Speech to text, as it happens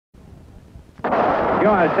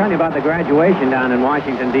Joe, I was telling you about the graduation down in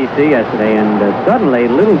Washington, D.C. yesterday, and suddenly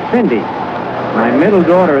little Cindy, my middle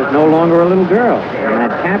daughter, is no longer a little girl. In that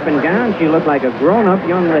cap and gown, she looked like a grown-up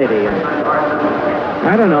young lady. And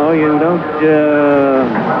I don't know, you don't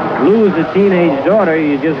lose a teenage daughter,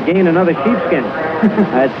 you just gain another sheepskin.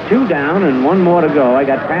 That's 2 down and 1 more to go. I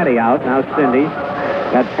got Patty out, now Cindy.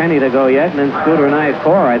 Got Penny to go yet, and then Scooter and I,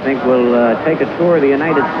 Cora, I think, will take a tour of the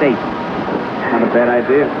United States. Not a bad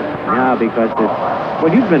idea. Yeah, because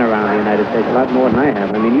well, you've been around the United States a lot more than I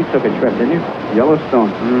have. I mean, you took a trip, didn't you?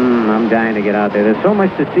 Yellowstone. I'm dying to get out there. There's so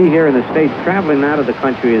much to see here in the States. Traveling out of the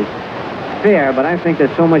country is fair, but I think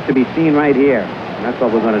there's so much to be seen right here. And that's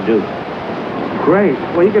what we're going to do. Great.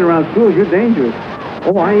 Well, you get around schools, you're dangerous.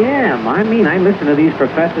 Oh, I am. I mean, I listen to these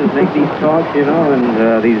professors make these talks, you know,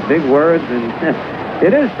 and these big words, and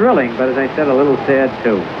it is thrilling, but as I said, a little sad,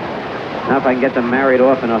 too. Now, if I can get them married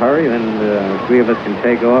off in a hurry, then the 3 of us can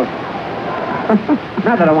take off.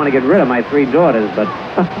 Not that I want to get rid of my 3 daughters, but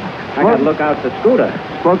I got to look out for Scooter.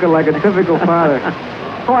 Spoken like a typical father.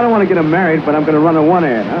 Oh, I don't want to get them married, but I'm going to run a 1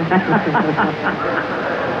 ad, huh?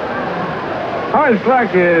 Horace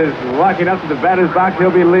Clark is walking up to the batter's box.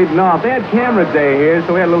 He'll be leading off. They had camera day here,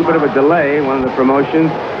 so we had a little bit of a delay, one of the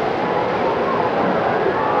promotions.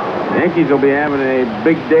 The Yankees will be having a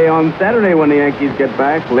big day on Saturday when the Yankees get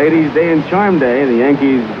back. Ladies' Day and Charm Day. The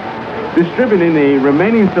Yankees distributing the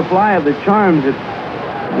remaining supply of the charms that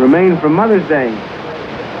remain from Mother's Day.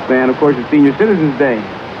 And, of course, it's Senior Citizens Day.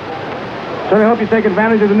 So I hope you take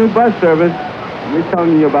advantage of the new bus service. We're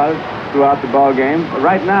telling you about it throughout the ball game. But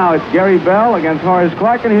right now, it's Gary Bell against Horace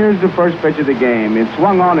Clark, and here's the first pitch of the game. It's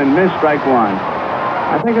swung on and missed, strike 1.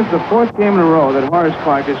 I think it's the 4th game in a row that Horace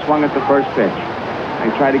Clark has swung at the first pitch. They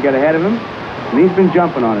tried to get ahead of him, and he's been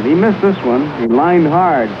jumping on it. He missed this one. He lined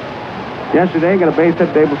hard. Yesterday, got a base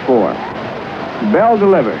hit day before. Bell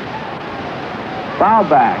delivered. Foul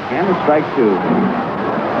back, and a strike 2.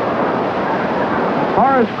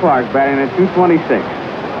 Horace Clark batting at 226.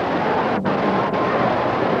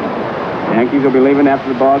 The Yankees will be leaving after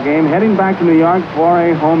the ball game, heading back to New York for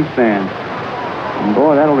a homestand. And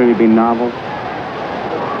boy, that'll really be novel.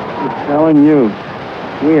 I'm telling you.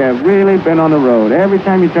 We have really been on the road. Every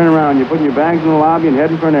time you turn around, you're putting your bags in the lobby and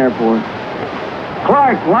heading for an airport.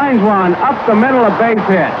 Clark lines one up the middle, a base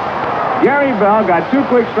hit. Gary Bell got 2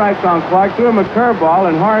 quick strikes on Clark, threw him a curveball,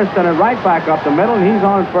 and Horace sent it right back up the middle, and he's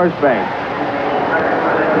on at first base.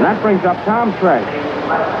 And that brings up Tom Tresh.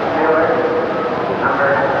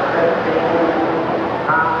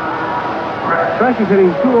 Tresh is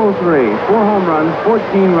hitting .203, 4 home runs,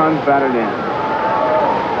 14 runs batted in.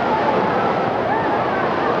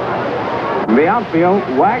 In the outfield,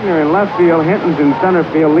 Wagner in left field, Hinton's in center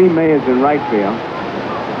field, Lee May is in right field.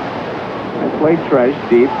 They play Tresh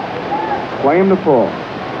deep. Play him to pull.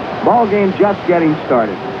 Ball game just getting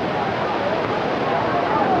started.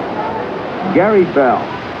 Gary Bell.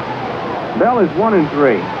 Bell is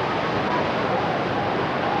 1-3.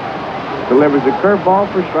 Delivers a curveball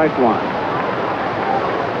for strike 1.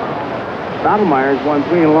 Stottlemyre's won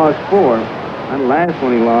 3 and lost 4. That last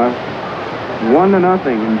one he lost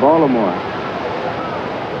 1-0 in Baltimore.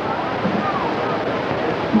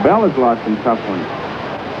 Bell has lost some tough ones.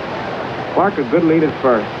 Clark a good lead at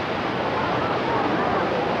first.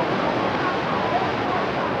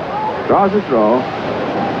 Draws a throw.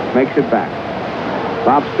 Makes it back.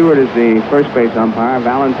 Bob Stewart is the first base umpire.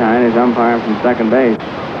 Valentine is umpire from second base.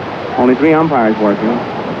 Only 3 umpires working.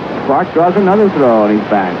 Clark draws another throw and he's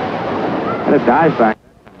back. And it dives back.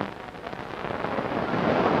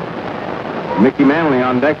 Mickey Manley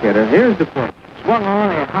on deck hitter. Here's the pitch. Swung on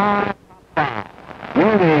a high foul.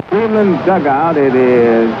 Near the Cleveland dugout, it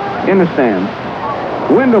is in the stands.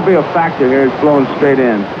 The wind will be a factor here. It's blowing straight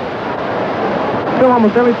in. Still,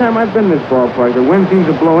 almost every time I've been in this ballpark, the wind seems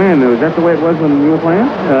to blow in. Was that the way it was when you were playing?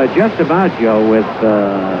 Just about, Joe, with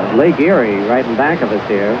Lake Erie right in back of us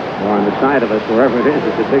here, or on the side of us, wherever it is.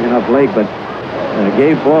 It's a big enough lake, but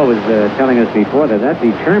Gabe Ball was telling us before that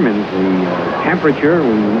determines the temperature,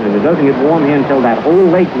 and it doesn't get warm here until that whole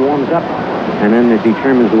lake warms up, and then it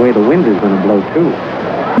determines the way the wind is going to blow, too.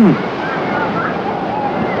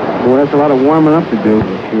 Boy, that's a lot of warming up to do.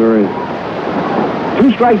 It sure is.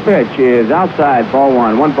 2-strike pitch is outside, ball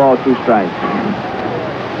 1. 1 ball, 2 strikes.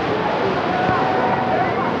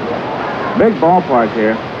 Big ballpark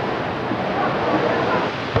here.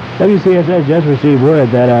 WCSS just received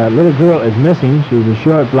word that a little girl is missing. She was a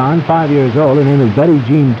short blonde, 5 years old. Her name is Betty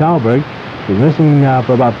Jean Talberg. She's missing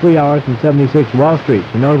for about 3 hours from 76 Wall Street.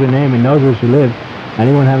 She knows her name and knows where she lives.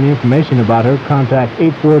 Anyone have any information about her, contact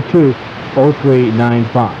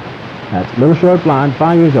 842-0395. That's little short blonde,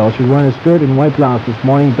 5 years old. She's wearing a skirt and white blouse this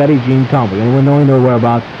morning. Betty Jean Tomberg. Anyone knowing her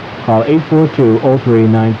whereabouts, call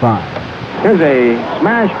 842-0395. Here's a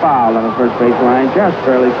smash foul on the first base line, just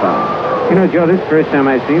barely foul. You know, Joe, this is the first time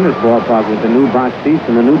I've seen this ballpark with the new box seats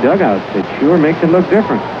and the new dugouts. It sure makes it look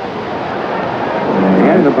different. They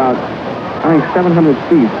added about, I think, 700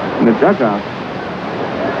 seats in the dugout.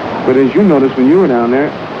 But as you noticed when you were down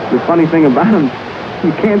there, the funny thing about them,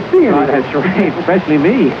 you can't see anything. Oh, that's right, especially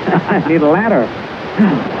me. I need a ladder.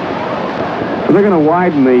 So they're going to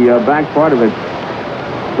widen the back part of it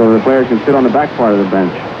so the players can sit on the back part of the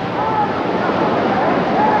bench.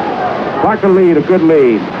 Clark a lead, a good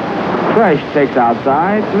lead. Fresh takes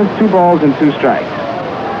outside, and it's 2 balls and 2 strikes.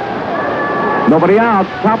 Nobody out.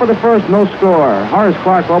 Top of the first, no score. Horace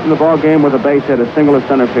Clark opened the ball game with a base hit, a single to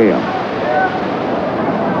center field.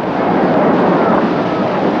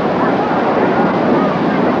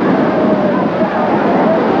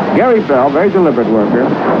 Gary Bell, very deliberate worker.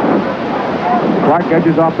 Clark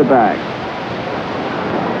edges off the bag.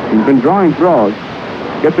 He's been drawing throws.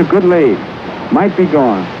 Gets a good lead. Might be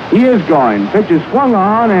gone. He is going. Pitch is swung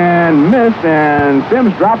on and missed, and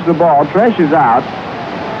Sims drops the ball. Tresh is out.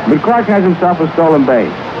 But Clark has himself a stolen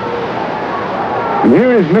base. And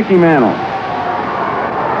here is Mickey Mantle.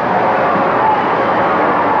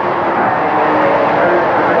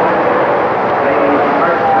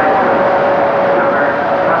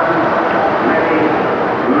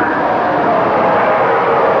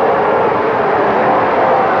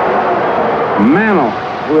 Mantle,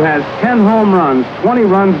 who has 10 home runs, 20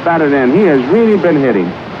 runs batted in. He has really been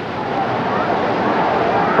hitting.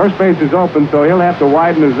 First base is open, so he'll have to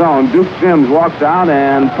widen the zone. Duke Sims walks out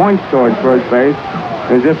and points towards first base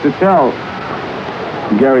as if to tell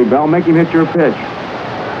Gary Bell, make him hit your pitch.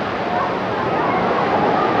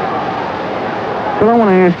 So I want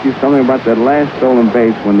to ask you something about that last stolen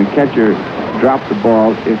base when the catcher dropped the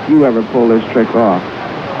ball. If you ever pull this trick off,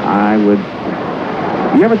 I would...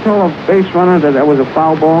 You ever tell a base runner that that was a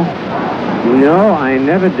foul ball? No, I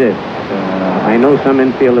never did. I know some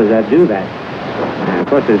infielders that do that. And of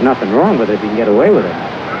course, there's nothing wrong with it if you can get away with it.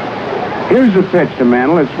 Here's the pitch to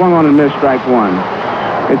Mantle. It swung on and missed, strike 1.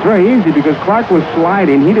 It's very easy because Clark was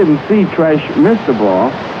sliding. He didn't see Tresh miss the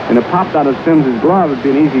ball, and it popped out of Sims' glove. It'd be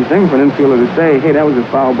an easy thing for an infielder to say, hey, that was a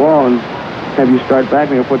foul ball, and have you start back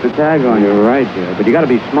and he'll put the tag on you. You're right, yeah. But you got to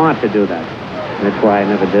be smart to do that. That's why I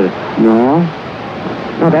never did it. No?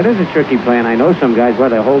 No, that is a tricky play, and I know some guys where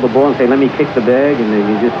they hold the ball and say, let me kick the bag, and then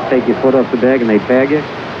you just take your foot off the bag and they tag you.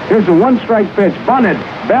 Here's a 1-strike pitch. Bunted.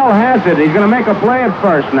 Bell has it. He's going to make a play at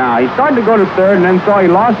first now. He started to go to third and then saw he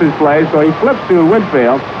lost his play, so he flips to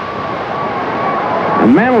Whitfield.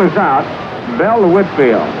 And Mantle is out. Bell to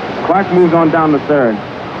Whitfield. Clark moves on down to third.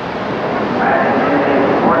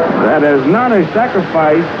 That is not a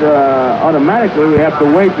sacrifice automatically. We have to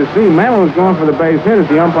wait to see. Mantle is going for the base hit. It's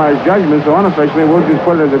the umpire's judgment, so unofficially we'll just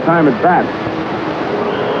put it as a time at bat.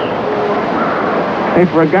 Hey,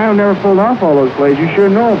 for a guy who never pulled off all those plays, you sure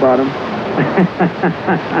know about him.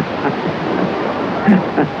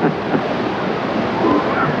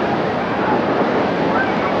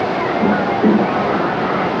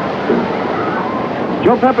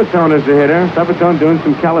 Joe Pepitone is the hitter. Pepitone doing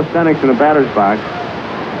some calisthenics in the batter's box.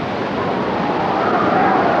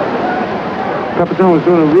 Pepitone was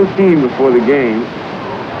doing a routine before the game.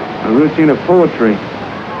 A routine of poetry.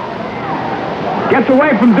 Gets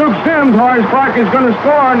away from Duke Sims. Horace Clark is going to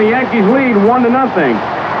score, and the Yankees lead 1-0.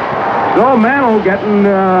 So Mantle getting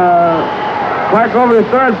Clark over to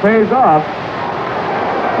third pays off.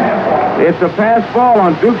 It's a pass ball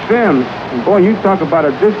on Duke Sims. And boy, you talk about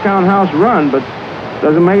a discount house run, but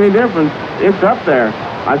doesn't make any difference. It's up there.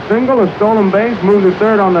 A single, a stolen base, move to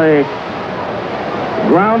third on the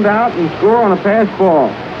ground out and score on a pass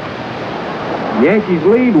ball. Yankees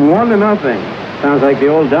lead 1-0. Sounds like the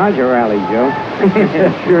old Dodger rally, Joe.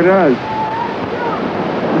 It sure does.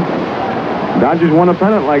 Dodgers won a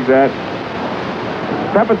pennant like that.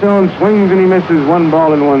 Pepitone swings and he misses 1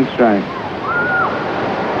 ball and 1 strike.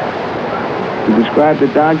 To describe the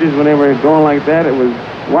Dodgers when they were going like that, it was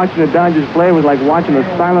watching the Dodgers play was like watching a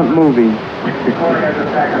silent movie.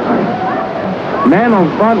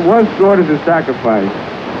 Mantle's bunt was scored as a sacrifice.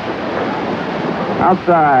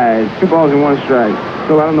 Outside, 2 balls and 1 strike.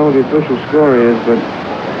 So I don't know what the official score is, but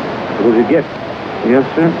It was a gift. yes,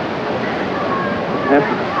 sir.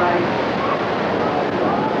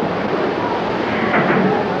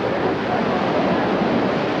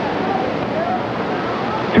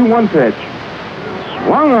 2-1 pitch.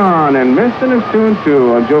 Swung on and missed, and it's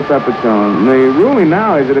 2-2 on Joe Pepitone. The ruling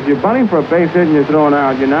now is that if you're bunting for a base hit and you're throwing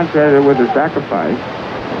out, you're not credited with a sacrifice.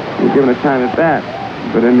 You're given a time at bat.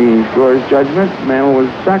 But in the scorer's judgment, Mantle was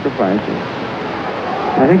sacrificing.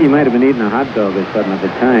 I think he might have been eating a hot dog or something at the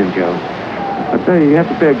time, Joe. I tell you, you have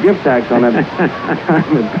to pay a gift tax on that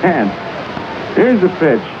time in advance. Here's the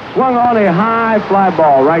pitch. Swung on a high fly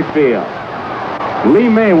ball, right field. Lee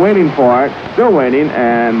May waiting for it, still waiting,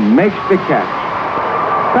 and makes the catch.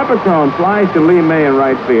 Peppertone flies to Lee May in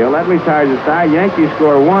right field. That retires the side. Yankees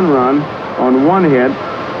score 1 run on 1 hit.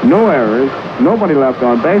 No errors. Nobody left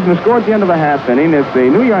on base. And the score at the end of the half inning is the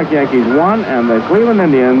New York Yankees 1 and the Cleveland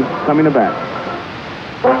Indians coming to bat.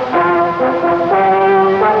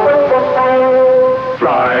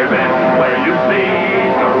 Drive in where you see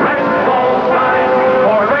the Red Ball sign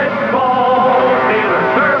for Red Ball dealer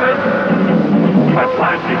service.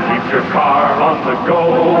 Atlantic keeps your car on the go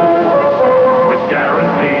with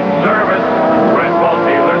guaranteed service. Red Ball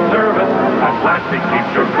dealer service. Atlantic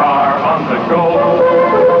keeps your car on the go.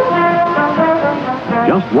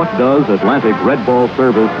 Just what does Atlantic Red Ball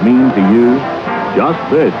service mean to you? Just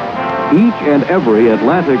this. Each and every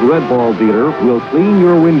Atlantic Red Ball dealer will clean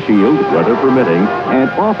your windshield, weather permitting, and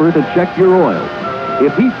offer to check your oil.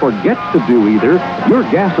 If he forgets to do either, your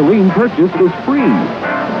gasoline purchase is free.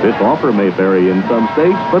 This offer may vary in some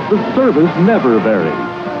states, but the service never varies.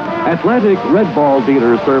 Atlantic Red Ball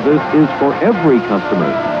dealer service is for every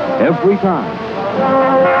customer, every time.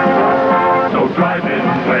 So drive in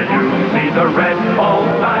where you see the Red Ball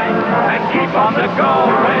sign and keep on the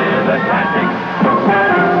go with Atlantic.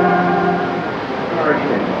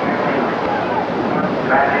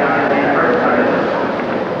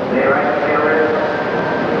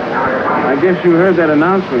 I guess you heard that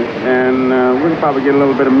announcement, and we'll probably get a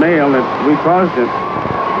little bit of mail that we caused it.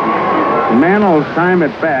 Mantle's time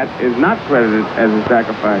at bat is not credited as a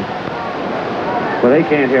sacrifice. Well, they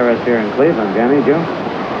can't hear us here in Cleveland, can they, Joe?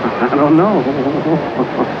 I don't know.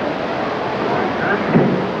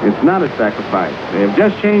 It's not a sacrifice. They have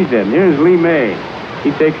just changed it. And here's Lee May.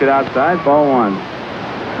 He takes it outside, ball 1.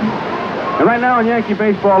 And right now in Yankee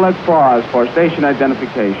baseball, let's pause for station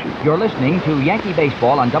identification. You're listening to Yankee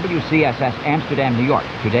Baseball on WCSS Amsterdam, New York.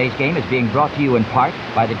 Today's game is being brought to you in part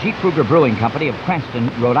by the G. Kruger Brewing Company of Cranston,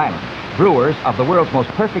 Rhode Island. Brewers of the world's most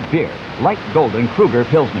perfect beer, Light Golden Kruger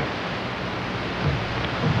Pilsner.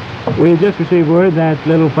 We just received word that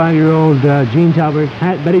little 5-year-old Betty Jean Talbert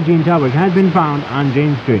had been found on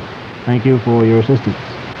James Street. Thank you for your assistance.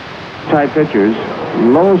 Tie pitchers,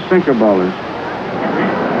 low sinker ballers.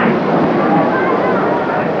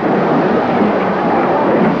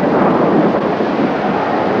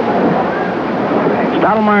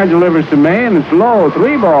 Stottlemyre delivers to May, and it's low.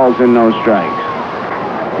 3 balls and no strikes.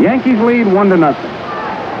 Yankees lead 1-0.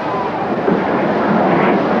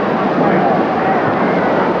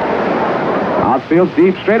 Outfield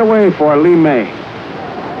deep straight away for Lee May.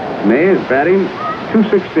 May is batting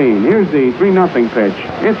 .216. Here's the 3-0 pitch.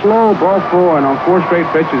 It's low, ball 4, and on 4 straight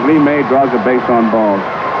pitches, Lee May draws a base on balls.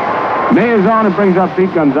 May is on and brings up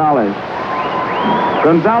Pete Gonzalez.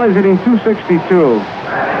 Gonzalez hitting .262.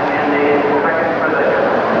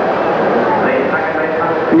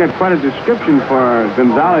 He got quite a description for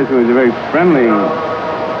Gonzalez, who is a very friendly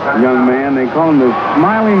young man. They call him the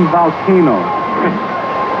smiling volcano.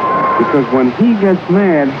 Because when he gets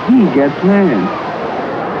mad, he gets mad.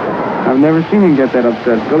 I've never seen him get that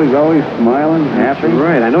upset. Billy's always smiling, happy.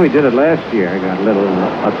 Right. I know he did it last year. He got a little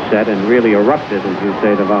upset and really erupted, as you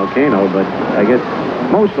say, the volcano. But I guess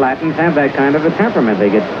most Latins have that kind of a temperament. They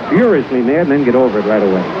get furiously mad and then get over it right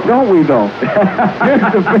away. Don't we, though? Here's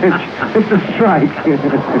the pitch. It's a strike.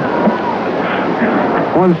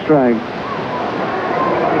 1 strike.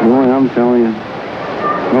 Boy, I'm telling you.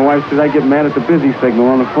 My wife says I get mad at the busy signal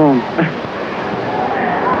on the phone.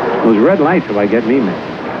 Those red lights will I get me mad.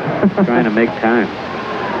 Trying to make time.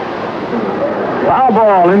 Foul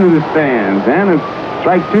ball into the stands, and it's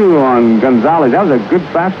strike 2 on Gonzalez. That was a good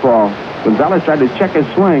fastball. Gonzalez tried to check his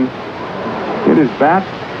swing, hit his bat,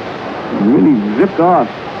 and really zipped off.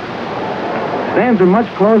 Stands are much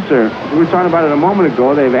closer. We were talking about it a moment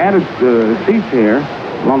ago. They've added seats here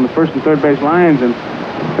along the first and third base lines, and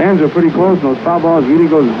fans are pretty close, and those foul balls really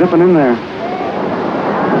go zipping in there.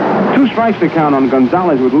 2 strikes to count on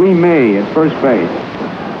Gonzalez with Lee May at first base.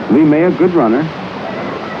 Lee May, a good runner.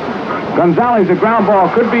 Gonzalez, a ground ball,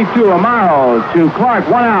 could be 2. Amaro to Clark,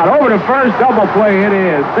 1 out. Over to first, double play, it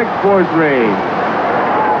is. 6-4-3.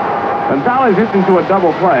 Gonzalez hits into a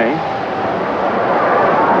double play.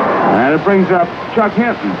 And it brings up Chuck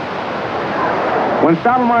Hinton. When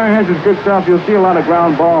Stottlemyre has his good stuff, you'll see a lot of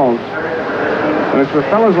ground balls. And it's for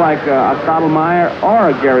fellas like a Stottlemyre or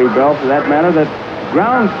a Gary Bell, for that matter, that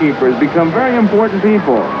groundskeepers become very important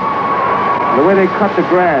people. The way they cut the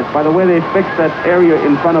grass, by the way they fix that area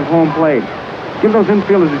in front of home plate. Give those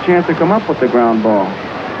infielders a chance to come up with the ground ball.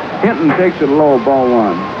 Hinton takes it low, ball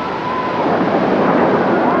one.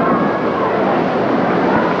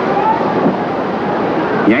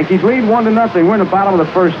 Yankees lead 1-0. We're in the bottom of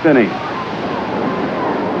the first inning.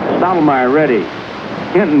 Stottlemyre ready.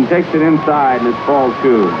 Hinton takes it inside, and it's ball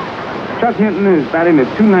two. Chuck Hinton is batting at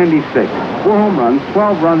 .296. 4 home runs,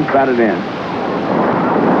 12 runs batted in.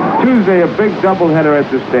 Tuesday, a big doubleheader at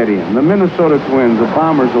the stadium. The Minnesota Twins, the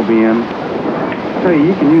Bombers will be in. I tell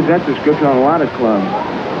you can use that description on a lot of clubs.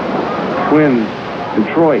 Twins,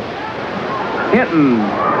 Detroit. Hinton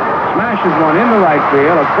smashes one into right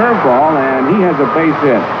field, a curveball, and he has a base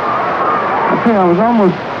hit. I tell you, I was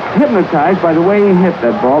almost hypnotized by the way he hit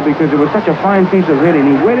that ball because it was such a fine piece of hitting.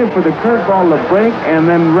 He waited for the curveball to break and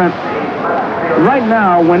then right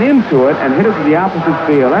now went into it and hit it to the opposite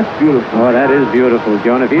field. That's beautiful. Oh, that is beautiful,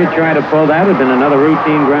 Joan. If he had tried to pull that, it would have been another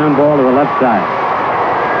routine ground ball to the left side.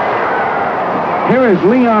 Here is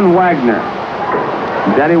Leon Wagner.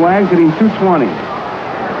 Daddy Wags hitting .220.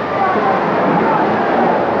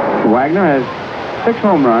 Wagner has 6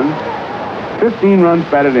 home runs, 15 runs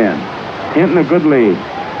batted in. Hinton a good lead.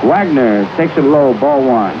 Wagner takes it low, ball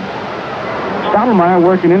one. Stottlemyre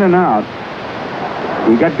working in and out.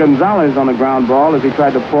 We got Gonzalez on the ground ball as he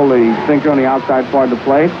tried to pull the sinker on the outside part of the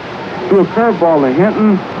plate. Threw a curveball to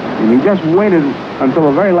Hinton, and he just waited until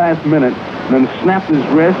the very last minute, and then snapped his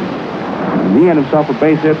wrist, and he had himself a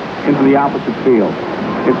base hit into the opposite field.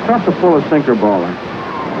 It's tough to pull a sinker baller.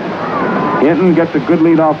 Hinton gets a good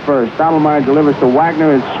lead off first. Stottlemyre delivers to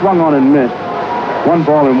Wagner. It's swung on and missed. 1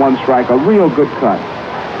 ball and 1 strike. A real good cut.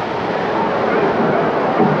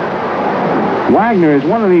 Wagner is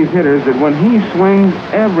one of these hitters that when he swings,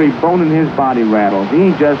 every bone in his body rattles.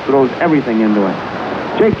 He just throws everything into it.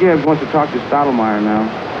 Jake Gibbs wants to talk to Stottlemyre now.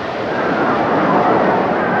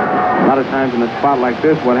 A lot of times in a spot like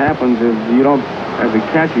this, what happens is you don't, as a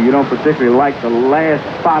catcher, you don't particularly like the last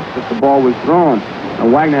spot that the ball was thrown.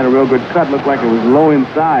 And Wagner had a real good cut, looked like it was low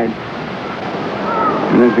inside.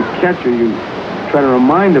 And as a catcher, you try to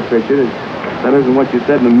remind the pitcher that isn't what you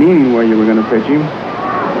said in the meeting where you were going to pitch him.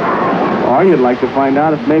 Or you'd like to find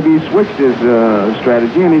out if maybe he switched his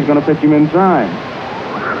strategy and he's going to pitch him inside.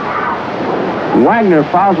 Wagner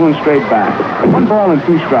fouls one straight back. 1 ball and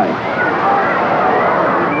 2 strikes.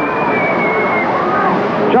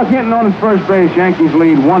 Chuck Hinton on his first base. Yankees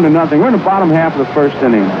lead 1-0. We're in the bottom half of the first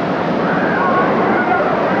inning.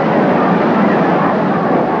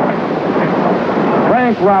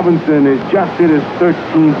 Frank Robinson has just hit his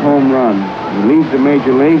 13th home run. He leads the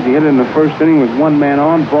major leagues. He hit it in the first inning with 1 man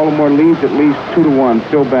on. Baltimore leads at least 2-1,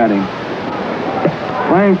 still batting.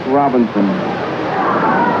 Frank Robinson.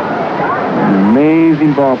 An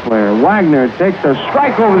amazing ball player. Wagner takes a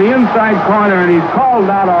strike over the inside corner, and he's called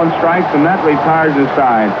out on strikes, and that retires his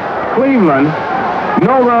side. Cleveland,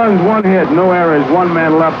 no runs, 1 hit, no errors, 1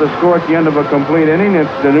 man left to score at the end of a complete inning.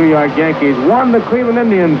 It's the New York Yankees 1, the Cleveland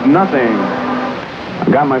Indians nothing.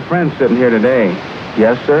 I've got my friend sitting here today.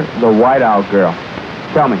 Yes, sir, the whiteout girl.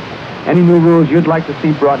 Tell me, any new rules you'd like to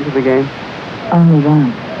see brought into the game? Only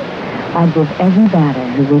one. I'd give every batter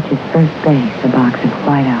who reaches first base a box of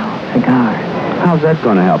whiteout cigars. How's that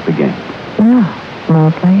going to help the game? Well,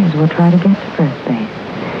 more players will try to get to first base.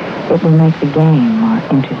 It will make the game more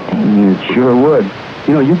interesting. It sure would.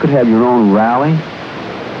 You know, you could have your own rally.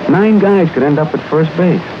 9 guys could end up at first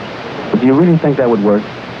base. But do you really think that would work?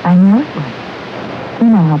 I know it would. You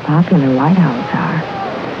know how popular white owls are.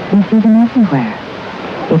 You see them everywhere.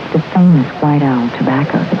 It's the famous white owl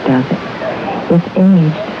tobacco that does it. It's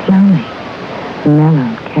aged slowly,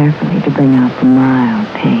 mellowed carefully to bring out the mild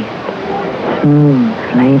taste, smooth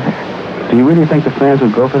flavor. Do you really think the fans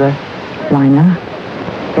would go for that? Why not?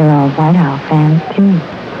 They're all white owl fans, too.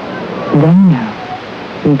 They know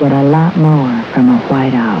you get a lot more from a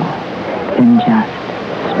white owl than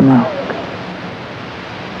just smoke.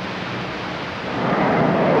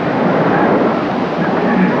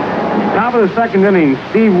 Top of the second inning,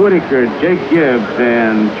 Steve Whitaker, Jake Gibbs,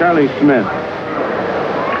 and Charlie Smith.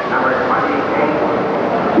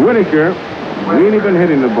 Whitaker really been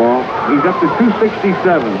hitting the ball. He's up to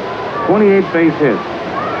 267, 28 base hits.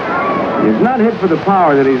 He's not hit for the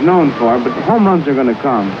power that he's known for, but the home runs are going to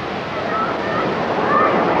come.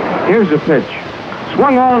 Here's the pitch.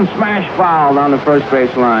 Swung on, smash foul down the first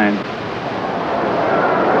base line.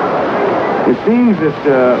 It seems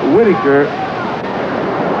that Whitaker,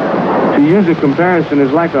 to use a comparison,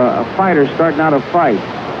 is like a fighter starting out a fight.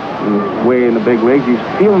 Way in the big leagues. He's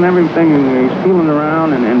feeling everything, and he's feeling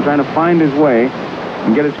around and trying to find his way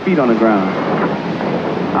and get his feet on the ground.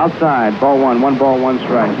 Outside, ball 1, 1 ball, 1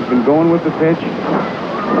 strike. He's been going with the pitch.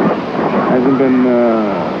 Hasn't been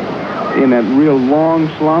in that real long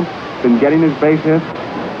slump, been getting his base hits.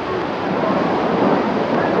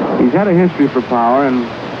 He's had a history for power, and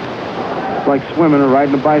it's like swimming or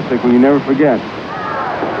riding a bicycle. You never forget.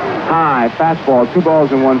 High, fastball, 2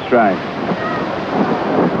 balls and 1 strike.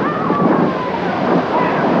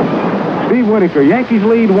 Steve Whitaker, Yankees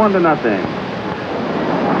lead 1-0.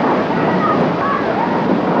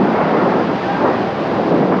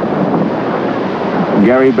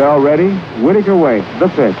 Gary Bell ready. Whitaker waits. The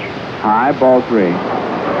pitch. High, ball 3.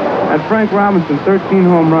 And Frank Robinson, 13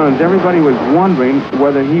 home runs. Everybody was wondering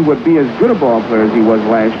whether he would be as good a ball player as he was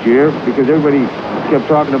last year, because everybody kept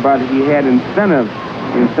talking about he had incentive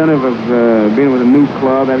of being with a new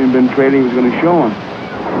club, having been traded. He was going to show him.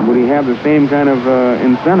 Would he have the same kind of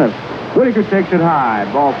incentive? Whitaker takes it high,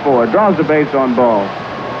 ball 4, draws the base on ball.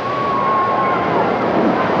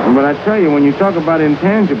 But I tell you, when you talk about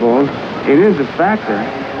intangibles, it is a factor.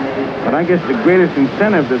 But I guess the greatest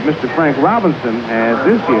incentive that Mr. Frank Robinson has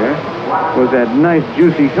this year was that nice,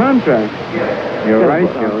 juicy contract. You're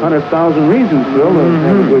right, Joe. 100,000 reasons, Phil, to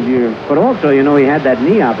have a good year. But also, you know, he had that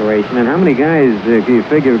knee operation, and how many guys, if you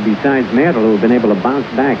figure, besides Mantle, who have been able to bounce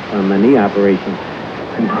back from the knee operation?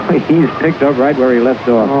 He's picked up right where he left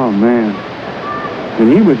off. Oh, man.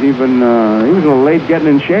 And he was even, he was a little late getting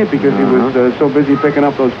in shape because he was so busy picking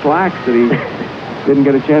up those plaques that he didn't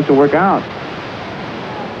get a chance to work out.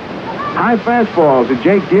 High fastball to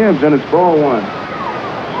Jake Gibbs, and it's ball 1.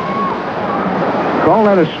 Call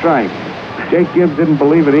that a strike. Jake Gibbs didn't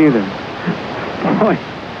believe it either. Boy,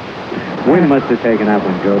 wind must have taken that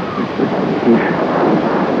one, Joe.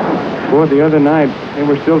 Boy, the other night, they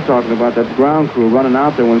were still talking about that ground crew running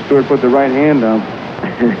out there when Stewart put the right hand up.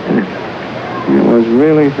 It was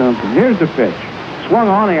really something. Here's the pitch. Swung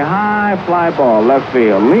on a high fly ball, left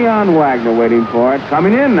field. Leon Wagner waiting for it.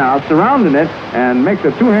 Coming in now, surrounding it, and makes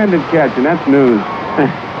a 2-handed catch, and that's news.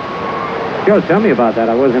 Joe, tell me about that.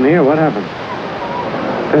 I wasn't here. What happened?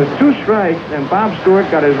 There's 2 strikes, and Bob Stewart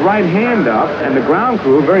got his right hand up, and the ground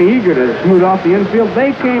crew, very eager to smooth off the infield,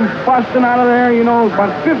 they came busting out of there, you know,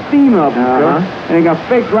 about 15 of them, and he got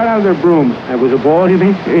faked right out of their brooms. That was a ball, you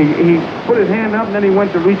mean? He put his hand up, and then he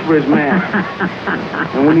went to reach for his mask.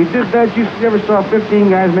 And when he did that, you never saw 15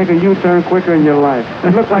 guys make a U-turn quicker in your life.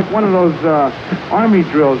 It looked like one of those Army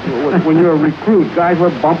drills when you're a recruit. Guys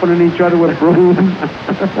were bumping into each other with brooms.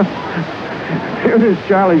 Here's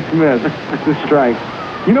Charlie Smith, the strike.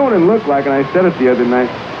 You know what it looked like, and I said it the other night.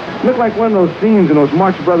 It looked like one of those scenes in those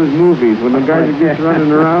Marx Brothers movies when the guys are just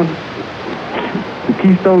running around. The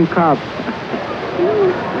Keystone Cops.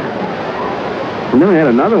 And then we had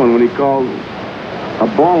another one when he called a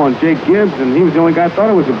ball on Jake Gibbs, and he was the only guy who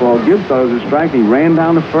thought it was a ball. Gibbs thought it was a strike. He ran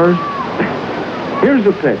down to first. Here's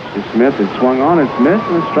the pitch to Smith. It swung on, it's missed,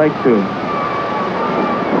 and it's strike 2.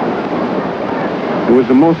 It was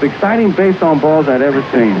the most exciting base on balls I'd ever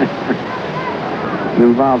seen. It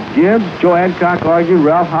involved Gibbs. Joe Adcock argued.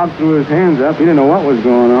 Ralph Hobbs threw his hands up. He didn't know what was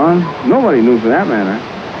going on. Nobody knew, for that matter.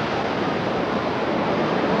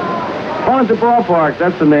 On at the ballpark.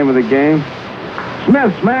 That's the name of the game.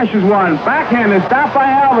 Smith smashes one. Backhanded stop by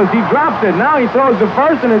Alvis. He drops it. Now he throws to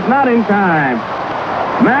first, and it's not in time.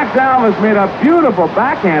 Max Alvis made a beautiful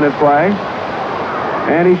backhanded play.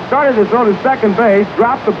 And he started to throw to second base,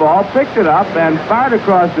 dropped the ball, picked it up, and fired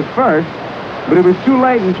across to first. But it was too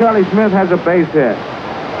late, and Charlie Smith has a base hit.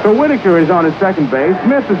 So Whitaker is on at second base.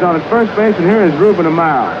 Smith is on at first base, and here is Ruben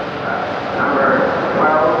Amaro.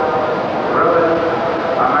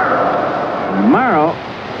 Amaro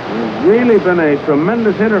has really been a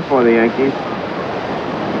tremendous hitter for the Yankees.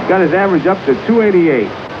 He's got his average up to 288.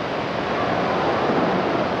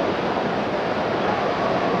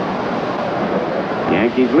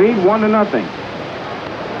 Yankees lead 1-0.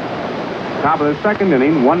 Top of the second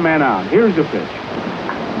inning, 1 man out. Here's the pitch.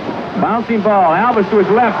 Bouncing ball, Alvis to his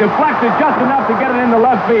left, deflected just enough to get it into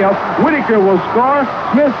left field. Whitaker will score.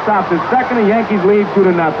 Smith stops at second, and Yankees lead 2-0.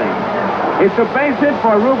 It's a base hit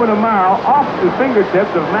for Ruben Amaro off the fingertips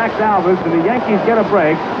of Max Alvis, and the Yankees get a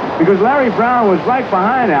break because Larry Brown was right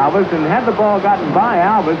behind Alvis, and had the ball gotten by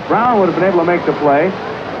Alvis, Brown would have been able to make the play.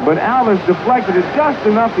 But Alvis deflected it just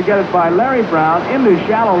enough to get it by Larry Brown into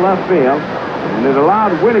shallow left field. And it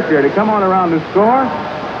allowed Whitaker to come on around to score.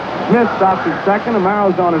 Smith stops at second.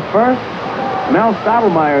 Amaro's on at first. Mel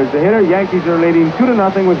Stottlemyre is the hitter. Yankees are leading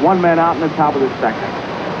 2-0 with 1 man out in the top of the second.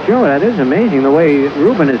 Sure, that is amazing the way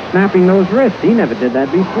Ruben is snapping those wrists. He never did that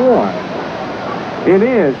before. It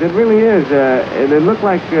is. It really is. It looked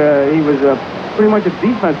like he was pretty much a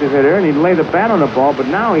defensive hitter, and he'd lay the bat on the ball, but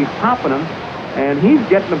now he's popping them, and he's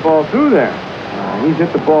getting the ball through there. He's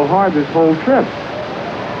hit the ball hard this whole trip.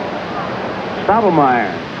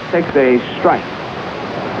 Stottlemyre takes a strike.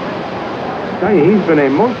 tell you, he's been a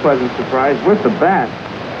most pleasant surprise with the bat.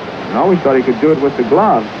 I always thought he could do it with the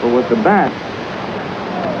glove, but with the bat,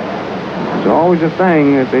 it's always a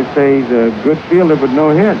thing that they say he's a good fielder but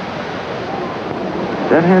no hit.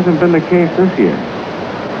 That hasn't been the case this year.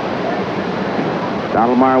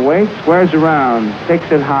 Stottlemyre waits, squares around,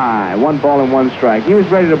 takes it high. 1 ball and 1 strike. He was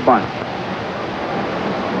ready to bunt.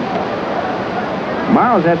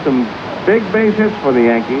 Miles had some big base hits for the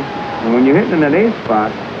Yankees, and when you're hitting in that 8th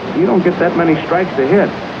spot, you don't get that many strikes to hit.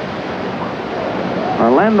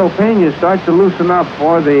 Orlando Pena starts to loosen up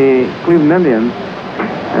for the Cleveland Indians,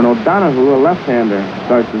 and O'Donoghue, a left-hander,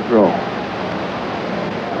 starts to throw.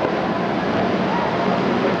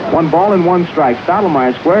 1 ball and 1 strike.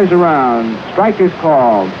 Stottlemyre squares around. Strike is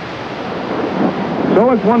called.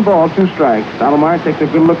 So it's 1 ball, 2 strikes. Stottlemyre takes a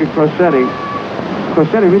good look at Corsetti.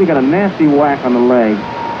 Corsetti really got a nasty whack on the leg.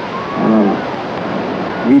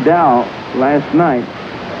 Vidal last night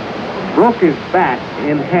broke his bat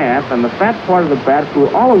in half, and the fat part of the bat flew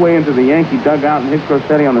all the way into the Yankee dugout and hit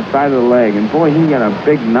Corsetti on the side of the leg. And boy, he got a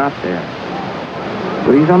big knot there.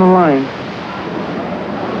 But he's on the line.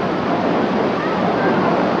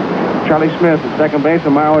 Charlie Smith at second base,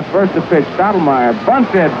 and Morrow at first to pitch. Stottlemyre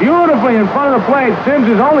bunts it beautifully in front of the plate.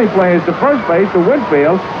 Sims' only play is to first base to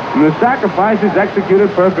Whitfield, and the sacrifice is executed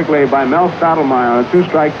perfectly by Mel Stottlemyre on a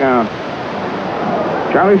 2-strike count.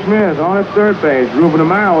 Charlie Smith on at third base. Ruben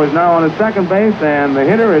Amaro is now on at second base, and the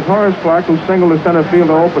hitter is Horace Clarke, who singled to center field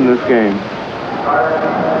to open this game.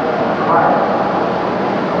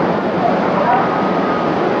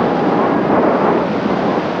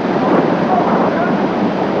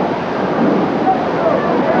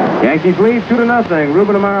 Yankees lead 2-0.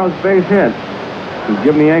 Ruben Amaro's base hit has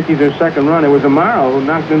given the Yankees their second run. It was Amaro who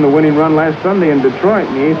knocked in the winning run last Sunday in Detroit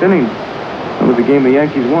in the 8th inning. That was the game the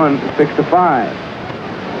Yankees won 6-5.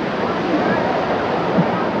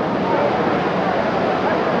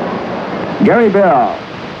 Gary Bell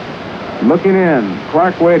looking in.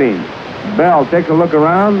 Clarke waiting. Bell takes a look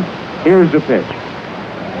around. Here's the pitch.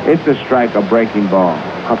 It's a strike, a breaking ball.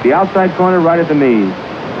 Up the outside corner, right at the knees.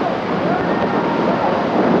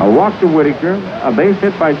 A walk to Whitaker. A base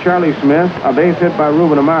hit by Charlie Smith. A base hit by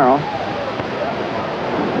Ruben Amaro.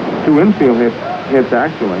 2 infield hits,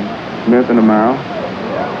 actually. Smith and Amaro.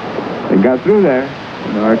 They got through there.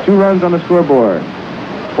 There are 2 runs on the scoreboard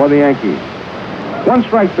for the Yankees. 1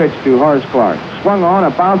 strike pitch to Horace Clarke. Swung on,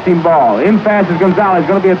 a bouncing ball. In fast is Gonzalez.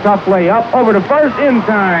 Going to be a tough play. Up over to first in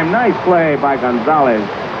time. Nice play by Gonzalez.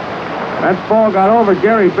 That ball got over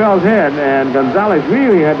Gary Bell's head, and Gonzalez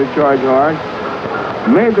really had to charge hard.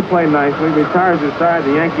 Made the play nicely. Retires his side.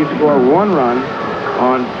 The Yankees score 1 run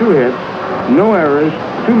on 2 hits. No errors.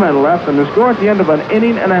 2 men left, and the score at the end of an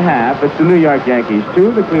inning and a half. It's the New York Yankees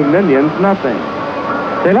 2, the Cleveland Indians nothing.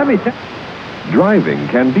 Say, let me tell. Driving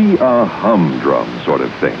can be a humdrum sort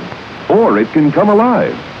of thing, or it can come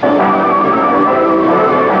alive.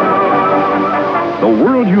 The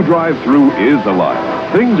world you drive through is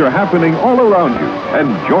alive. Things are happening all around you.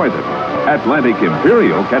 Enjoy them. Atlantic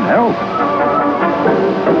Imperial can help.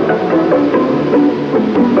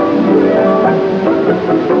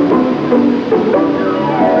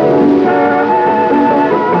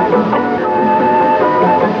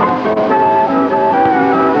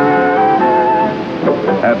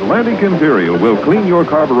 Atlantic Imperial will clean your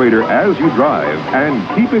carburetor as you drive and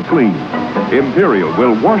keep it clean. Imperial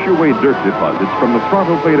will wash away dirt deposits from the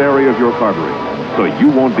throttle plate area of your carburetor, so you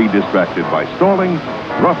won't be distracted by stalling,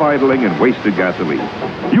 rough idling, and wasted gasoline.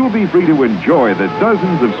 You'll be free to enjoy the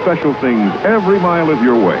dozens of special things every mile of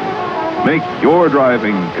your way. Make your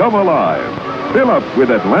driving come alive. Fill up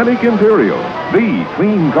with Atlantic Imperial, the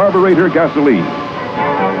clean carburetor gasoline.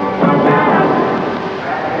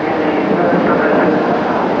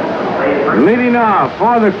 Leading off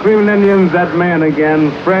for the Cleveland Indians, that man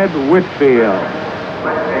again, Fred Whitfield.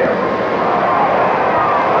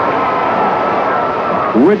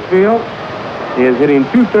 Whitfield is hitting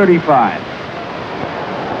 .235.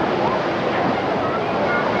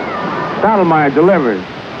 Stottlemyre delivers.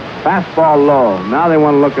 Fastball low. Now they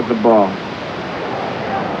want to look at the ball.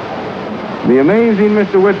 The amazing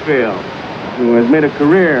Mr. Whitfield, who has made a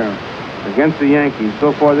career against the Yankees.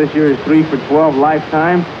 So far this year is 3 for 12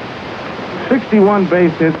 lifetime. 61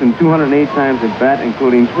 base hits and 208 times at bat,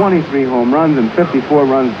 including 23 home runs and 54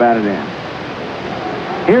 runs batted in.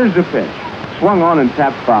 Here's the pitch. Swung on and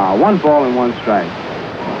tapped foul. 1 ball and 1 strike.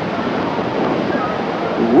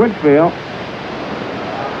 Whitfield,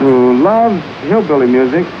 who loves hillbilly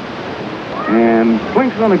music and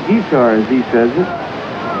plinks on a guitar, as he says it.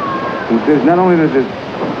 He says not only does it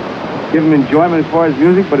give him enjoyment as far as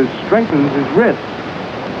music, but it strengthens his wrist.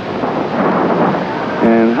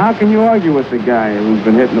 And how can you argue with the guy who's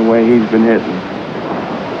been hitting the way he's been hitting?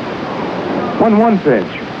 1-1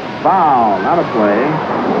 pitch. Foul, not a play.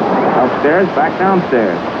 Upstairs, back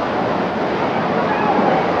downstairs.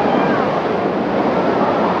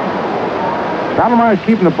 Stottlemyre's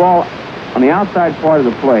keeping the ball on the outside part of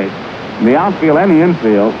the plate. In the outfield and the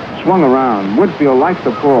infield, swung around. Whitfield likes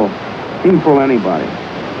to pull. He can pull anybody.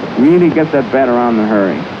 Really gets that bat around in a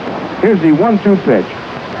hurry. Here's the 1-2 pitch.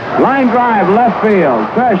 Line drive, left field.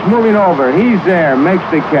 Tresh moving over. He's there, makes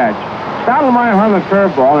the catch. Stottlemyre hung a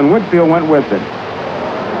curveball, and Whitfield went with it.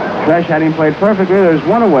 Tresh had him played perfectly. There's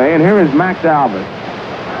one away, and here is Max Alvis.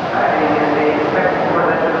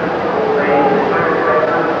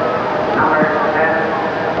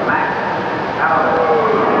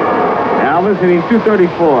 Alvis hitting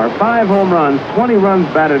 .234, 5 home runs, 20 runs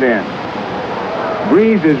batted in.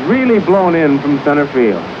 Breeze is really blown in from center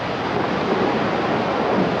field.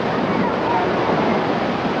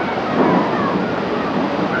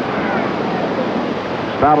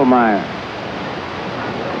 Stottlemyre.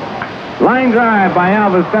 Line drive by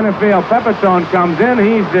Alvis, center field. Pepitone comes in.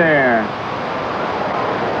 He's there.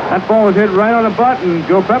 That ball was hit right on the button.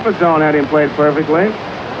 Joe Pepitone had him played perfectly.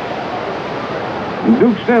 And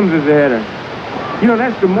Duke Sims is the hitter. You know,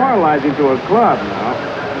 that's demoralizing to a club now.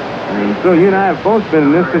 And so you and I have both been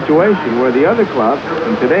in this situation where the other clubs,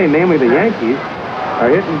 and today, namely the Yankees, are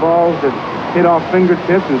hitting balls that hit off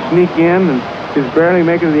fingertips and sneak in and just barely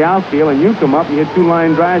make it to the outfield, and you come up and hit 2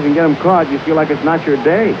 line drives and get them caught. You feel like it's not your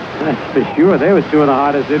day. That's for sure. They were 2 of the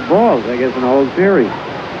hardest hit balls, I guess, in the whole series.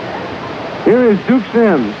 Here is Duke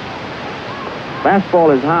Sims.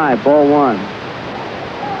 Fastball is high, ball 1.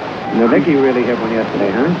 I think he really hit one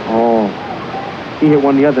yesterday, huh? Oh, he hit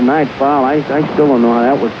one the other night, foul. I still don't know how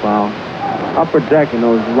that was foul. Upper deck in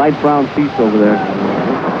those light brown seats over there.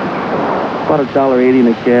 About $1.80 in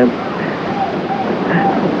a cab.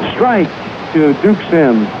 Strike to Duke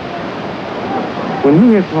Sims. When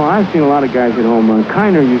he hits home, I've seen a lot of guys hit home runs.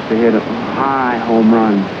 Kiner used to hit a high home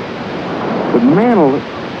run. But Mantle,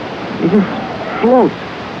 he just floats.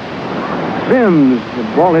 Sims, the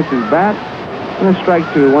ball hits his bat, and a strike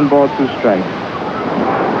 2, 1 ball, 2 strikes.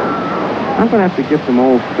 I'm going to have to get some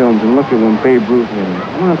old films and look at when Babe Ruth hit him.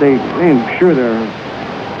 Well, I'm sure there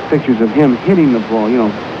are pictures of him hitting the ball, you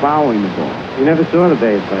know, fouling the ball. You never saw the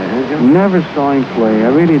Babe play, huh, Jim? Never saw him play. I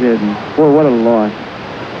really didn't. Boy, what a loss.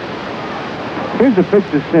 Here's the pitch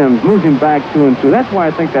to Sims, moves him back 2-2. That's why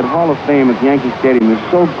I think that Hall of Fame at Yankee Stadium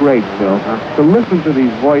is so great, Phil. To listen to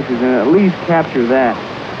these voices and at least capture that.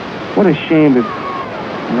 What a shame that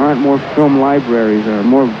there aren't more film libraries or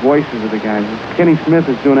more voices of the guys. Kenny Smith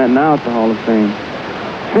is doing that now at the Hall of Fame.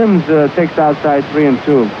 Sims takes outside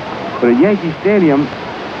 3-2. But at Yankee Stadium,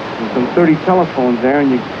 there's some 30 telephones there,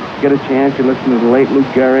 and you get a chance, you listen to the late Lou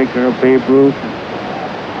Gehrig or Babe Ruth.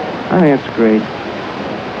 I think that's great.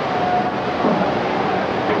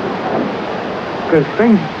 Because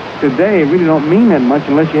things today really don't mean that much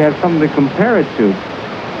unless you have something to compare it to.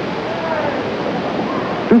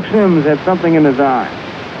 Duke Sims had something in his eye.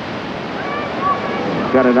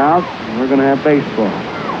 Got it out, and we're going to have baseball.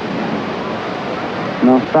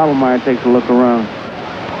 Now Stottlemyre takes a look around.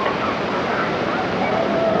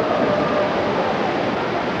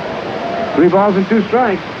 Three balls and 2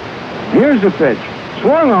 strikes. Here's the pitch.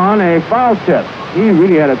 Swung on a foul tip. He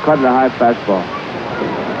really had a cut of the high fastball.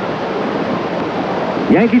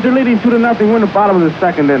 Yankees are leading 2-0. We're in the bottom of the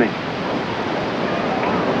 2nd inning.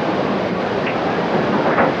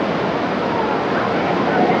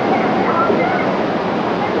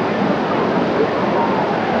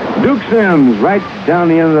 Duke Sims right down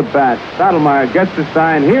the end of the bat. Stottlemyre gets the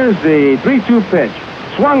sign. Here's the 3-2 pitch.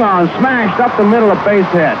 Swung on, smashed up the middle, a base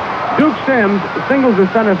hit. Duke Sims singles to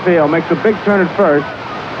center field, makes a big turn at first.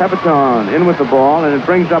 Pepitone in with the ball, and it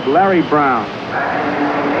brings up Larry Brown.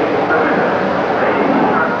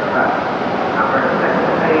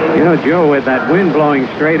 You know, Joe, with that wind blowing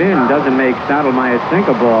straight in, doesn't make Stottlemyre's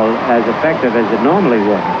sinker ball as effective as it normally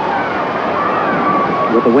would.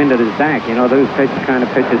 With the wind at his back, you know, those kind of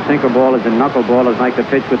pitches, sinker ballers and knuckleballers like to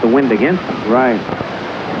pitch with the wind against them. Right.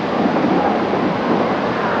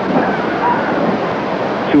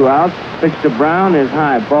 2 outs. Pitch to Brown is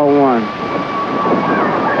high. Ball 1.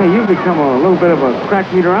 Hey, you've become a little bit of a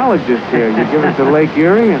crack meteorologist here. You give us the Lake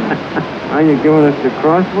Erie, and now you're giving us the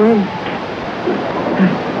crosswind.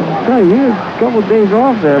 Hey, you had a couple of days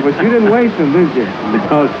off there, but you didn't waste them, did you?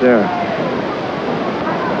 No, sir.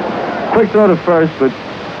 Quick throw to first, but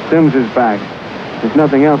Sims is back. There's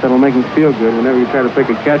nothing else that'll make him feel good whenever you try to pick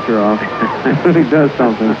a catcher off. It really does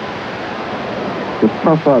something. To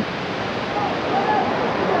puff up.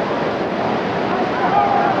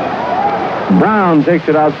 Brown takes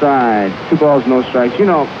it outside. 2 balls, no strikes. You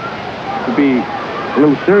know, to be a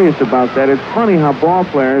little serious about that, it's funny how ball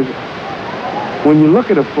players, when you look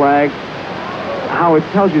at a flag, how it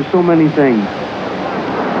tells you so many things.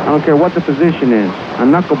 I don't care what the position is.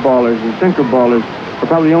 And knuckleballers and sinker ballers are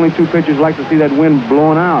probably the only two pitchers like to see that wind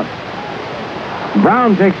blown out.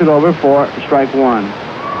 Brown takes it over for strike one.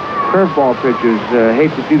 Curveball pitchers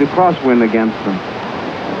hate to see the crosswind against them.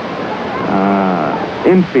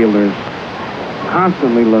 Infielders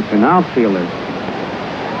constantly looking. Outfielders.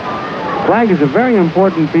 Flag is a very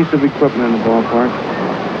important piece of equipment in the ballpark.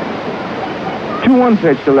 2-1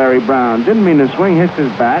 pitch to Larry Brown. Didn't mean to swing, hits his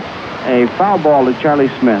bat. A foul ball to Charlie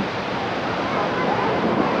Smith.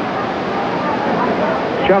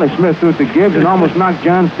 Charlie Smith threw it to Gibbs and almost knocked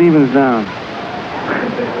John Stevens down.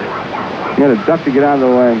 He had a duck to get out of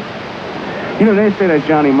the way. You know, they say that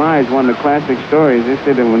Johnny Mize, one of the classic stories, they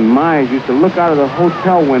say that when Mize used to look out of the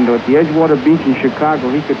hotel window at the Edgewater Beach in Chicago,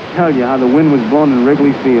 he could tell you how the wind was blowing in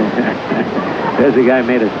Wrigley Field. There's a guy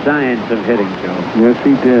made a science of hitting, Joe. Yes,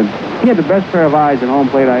 he did. He had the best pair of eyes at home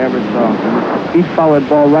plate I ever saw. He'd follow that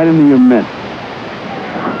ball right into your mitt.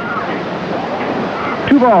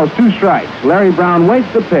 2 balls, 2 strikes. Larry Brown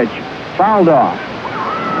waits the pitch. Fouled off.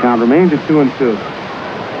 Count remains at 2-2.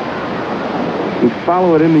 You'd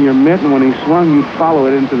follow it into your mitt, and when he swung, you'd follow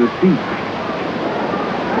it into the seat.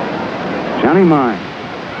 Johnny Mize.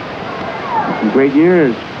 Some great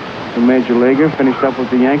years. A major leaguer, finished up with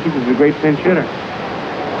the Yankees as a great pinch hitter.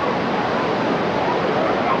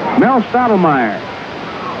 Mel Stottlemyre.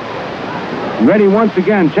 Ready once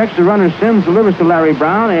again. Checks the runner. Sims delivers to Larry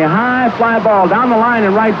Brown. A high fly ball down the line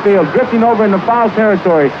in right field. Drifting over into foul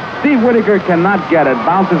territory. Steve Whitaker cannot get it.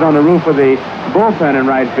 Bounces on the roof of the bullpen in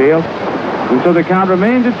right field. And so the count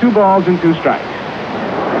remains at 2 balls and 2 strikes.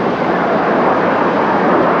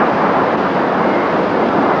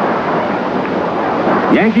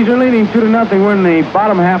 Yankees are leading 2-0. We're in the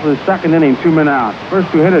bottom half of the second inning, 2 men out.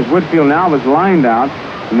 First 2 hitters, Whitfield and Alvis, lined out.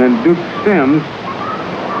 And then Duke Sims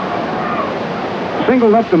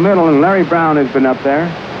singled up the middle, and Larry Brown has been up there,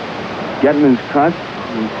 getting his cut.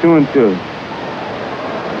 And 2-2.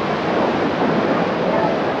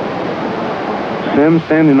 Sims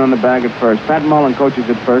standing on the bag at first. Pat Mullen coaches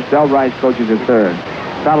at first. Del Rice coaches at third.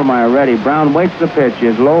 Stottlemyre ready. Brown waits the pitch. He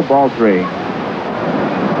is low, ball 3.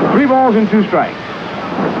 3 balls and 2 strikes.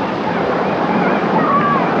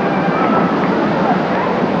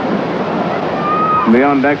 The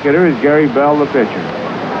on-deck hitter is Gary Bell, the pitcher.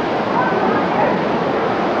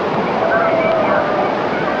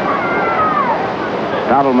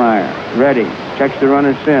 Stottlemyre ready. Checks the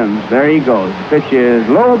runner Sims. There he goes. The pitch is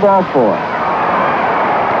low, ball 4.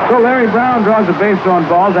 So Larry Brown draws the base on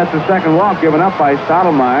balls. That's the second walk given up by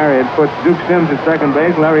Stottlemyre. It puts Duke Sims at second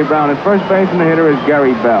base, Larry Brown at first base, and the hitter is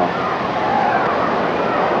Gary Bell.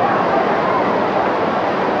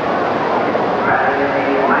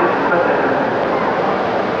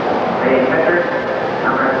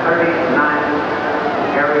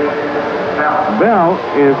 Bell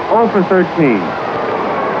is 0 for 13.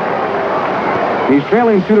 He's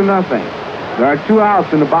trailing 2-0. There are 2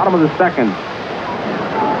 outs in the bottom of the second.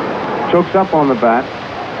 Chokes up on the bat.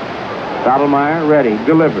 Stottlemyre ready,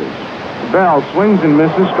 delivers. Bell swings and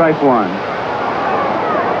misses, strike 1.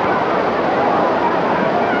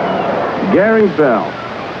 Gary Bell.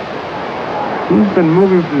 He's been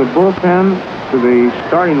moving from the bullpen to the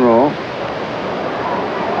starting role.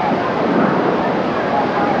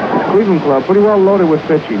 Cleveland club, pretty well loaded with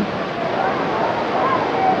pitching.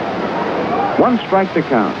 1 strike to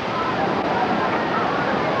count.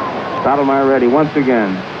 Stottlemyre ready once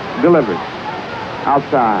again. Delivers.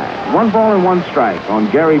 Outside. 1 ball and 1 strike on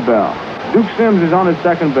Gary Bell. Duke Sims is on his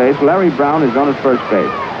second base. Larry Brown is on his first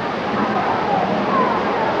base.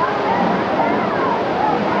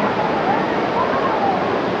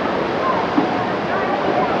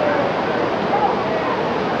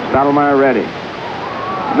 Stottlemyre ready.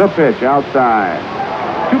 The pitch outside.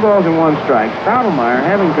 2 balls and 1 strike. Stottlemyre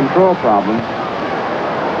having control problems.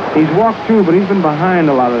 He's walked 2, but he's been behind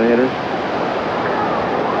a lot of the hitters.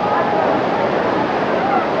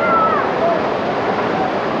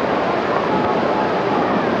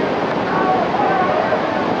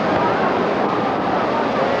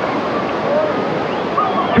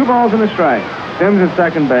 Two balls and a strike. Sims at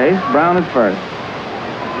second base. Brown at first.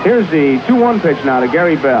 Here's the 2-1 pitch now to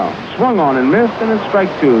Gary Bell. Swung on and missed, and it's strike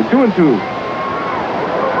 2. 2-2.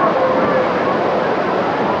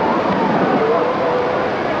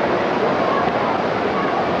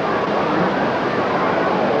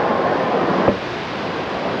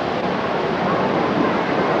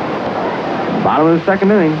 Bottom of the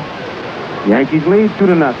second inning. Yankees lead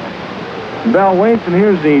 2-0. Bell waits, and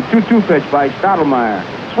here's the 2-2 pitch by Stottlemyre.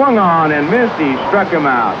 Swung on and missed. He struck him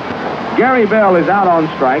out. Gary Bell is out on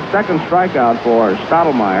strike. Second strikeout for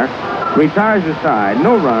Stottlemyre. Retires the side.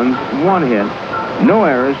 No runs, 1 hit. No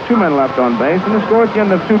errors, 2 men left on base, and the score at the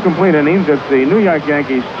end of 2 complete innings, it's the New York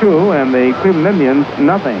Yankees 2 and the Cleveland Indians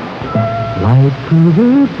nothing. Like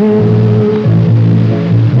Kruger pills,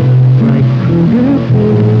 like Kruger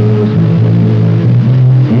pills,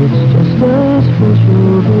 it's just a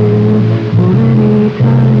special day for any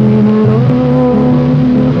time at all.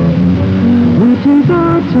 We take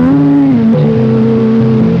our time to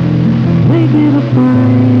make it a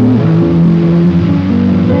fine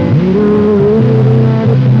brew.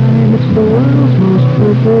 It's the world's most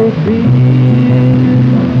perfect beer.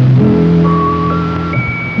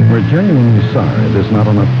 We're genuinely sorry there's not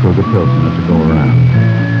enough Kruger Pilsner to go around.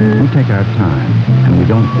 We take our time, and we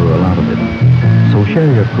don't brew a lot of it. So share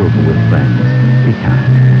your Kruger with friends. Be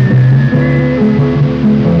kind.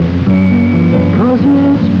 'Cause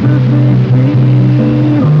it's perfect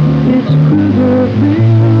beer. It's Kruger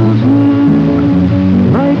Pilsner.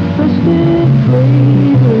 Like festive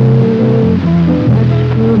flavors.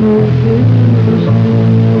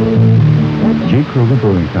 G. Kruger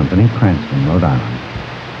Brewing Company, Cranston, Rhode Island.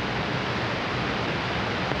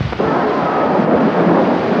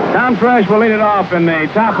 Tom Fresh will lead it off in the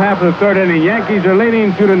top half of the 3rd inning. Yankees are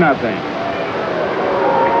leading 2-0.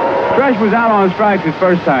 Fresh was out on strikes his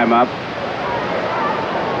first time up.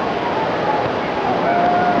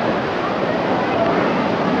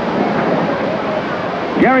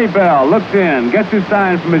 Gary Bell looks in, gets his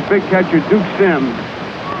sign from his big catcher, Duke Sims.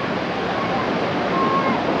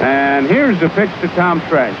 And here's the pitch to Tom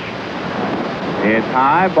Fresh. It's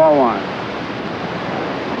high, ball 1.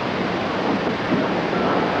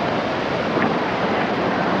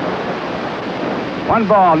 One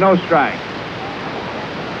ball, no strike.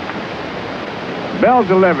 Bell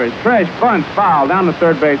delivers. Fresh bunts foul down the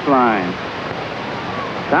third base line.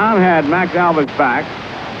 Tom had Max Alvis back.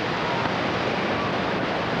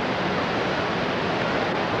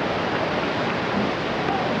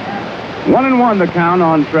 One and one the count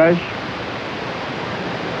on Fresh.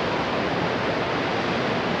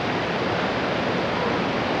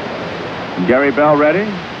 Gary Bell ready.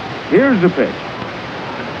 Here's the pitch.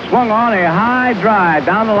 Swung on a high drive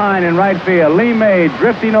down the line in right field. Lee May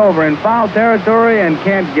drifting over in foul territory and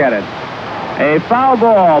can't get it. A foul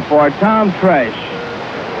ball for Tom Fresh.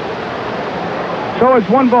 So it's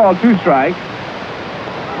 1 ball, 2 strikes.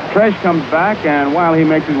 Fresh comes back, and while he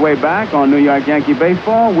makes his way back on New York Yankee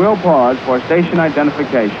baseball, we'll pause for station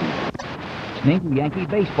identification. Listening to Yankee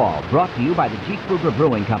Baseball, brought to you by the G. Kruger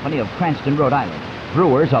Brewing Company of Cranston, Rhode Island.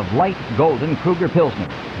 Brewers of light golden Kruger Pilsner.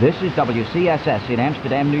 This is WCSS in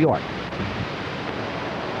Amsterdam, New York.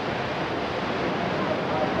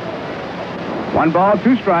 1 ball,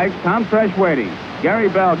 2 strikes. Tom Fresh waiting. Gary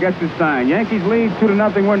Bell gets his sign. Yankees lead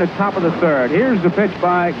 2-0. We're in the top of the 3rd. Here's the pitch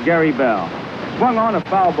by Gary Bell. Swung on a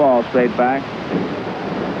foul ball straight back.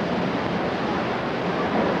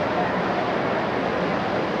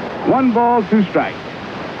 One ball, 2 strikes.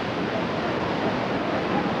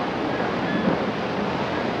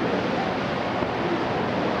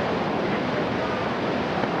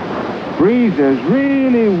 Breeze is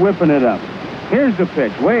really whipping it up. Here's the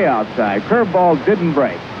pitch, way outside. Curveball didn't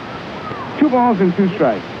break. 2 balls and 2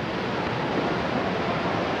 strikes.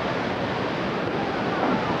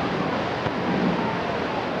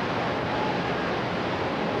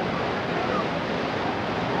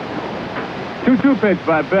 Two pitch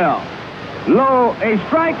by Bell. Low, a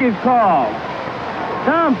strike is called.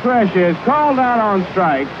 Tom Fresh is called out on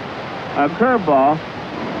strike. A curveball.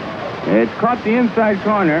 It's caught the inside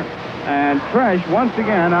corner. And Fresh, once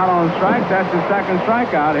again, out on strike. That's his 2nd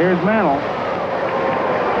strikeout. Here's Mantle.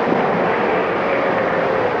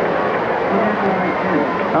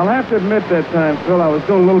 I'll have to admit that time, Phil, I was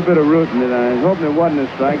doing a little bit of rooting, and I was hoping it wasn't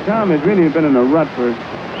a strike. Tom has really been in a rut for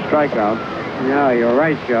strikeouts. No, you're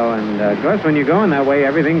right, Joe. And, of course, when you're going that way,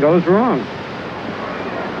 everything goes wrong.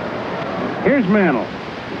 Here's Mantle.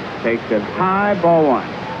 Takes it high, ball 1.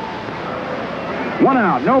 1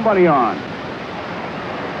 out, nobody on.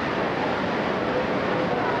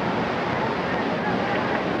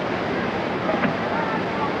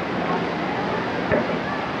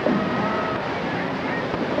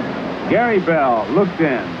 Gary Bell looks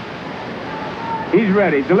in. He's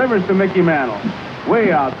ready. Delivers to Mickey Mantle.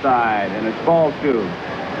 Way outside, and it's ball 2.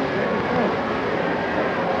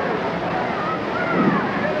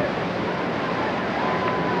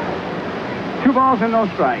 Two balls and no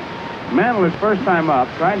strikes. Mantle, his first time up,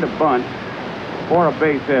 tried to bunt for a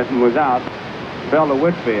base hit and was out. Bell to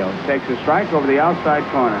Whitfield. Takes a strike over the outside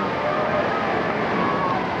corner.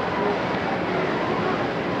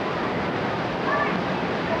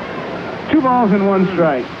 2 balls and 1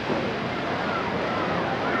 strike.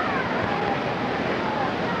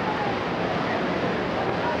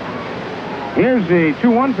 Here's the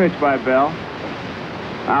 2-1 pitch by Bell.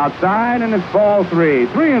 Outside, and it's ball 3.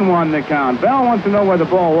 3-1 the count. Bell wants to know where the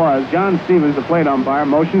ball was. John Stevens, the plate umpire,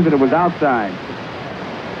 motions that it was outside.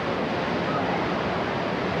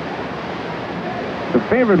 The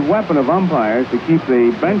favorite weapon of umpires to keep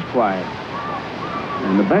the bench quiet.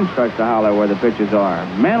 And the bench starts to holler where the pitches are.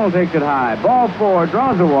 Mantle takes it high. Ball 4,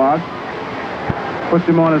 draws a walk. Puts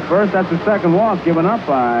him on at first. That's the second walk given up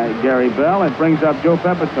by Gary Bell. It brings up Joe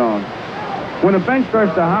Pepitone. When the bench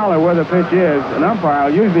starts to holler where the pitch is, an umpire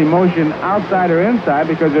will usually motion outside or inside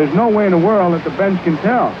because there's no way in the world that the bench can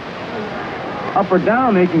tell. Up or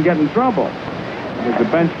down, they can get in trouble. Because the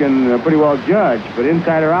bench can pretty well judge. But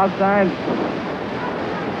inside or outside,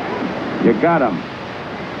 you got them.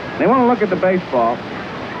 They want to look at the baseball.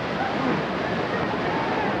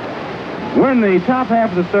 We're in the top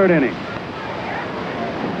half of the 3rd inning.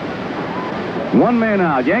 1 man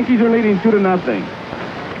out. Yankees are leading 2-0.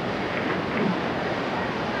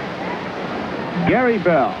 Gary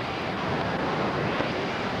Bell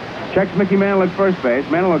checks Mickey Mantle at first base.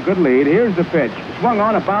 Mantle a good lead. Here's the pitch. Swung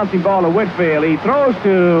on, a bouncing ball to Whitfield. He throws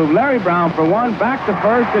to Larry Brown for 1. Back to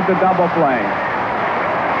first. It's a double play.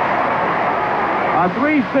 A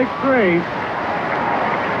 3-6-3.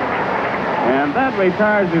 And that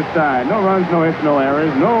retires his side. No runs, no hits, no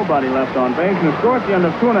errors. Nobody left on base. And the score at the end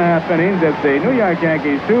of 2.5 innings, it's the New York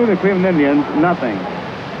Yankees 2, the Cleveland Indians nothing.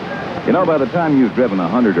 You know, by the time you've driven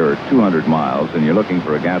 100 or 200 miles and you're looking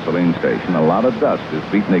for a gasoline station, a lot of dust is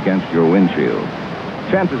beaten against your windshield.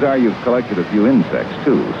 Chances are you've collected a few insects,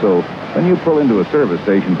 too. So when you pull into a service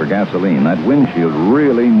station for gasoline, that windshield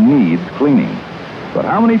really needs cleaning. But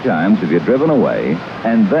how many times have you driven away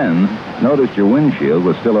and then noticed your windshield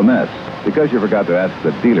was still a mess because you forgot to ask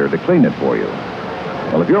the dealer to clean it for you?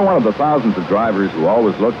 Well, if you're one of the thousands of drivers who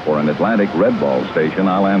always look for an Atlantic Red Ball station,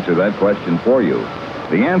 I'll answer that question for you.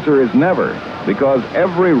 The answer is never, because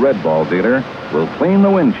every Red Ball dealer will clean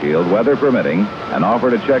the windshield, weather permitting, and offer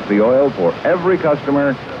to check the oil for every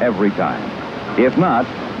customer every time. If not,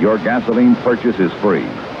 your gasoline purchase is free.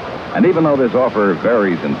 And even though this offer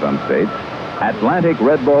varies in some states, Atlantic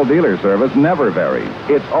Red Ball dealer service never varies.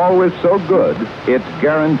 It's always so good, it's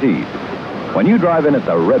guaranteed. When you drive in at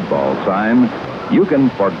the Red Ball sign, you can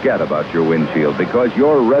forget about your windshield because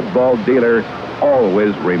your Red Ball dealer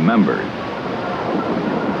always remembers.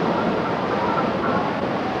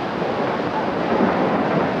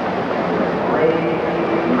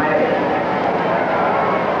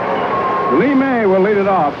 Lee May will lead it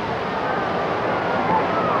off.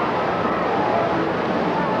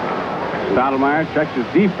 Stottlemyre checks his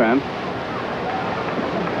defense.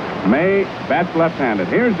 May bats left-handed.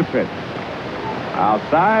 Here's the pitch.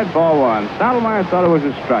 Outside, ball 1. Stottlemyre thought it was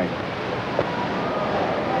a strike.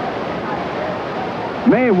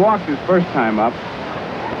 May walked his first time up.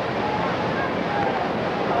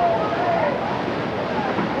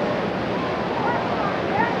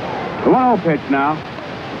 The 1-0 pitch now.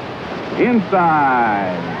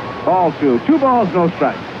 Inside. Ball 2. 2 balls, no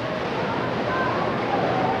strikes.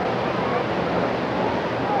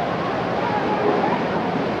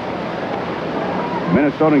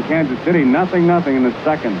 Minnesota and Kansas City, 0-0 in the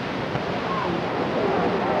second.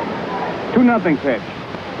 2-0 pitch.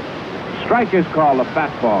 Strike is called, a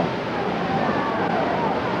fastball.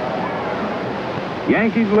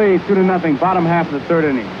 Yankees lead 2-0, bottom half of the 3rd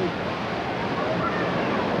inning.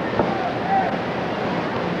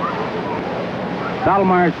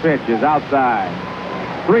 Stottlemyre's pitch is outside.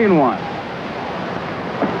 3-1.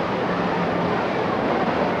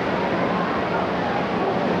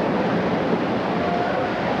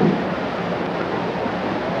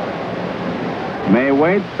 May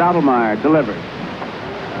waits. Stottlemyre delivers.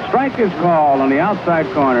 Strike is called on the outside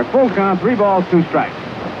corner. Full count, 3 balls, 2 strikes.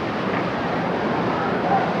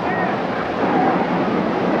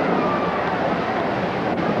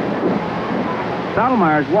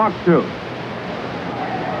 Stottlemyre's walked 2.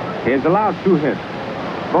 He has allowed 2 hits.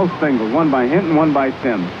 Both singles, one by Hinton, one by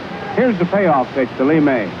Sims. Here's the payoff pitch to Lee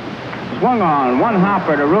May. Swung on, 1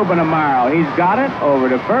 hopper to Ruben Amaro. He's got it over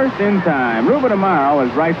to first in time. Ruben Amaro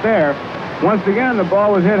is right there. Once again, the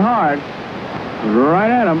ball was hit hard.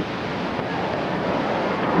 Right at him.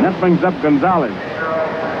 And that brings up Gonzalez.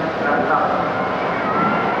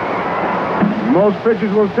 Most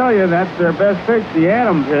pitchers will tell you that's their best pitch, the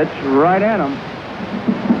Adam pitch, right at him.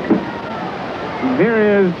 And here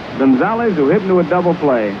is Gonzalez, who hit into a double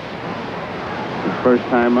play. His first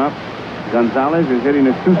time up, Gonzalez is hitting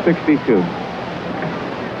a .262.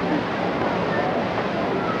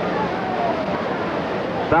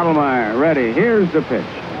 Stottlemyre ready. Here's the pitch.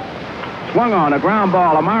 Swung on, a ground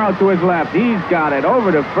ball. Amaro to his left. He's got it over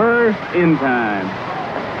to first in time.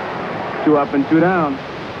 2 up and 2 down.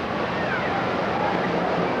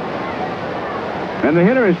 And the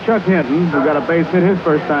hitter is Chuck Hinton, who got a base hit his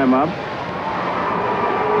first time up.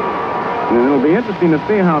 And it'll be interesting to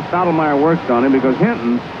see how Stottlemyre works on him, because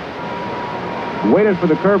Hinton waited for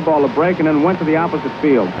the curveball to break and then went to the opposite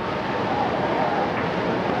field.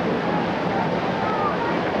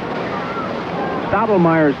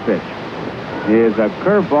 Stottlemyre's pitch is a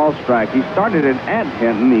curveball strike. He started it at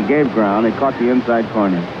Hinton. He gave ground. He caught the inside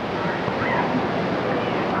corner.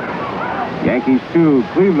 Yankees 2,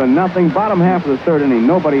 Cleveland nothing. Bottom half of the 3rd inning.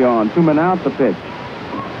 Nobody on. 2 men out. The pitch.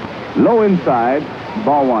 Low inside.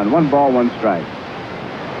 Ball 1. 1 ball, 1 strike.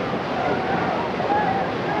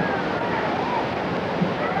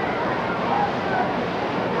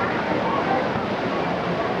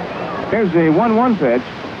 Here's the 1-1 pitch.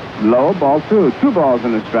 Low, ball 2. 2 balls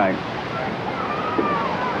and a strike.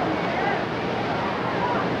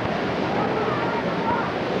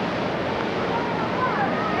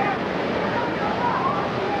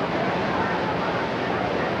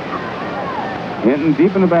 Hinton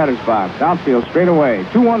deep in the batter's box. Outfield straight away.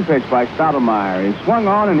 2-1 pitch by Stottlemyre. He swung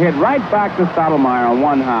on and hit right back to Stottlemyre on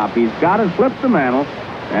 1 hop. He's got it, flips the mantle,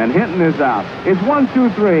 and Hinton is out. It's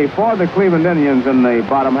 1-2-3 for the Cleveland Indians in the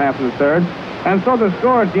bottom half of the 3rd. And so the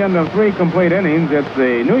score at the end of 3 complete innings, it's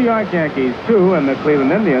the New York Yankees 2 and the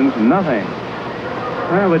Cleveland Indians nothing.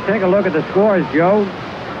 Well, we'll take a look at the scores, Joe.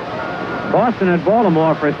 Boston at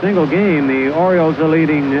Baltimore for a single game. The Orioles are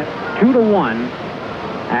leading 2-1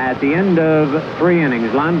 at the end of 3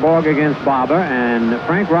 innings. Lonborg against Barber, and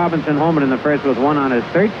Frank Robinson homered in the first with 1 on his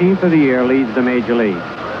 13th of the year, leads the major league.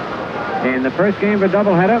 In the first game of a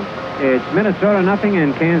doubleheader, it's Minnesota nothing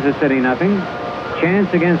and Kansas City nothing.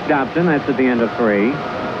 Chance against Dobson, that's at the end of 3.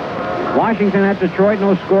 Washington at Detroit,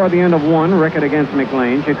 no score at the end of 1. Rickett against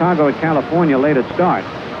McLean. Chicago at California, late at start.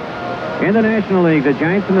 In the National League, the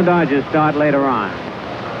Giants and the Dodgers start later on.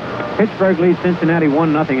 Pittsburgh leads Cincinnati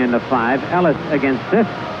 1-0 into 5. Ellis against Sisk.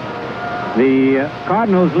 The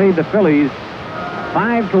Cardinals lead the Phillies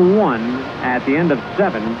 5-1 at the end of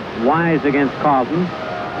 7. Wise against Carlton.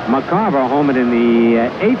 McCarver homered in the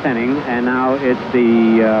 8th inning, and now it's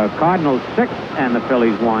the Cardinals 6 and the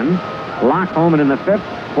Phillies 1. Locke homered in the 5th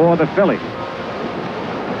for the Phillies.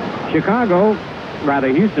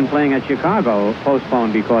 Houston playing at Chicago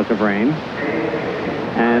postponed because of rain.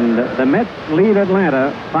 And the Mets lead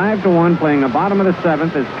Atlanta 5-1, playing the bottom of the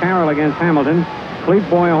 7th. It's Carroll against Hamilton. Clete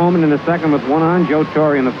Boyer homered in the 2nd with 1 on. Joe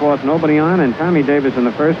Torre in the 4th, nobody on. And Tommy Davis in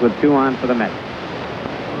the 1st with 2 on for the Mets.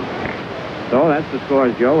 So that's the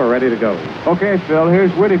scores, Joe. We're ready to go. Okay, Phil,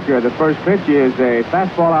 here's Whitaker. The first pitch is a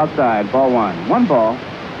fastball outside. Ball 1. 1 ball.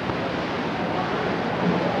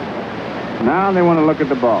 Now they want to look at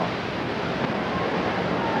the ball.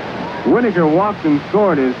 Whitaker walked and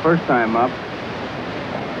scored his first time up.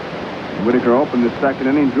 Whitaker opened the 2nd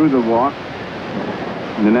inning, drew the walk.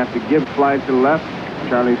 And then after Gibbs flied to the left,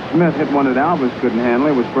 Charlie Smith hit one that Alvis couldn't handle.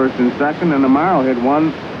 It was 1st and 2nd, and Amaro hit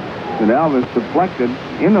one that Alvis deflected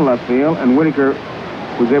in the left field, and Whitaker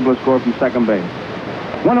was able to score from 2nd base.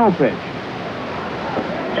 1-0 pitch.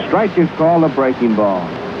 Strike is called a breaking ball.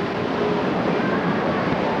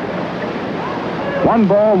 1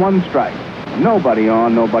 ball, 1 strike. Nobody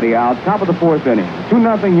on, nobody out. Top of the 4th inning.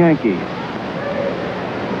 2-0 Yankees.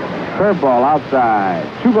 Curveball outside.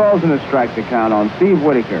 2 balls and a strike to count on Steve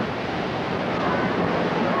Whitaker.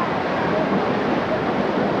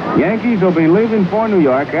 Yankees will be leaving for New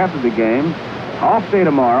York after the game. Off day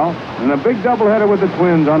tomorrow. And a big doubleheader with the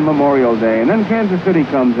Twins on Memorial Day. And then Kansas City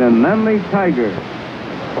comes in. And then the Tigers.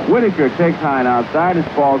 Whitaker takes high and outside. It's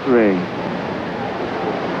ball 3.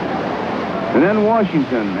 And then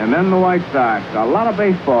Washington. And then the White Sox. A lot of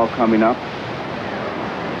baseball coming up.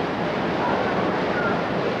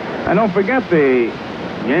 And don't forget, the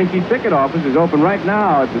Yankee ticket office is open right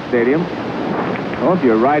now at the stadium. So if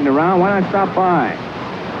you're riding around, why not stop by?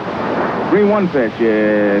 3-1 pitch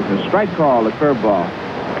is a strike call, a curveball.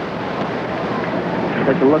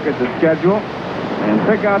 Take a look at the schedule and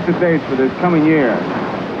pick out the dates for this coming year.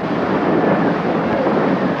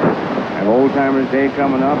 Have Old Timers Day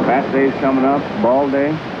coming up, Bat Day's coming up, Ball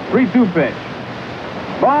Day. 3-2 pitch.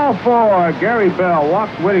 Ball 4, Gary Bell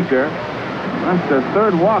walks Whitaker. That's the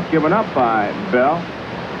 3rd walk given up by Bell.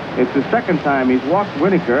 It's the 2nd time he's walked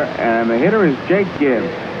Whitaker, and the hitter is Jake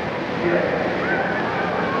Gibbs.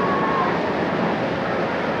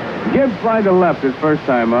 Gibbs flied to left his first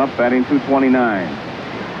time up, batting .229.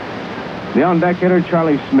 The on-deck hitter,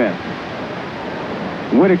 Charlie Smith.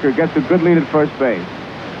 Whitaker gets a good lead at first base.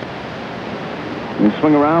 And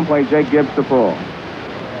swing around, play Jake Gibbs to pull.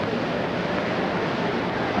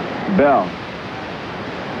 Bell.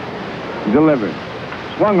 Delivered.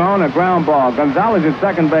 Swung on, a ground ball. Gonzalez at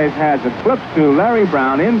second base has it. Flips to Larry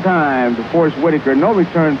Brown in time to force Whitaker. No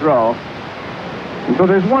return throw. And so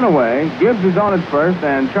there's one away. Gibbs is on at first,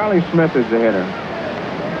 and Charlie Smith is the hitter.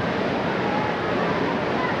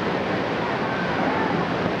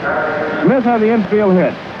 Smith had the infield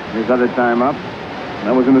hit. His other time up.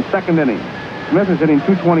 That was in the second inning. Smith is hitting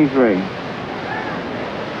 .223.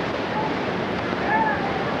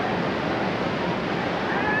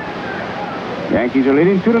 Yankees are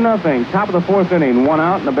leading 2-0. Top of the fourth inning. One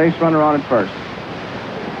out and a base runner on at first.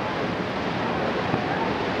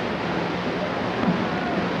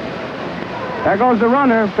 There goes the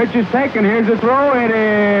runner. Pitch is taken. Here's the throw. It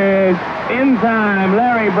is in time.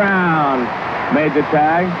 Larry Brown made the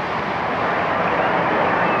tag.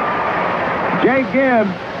 Jake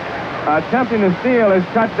Gibbs attempting to steal is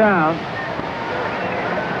cut down.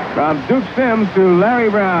 From Duke Sims to Larry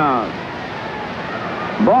Brown.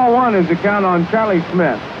 Ball one is the count on Charlie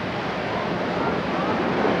Smith.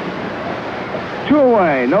 2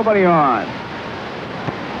 away, nobody on.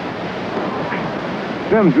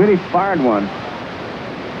 Sims really fired one.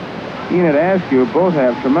 He and Askew both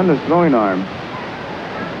have tremendous throwing arms.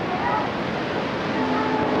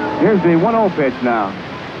 Here's the 1-0 pitch now.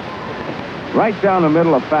 Right down the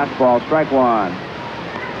middle of fastball, strike one.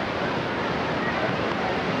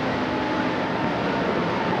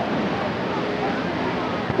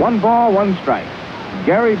 One ball, one strike.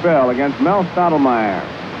 Gary Bell against Mel Stottlemyre.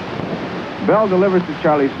 Bell delivers to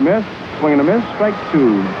Charlie Smith. Swing and a miss, strike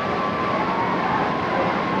two.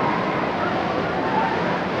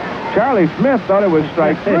 Charlie Smith thought it was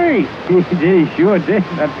strike three. He sure did.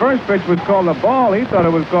 That first pitch was called a ball. He thought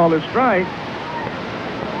it was called a strike.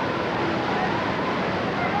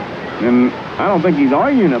 And I don't think he's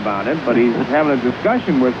arguing about it, but he's having a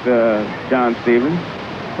discussion with John Stevens.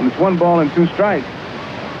 And it's 1 ball and 2 strikes.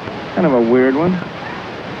 Kind of a weird one.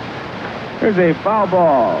 Here's a foul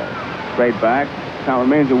ball. Straight back. Count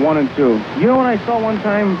remains at 1-2. You know what I saw one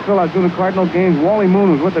time, Phil, I was doing the Cardinals games? Wally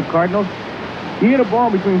Moon was with the Cardinals. He hit a ball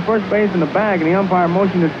between first base and the bag, and the umpire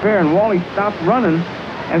motioned it fair, and Wally stopped running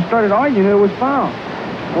and started arguing that it was foul.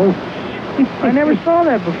 Oh, I never saw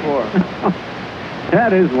that before.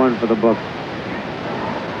 that is one for the books.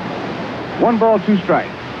 1 ball, 2 strikes.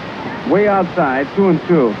 Way outside,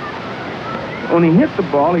 2-2. When he hit the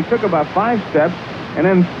ball, he took about 5 steps and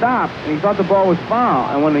then stopped, and he thought the ball was foul.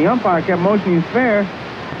 And when the umpire kept motioning fair,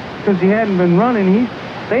 because he hadn't been running, he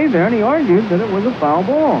stayed there and he argued that it was a foul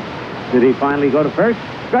ball. Did he finally go to first?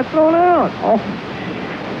 Got thrown out. Oh.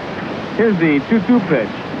 Here's the 2-2 pitch.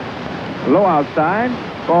 Low outside,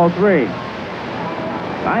 ball 3.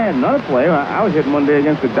 I had another play. I was hitting one day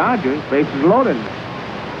against the Dodgers, bases loaded.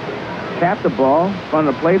 Tapped the ball in front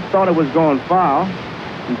of the plate, thought it was going foul,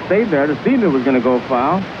 and stayed there to see that it was going to go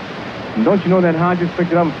foul. And don't you know that Hodges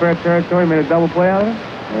picked it up in fair territory, made a double play out of it?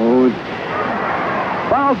 Oh.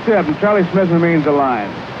 Foul tip, and Charlie Smith remains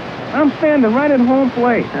alive. I'm standing right at home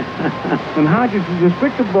plate. And Hodges just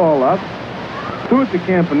picked the ball up, threw it to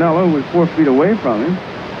Campanella, who was 4 feet away from him,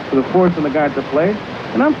 for the force on the guy at the plate.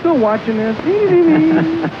 And I'm still watching this.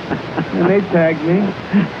 And they tagged me.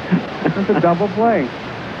 That's a double play.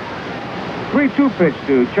 3-2 pitch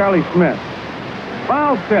to Charlie Smith.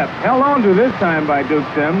 Foul tip, held on to this time by Duke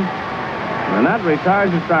Sims. And that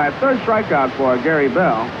retires the side. 3rd strikeout for Gary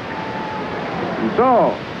Bell. And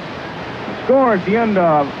so, the score at the end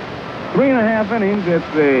of 3.5 innings, it's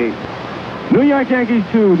the New York Yankees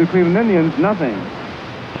 2, the Cleveland Indians nothing.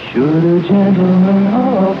 Should a gentleman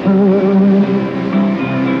offer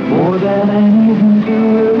more than anything to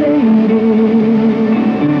a lady,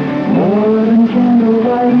 more than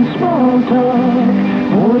candlelight and small talk,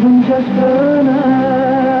 more than just a night?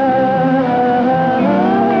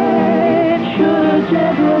 Should a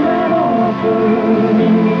gentleman offer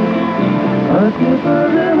a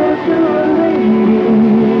Tipperella to a lady?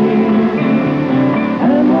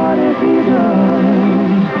 And what if he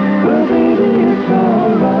does? Well, baby, it's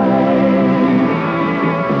all right.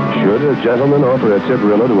 Should a gentleman offer a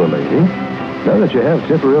Tipperillo to a lady? Now that you have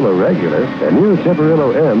Tipperillo Regular and new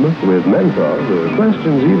Tipperillo M with menthol, the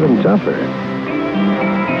question's even tougher.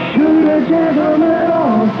 Should a gentleman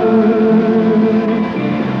offer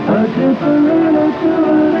a Tipperillo to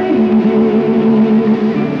a lady?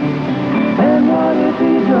 And what if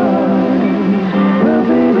he does? Well,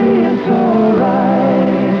 baby, it's all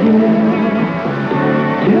right, yeah.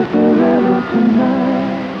 Tipperillo tonight.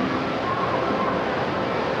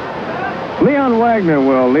 Leon Wagner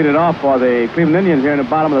will lead it off for the Cleveland Indians here in the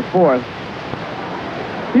bottom of the 4th.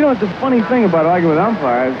 You know, it's a funny thing about arguing with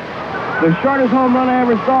umpires. The shortest home run I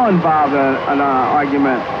ever saw involved an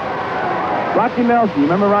argument. Rocky Nelson. You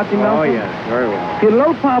remember Rocky Nelson? Oh, yes, very well. He had a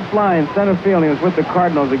low pop fly in center field. He was with the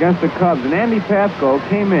Cardinals against the Cubs. And Andy Pasco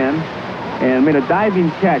came in and made a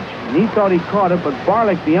diving catch. And he thought he caught it, but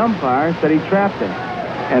Barlick, the umpire, said he trapped it.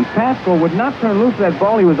 And Pasco would not turn loose of that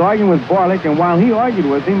ball. He was arguing with Barlick, and while he argued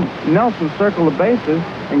with him, Nelson circled the bases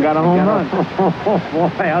and got a home run. Oh, boy,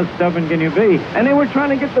 how stubborn can you be? And they were trying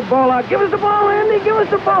to get the ball out. Give us the ball, Andy. Give us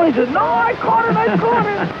the ball. He said, no, I caught it. I caught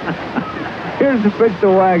it. Here's the pitch to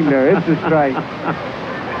Wagner. It's a strike.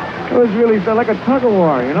 It was really like a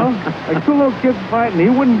tug-of-war, you know? Like two little kids fighting. He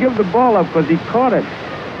wouldn't give the ball up because he caught it.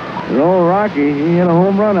 And old Rocky, he hit a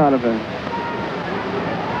home run out of it.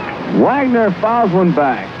 Wagner fouls one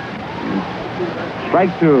back.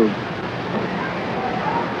 Strike two.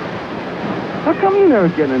 How come you never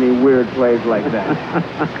get any weird plays like that?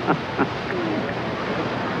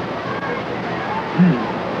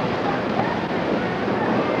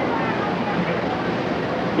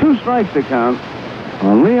 Two strikes to count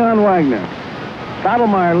on Leon Wagner.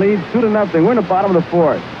 Stottlemyre leads 2-0. We're in the bottom of the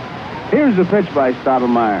fourth. Here's the pitch by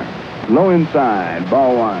Stottlemyre. Low inside.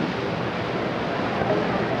 Ball one.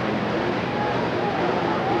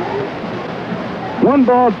 One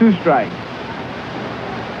ball, two strikes.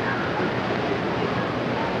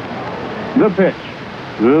 The pitch.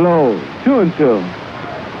 Low. 2-2.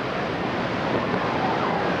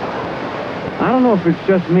 I don't know if it's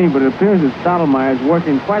just me, but it appears that Stottlemyre is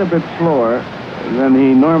working quite a bit slower than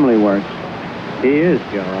he normally works. He is,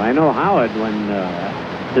 Joe. I know Howard, when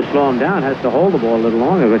to slow him down, has to hold the ball a little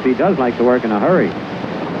longer, but he does like to work in a hurry.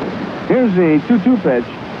 Here's the 2-2 pitch.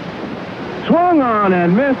 Swung on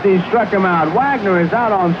and missed. He struck him out. Wagner is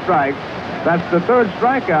out on strike. That's the third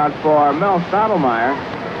strikeout for Mel Stottlemyre.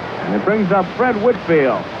 And it brings up Fred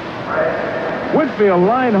Whitfield. Whitfield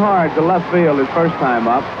lined hard to left field his first time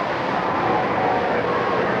up.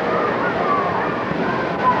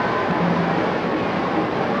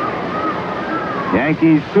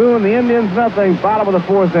 Yankees 2 and the Indians nothing. Bottom of the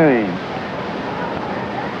fourth inning.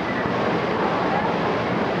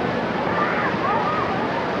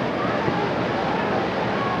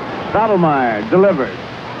 Stottlemyre delivers.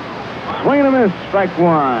 Swing and a miss, strike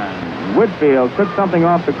one. Whitfield took something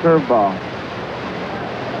off the curveball.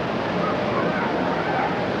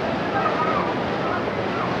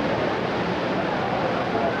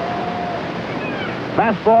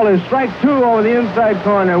 Fastball is strike two over the inside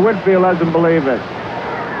corner. Whitfield doesn't believe it.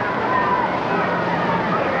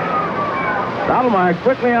 Stottlemyre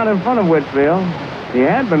quickly out in front of Whitfield. He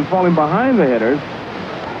had been falling behind the hitters.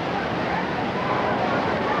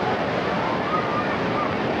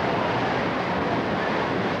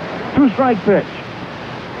 Two-strike pitch.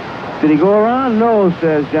 Did he go around? No,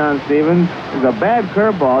 says John Stevens. It's a bad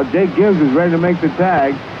curveball. Jake Gibbs is ready to make the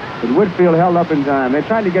tag, but Whitfield held up in time. They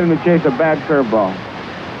tried to get him to chase a bad curveball.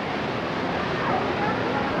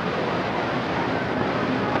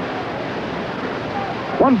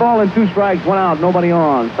 One ball and two strikes, one out, nobody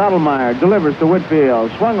on. Stottlemyre delivers to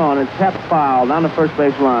Whitfield. Swung on, it's tapped foul down the first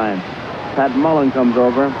base line. Pat Mullen comes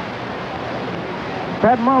over.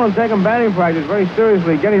 Pat Mullen's taking batting practice very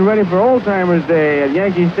seriously, getting ready for Old Timers Day at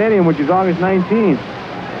Yankee Stadium, which is August 19th.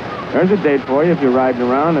 There's a date for you if you're riding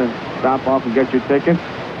around and stop off and get your ticket.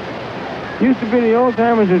 Used to be the Old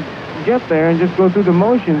Timers that get there and just go through the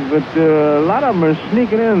motions, but a lot of them are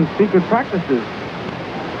sneaking in secret practices.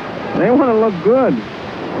 They want to look good.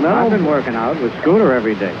 I've been working out with Scooter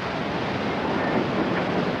every day.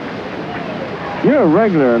 You're a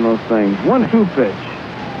regular in those things. 1-2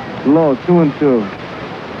 pitch. Low, 2-2.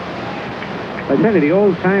 I tell you, the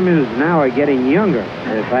old timers now are getting younger,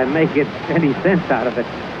 if I make it any sense out of it.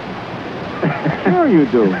 Sure you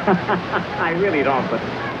do. I really don't, but...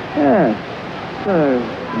 Yeah.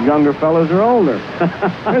 Younger fellas are older.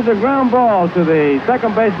 There's a ground ball to the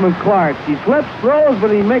second baseman, Clark. He slips, throws,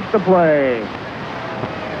 but he makes the play.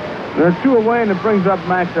 There are two away, and it brings up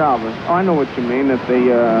Max Alvin. Oh, I know what you mean, that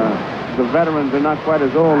the veterans are not quite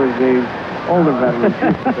as old as the older veterans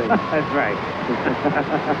used to be. That's right.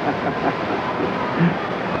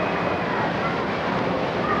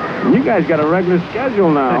 You guys got a regular schedule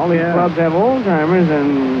now. All these clubs have old-timers,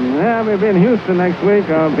 and yeah, we'll be in Houston next week.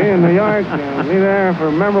 I'll be in New York. I'll be there for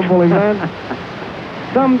a memorable event.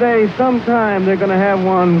 Someday, sometime, they're going to have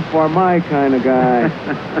one for my kind of guy.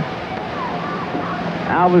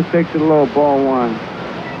 Alvis takes it low, ball one.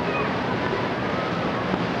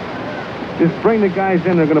 Just bring the guys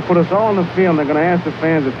in. They're going to put us all in the field, and they're going to ask the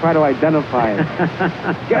fans to try to identify it.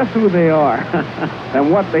 Guess who they are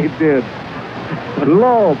and what they did.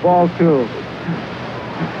 Low, ball two.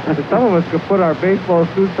 Some of us could put our baseball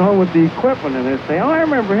suits on with the equipment and they'd say, oh, I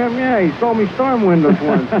remember him. Yeah, he sold me storm windows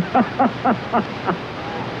once.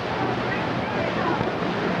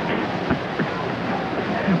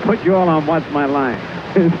 Put you all on What's My Line.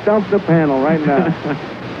 Stump the panel right now.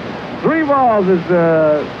 3 balls as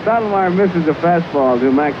Stottlemyre misses a fastball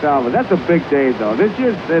to Max Alvis. That's a big day, though. This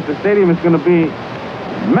year at the stadium is going to be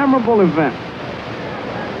a memorable event.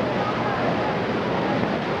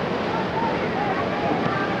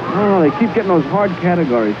 Oh, they keep getting those hard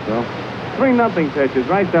categories, Phil. 3-0 pitches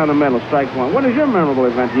right down the middle, strike 1. What is your memorable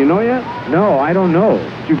event? Do you know yet? No, I don't know.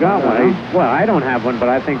 But you got one, eh? Well, I don't have one, but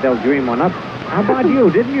I think they'll dream one up. How about you?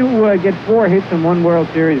 Didn't you get 4 hits in one World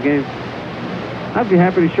Series game? I'd be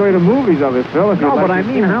happy to show you the movies of it, Phil. No, but I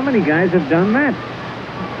mean, how many guys have done that?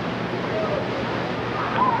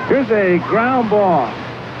 Here's a ground ball.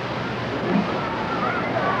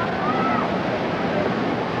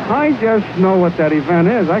 I just know what that event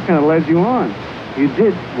is. I kind of led you on. You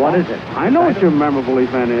did? What is it? I know what your memorable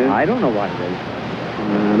event is. I don't know what it is.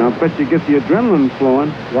 And I'll bet you get the adrenaline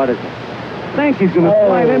flowing. What is it? Think he's going to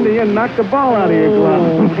slide into you and knock the ball out of your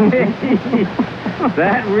glove.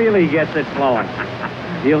 That really gets it flowing.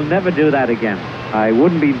 He'll never do that again. I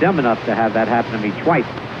wouldn't be dumb enough to have that happen to me twice.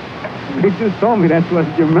 They just told me that's what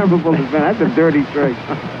your memorable event. That's a dirty trick.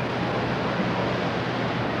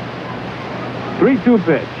 3-2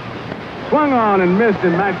 pitch. Swung on and missed,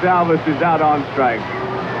 and Max Alvis is out on strike.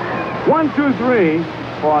 1-2-3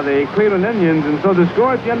 for the Cleveland Indians, and so the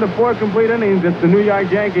score at the end of 4 complete innings, it's the New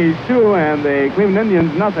York Yankees 2 and the Cleveland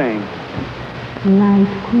Indians nothing. Like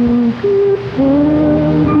Kruger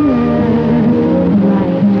Pilgrim,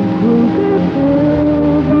 like Kruger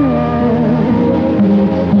Pilgrim,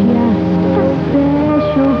 it's just a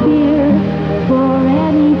special beer for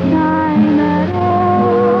any time at all.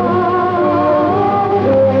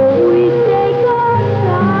 We take our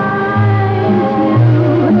time to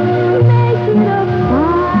make it a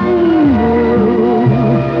fine brew,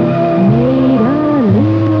 made a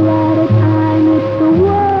little at a time. It's the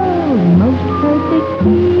world's most perfect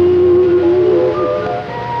tea.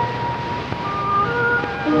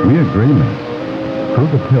 We agree, miss.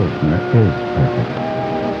 Kruger Pilsner is perfect.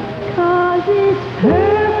 'Cause it's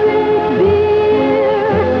perfect beer.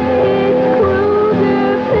 It's Kruger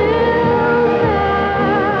Pilsner.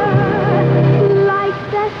 Like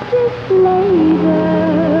festive flavor.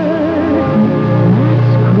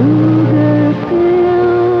 That's Kruger Pilsner.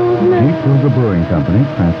 G. Kruger Brewing Company,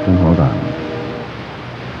 Cranston, Rhode Island.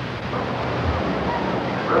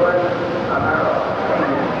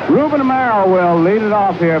 Ruben Amaro will lead it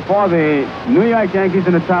off here for the New York Yankees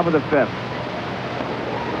in the top of the 5th.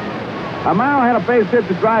 Amaro had a base hit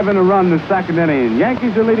to drive in a run in the 2nd inning.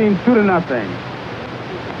 Yankees are leading 2-0.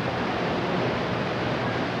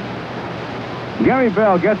 Gary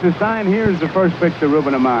Bell gets his sign. Here's the first pitch to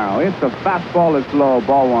Ruben Amaro. It's a fastball that's low,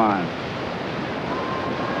 ball 1.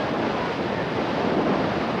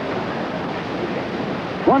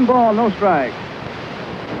 One ball, no strike.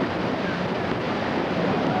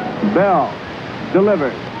 Bell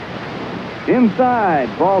delivers. Inside,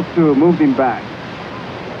 ball 2, moved him back.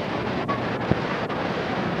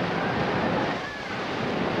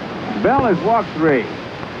 Bell has walked 3.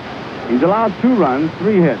 He's allowed 2 runs,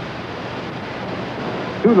 3 hits.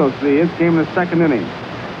 2 of those 3 hits came in the 2nd inning.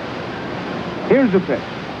 Here's the pitch.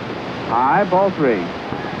 High, ball 3.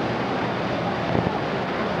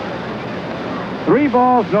 3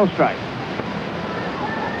 balls, no strikes.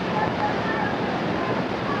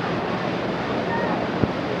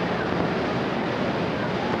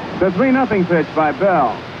 The 3-0 pitch by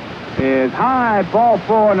Bell is high, ball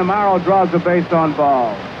 4, and Amaro draws the base on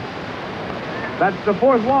ball. That's the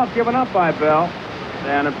 4th walk given up by Bell.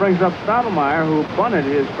 And it brings up Stottlemyre, who bunted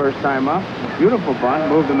his first time up. Beautiful bunt,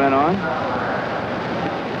 moved the men on.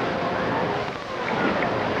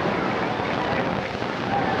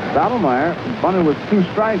 Stottlemyre bunted with 2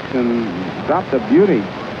 strikes and dropped a beauty.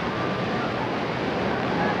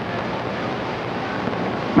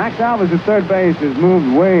 Max Alvis at third base is moved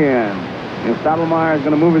way in. If Stottlemyre is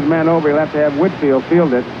going to move his man over, he'll have to have Whitfield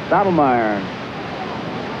field it. Stottlemyre,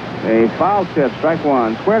 a foul tip, strike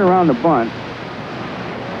 1, squared around the bunt.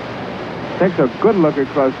 Takes a good look at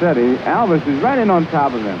Crosetti. Alvis is right in on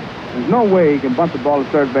top of him. There's no way he can bunt the ball to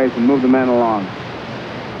third base and move the man along.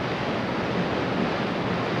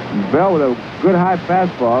 Bell with a good high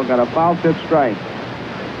fastball, got a foul tip strike.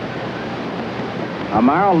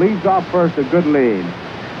 Amaro leads off first, a good lead.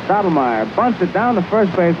 Stottlemyre bunts it down the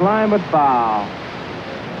first base line, but foul.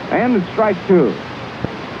 And it's strike 2.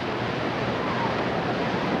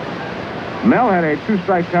 Mel had a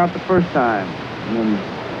 2-strike count the first time. And then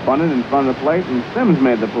bunted in front of the plate, and Sims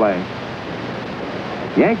made the play.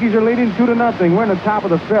 Yankees are leading 2-0. We're in the top of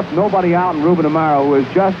the fifth. Nobody out, and Ruben Amaro, who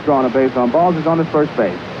has just drawn a base on balls, is on his first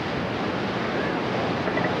base.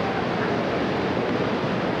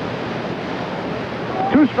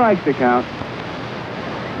 Two strikes to count.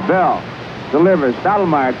 Bell delivers.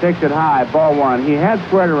 Stottlemyre takes it high. Ball one. He had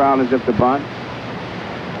squared around as if to bunt.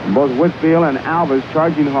 Both Whitfield and Alvis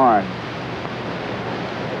charging hard.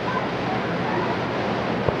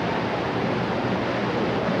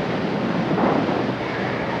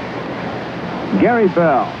 Gary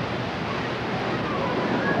Bell.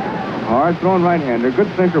 Hard throwing right-hander.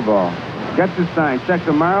 Good sinker ball. Gets his sign. Checks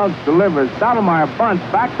Amaro. Delivers. Stottlemyre bunts.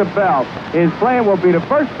 Back to Bell. His play will be to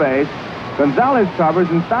first base. Gonzalez covers,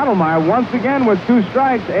 and Stottlemyre once again with two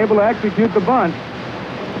strikes able to execute the bunt.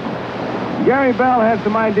 Gary Bell had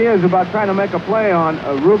some ideas about trying to make a play on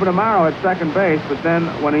Ruben Amaro at second base, but then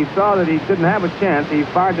when he saw that he didn't have a chance, he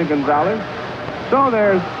fired to Gonzalez. So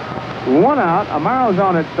there's one out. Amaro's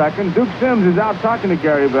on at second. Duke Sims is out talking to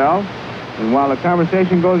Gary Bell. And while the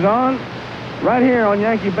conversation goes on, right here on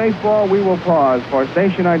Yankee Baseball, we will pause for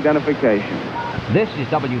station identification. This is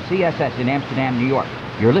WCSS in Amsterdam, New York.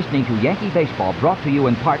 You're listening to Yankee Baseball, brought to you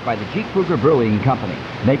in part by the G. Kruger Brewing Company,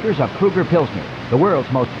 makers of Kruger Pilsner, the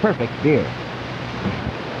world's most perfect beer.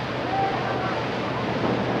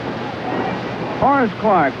 Horace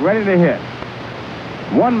Clarke ready to hit.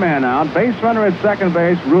 One man out, base runner at second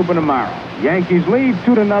base, Ruben Amaro. Yankees lead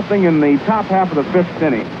 2-0 in the top half of the fifth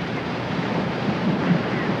inning.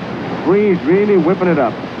 Freeze really whipping it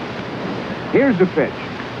up. Here's the pitch.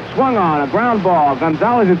 Swung on, a ground ball.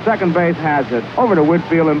 Gonzalez at second base has it. Over to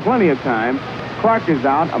Whitfield in plenty of time. Clarke is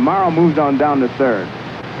out. Amaro moves on down to third.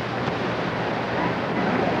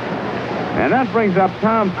 And that brings up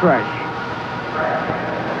Tom Tresh.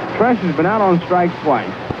 Tresh has been out on strikes twice.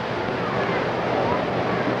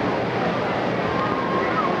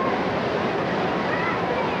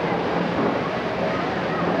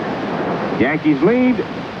 Yankees lead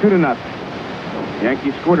 2-0.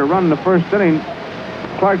 Yankees scored a run in the first inning.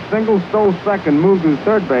 Clarke singled, stole second, moved to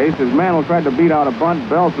third base. As Mantle tried to beat out a bunt.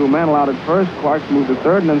 Bell threw Mantle out at first. Clarke moved to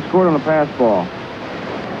third and then scored on a pass ball.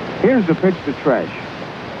 Here's the pitch to Tresh.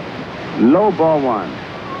 Low ball one.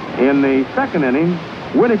 In the second inning,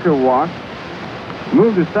 Whitaker walked.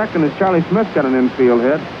 Moved to second as Charlie Smith got an infield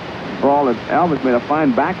hit. Ball that Alvis made a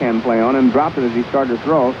fine backhand play on and dropped it as he started to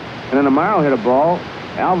throw. And then Amaro hit a ball.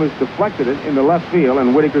 Alvis deflected it into left field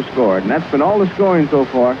and Whitaker scored. And that's been all the scoring so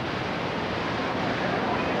far.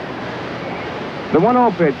 The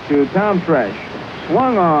 1-0 pitch to Tom Tresh.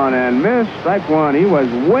 Swung on and missed. Strike one. He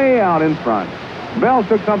was way out in front. Bell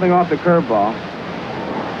took something off the curveball.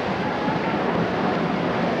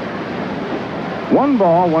 1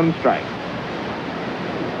 ball, 1 strike.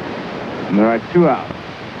 And there are 2 outs.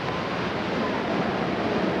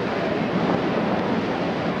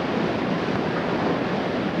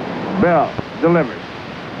 Bell delivers.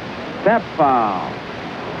 Tap foul.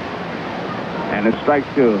 And it's strike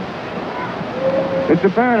 2. It's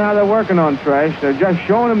apparent how they're working on Tresh. They're just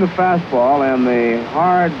showing him the fastball and the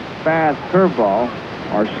hard, fast curveball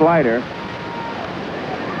or slider.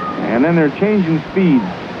 And then they're changing speeds.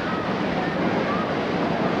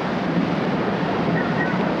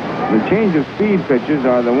 The change of speed pitches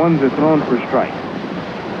are the ones that are thrown for strike.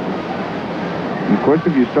 And of course,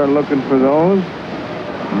 if you start looking for those,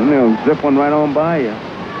 then they'll zip one right on by you.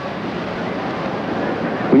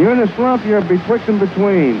 When you're in a slump, you're betwixt and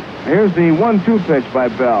between. Here's the 1-2 pitch by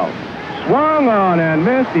Bell. Swung on and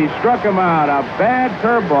missed. He struck him out. A bad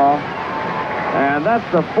curveball. And that's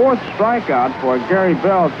the 4th strikeout for Gary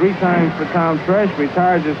Bell. 3 times for Tom Tresh.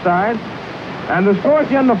 Retires his side. And the score at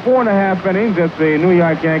the end of 4.5 innings, it's the New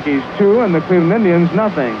York Yankees 2 and the Cleveland Indians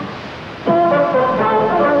nothing.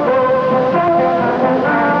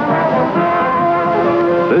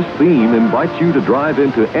 This theme invites you to drive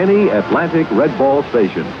into any Atlantic Red Ball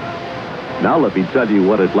station. Now let me tell you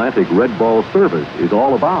what Atlantic Red Ball service is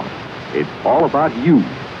all about. It's all about you.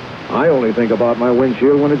 I only think about my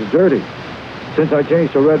windshield when it's dirty. Since I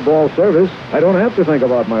changed to Red Ball service, I don't have to think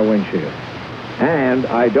about my windshield. And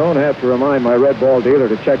I don't have to remind my Red Ball dealer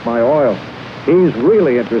to check my oil. He's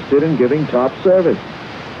really interested in giving top service.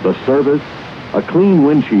 The service, a clean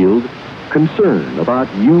windshield, concern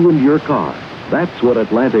about you and your car. That's what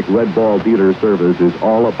Atlantic Red Ball dealer service is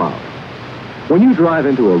all about. When you drive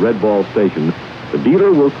into a Red Ball station, the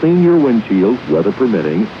dealer will clean your windshield, weather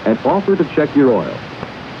permitting, and offer to check your oil.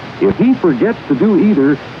 If he forgets to do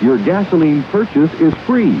either, your gasoline purchase is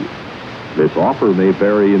free. This offer may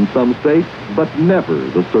vary in some states, but never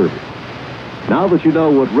the service. Now that you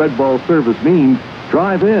know what Red Ball service means,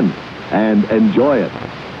 drive in and enjoy it.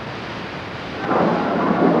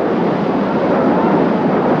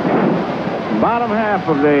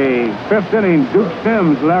 half of the fifth inning, Duke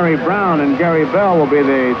Sims, Larry Brown, and Gary Bell will be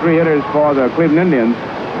the three hitters for the Cleveland Indians.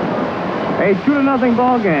 A 2-0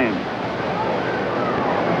 ball game.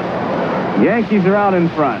 Yankees are out in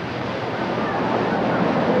front.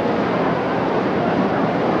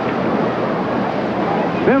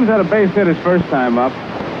 Sims had a base hit his first time up.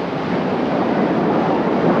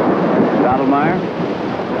 Stottlemyre,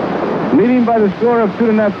 leading by the score of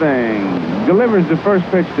 2-0, delivers the first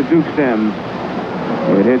pitch to Duke Sims.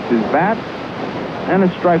 It hits his bat, and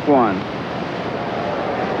it's strike one.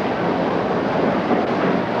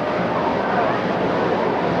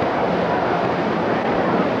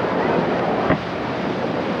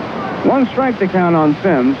 One strike to count on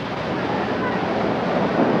Sims.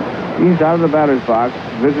 He's out of the batter's box,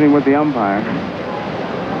 visiting with the umpire.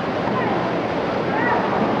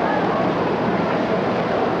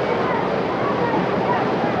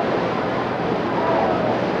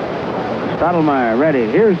 Stottlemyre ready.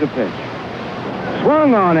 Here's the pitch.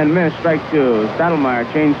 Swung on and missed. Strike two.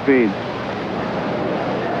 Stottlemyre changed speeds.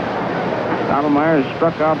 Stottlemyre has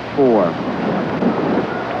struck out 4.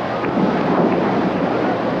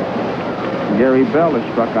 Gary Bell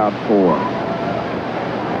has struck out 4.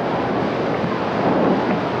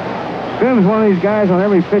 Sims, one of these guys on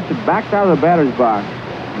every pitch that backed out of the batter's box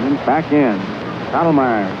and then back in.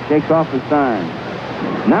 Stottlemyre shakes off the sign.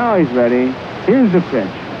 Now he's ready. Here's the pitch.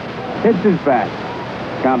 Hits his bat.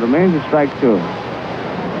 Count remains a strike 2.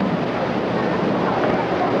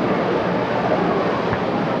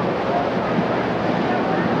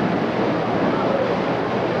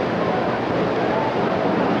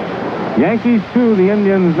 Yankees 2, the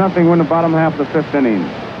Indians nothing. We're in the bottom half of the fifth inning.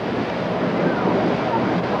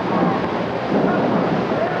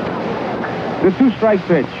 The 2-strike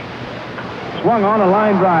pitch. Swung on a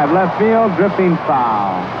line drive. Left field, drifting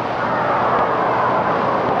foul.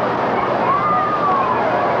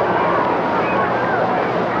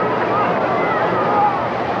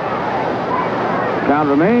 Count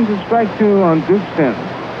remains a strike 2 on Duke Sims.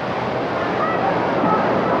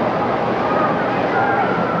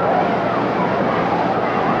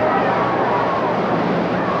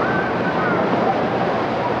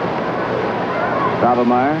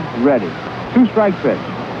 Stottlemyre ready. 2-strike pitch.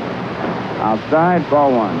 Outside,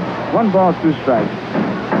 ball 1. 1 ball, 2 strikes.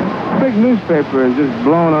 Big newspaper is just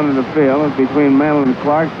blown onto the field between Mantle and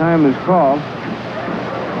Clark. Time is called.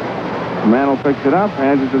 Mantle picks it up,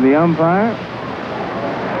 hands it to the umpire.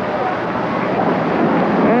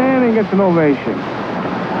 And he gets an ovation.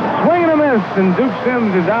 Swing and a miss, and Duke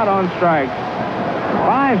Sims is out on strikes.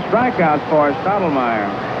 5 strikeouts for Stottlemyre.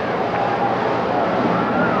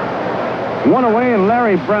 1 away, and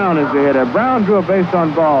Larry Brown is the hitter. Brown drew a base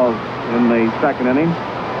on balls in the second inning.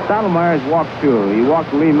 Stottlemyre has walked 2. He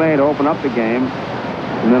walked Lee May to open up the game,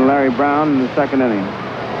 and then Larry Brown in the second inning.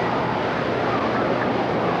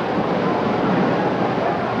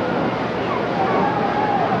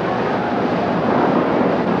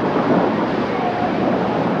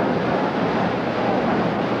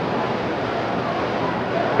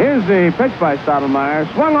 Here's the pitch by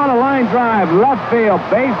Stottlemyre. Swung on a line drive, left field,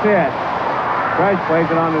 base hit. Price plays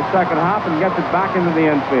it on the second hop and gets it back into the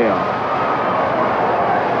infield.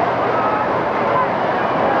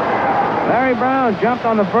 Larry Brown jumped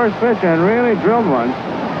on the first pitch and really drilled one.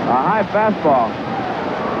 A high fastball.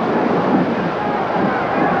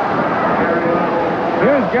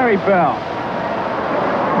 Here's Gary Bell.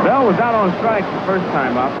 Bell was out on strikes the first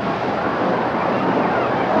time up.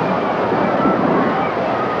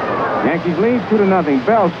 Yankees lead 2-0.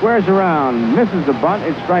 Bell squares around, misses the bunt.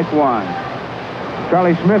 It's strike 1.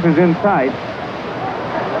 Charlie Smith is in tight.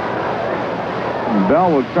 Bell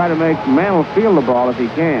will try to make Mantle field the ball if he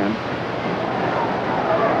can.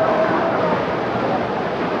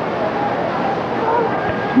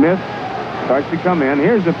 Smith starts to come in.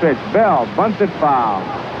 Here's the pitch. Bell bunts it foul.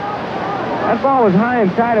 That ball was high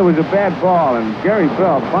and tight. It was a bad ball, and Gary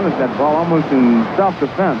Bell bunted that ball almost in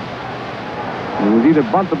self-defense. It was either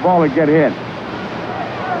bunt the ball or get hit.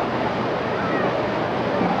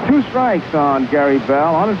 2 strikes on Gary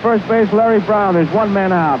Bell. On at first base, Larry Brown. There's 1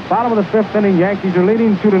 man out. Bottom of the fifth inning, Yankees are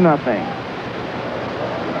leading 2-0.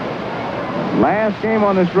 Last game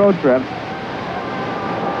on this road trip.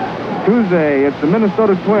 Tuesday, it's the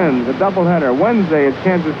Minnesota Twins, a doubleheader. Wednesday, it's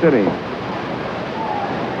Kansas City.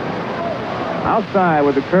 Outside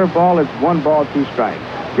with the curveball, it's 1 ball, 2 strikes.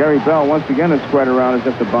 Gary Bell once again is squared around as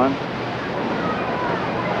if to bunt.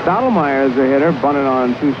 Stottlemyre is the hitter, bunted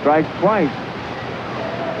on 2 strikes twice.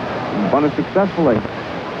 Bunted successfully.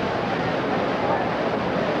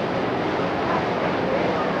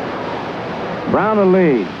 Brown the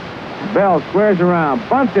lead. Bell squares around,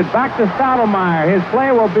 bunts it back to Stottlemyre. His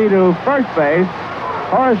play will be to first base.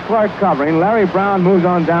 Horace Clark covering. Larry Brown moves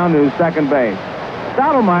on down to second base.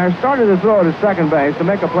 Stottlemyre started to throw to second base to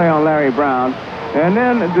make a play on Larry Brown, and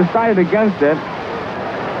then decided against it.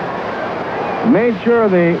 Made sure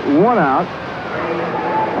of the one out,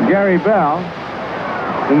 Gary Bell.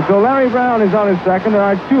 And so Larry Brown is on his second. There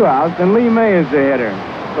are 2 outs, and Lee May is the hitter.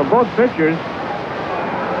 So both pitchers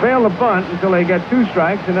fail to bunt until they get 2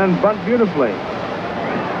 strikes and then bunt beautifully.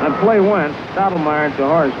 And play went. Stottlemyre to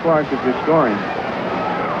Horace Clark after scoring.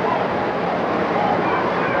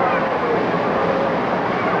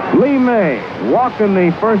 Lee May walked in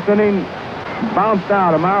the first inning, bounced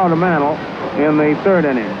out Amaro to Mantle in the 3rd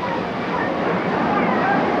inning.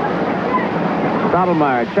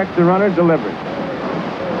 Stottlemyre checks the runner, delivers.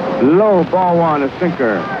 Low ball 1, a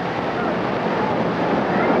sinker.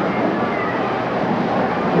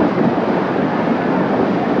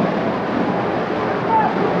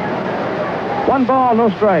 One ball, no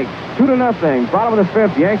strikes. 2-0. Bottom of the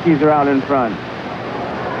 5th. Yankees are out in front.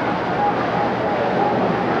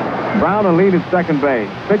 Brown will lead at second base.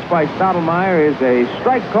 Pitch by Stottlemyre is a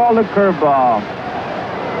strike called a curveball.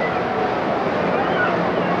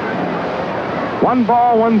 1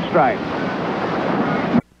 ball, 1 strike.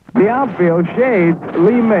 The outfield shades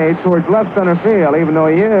Lee May towards left center field, even though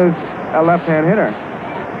he is a left-hand hitter.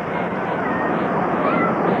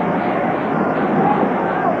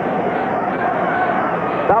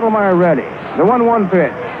 Stottlemyre ready. The 1-1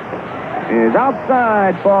 pitch is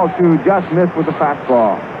outside. Ball 2, just missed with the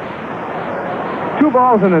fastball. 2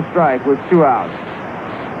 balls and a strike with 2 outs.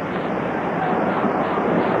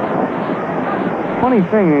 Funny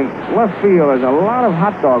thing, in left field, there's a lot of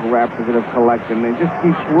hot dog wrappers that have collected, and they just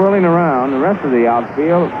keep swirling around. The rest of the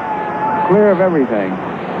outfield, clear of everything.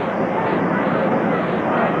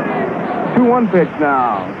 2-1 pitch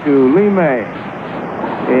now to Lee May.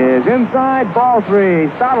 Is inside, ball 3.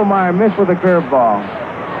 Stottlemyre missed with a curveball.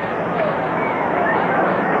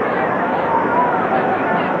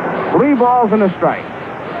 3 balls and a strike.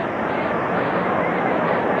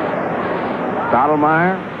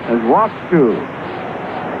 Stottlemyre has walked 2.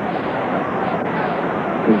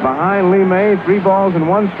 Is behind Lee May, 3 balls and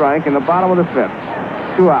 1 strike in the bottom of the 5th.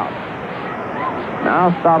 2 outs.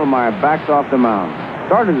 Now Stottlemyre backs off the mound.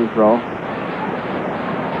 Started to throw.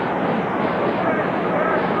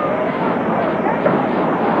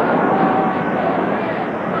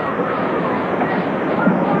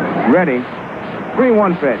 Ready.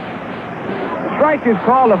 3-1 pitch. Strike is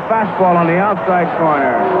called, a fastball on the outside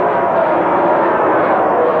corner.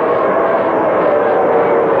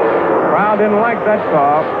 Crowd didn't like that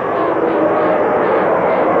call.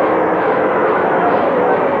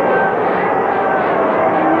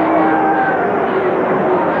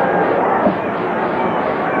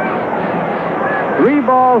 Three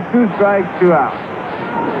balls, 2 strikes, 2 outs.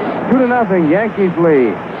 2-0, Yankees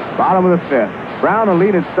lead. Bottom of the 5th. Brown will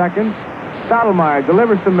lead at second. Stottlemyre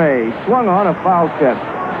delivers to May. Swung on, a foul tip.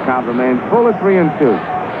 Count remains full at 3-2.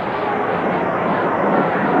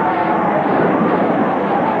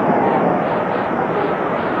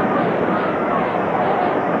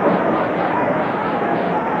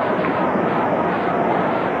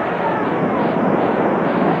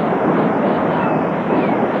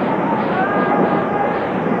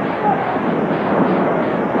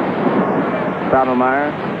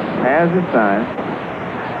 Stottlemyre has his sign.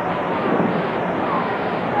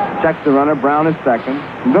 Checks the runner. Brown is second.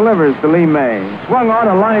 Delivers to Lee May. Swung on,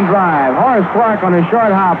 a line drive. Horace Clark on a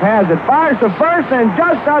short hop has it. Fires to first and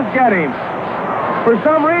just does get him. For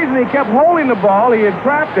some reason, he kept holding the ball. He had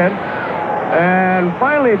trapped it and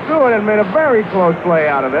finally threw it and made a very close play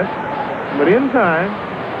out of it. But in time.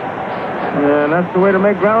 And that's the way to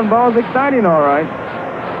make ground balls exciting, all right.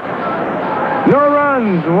 No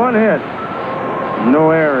runs, 1 hit.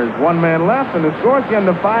 No errors. 1 man left, and the score at the end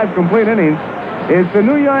of 5 complete innings is the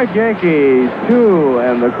New York Yankees 2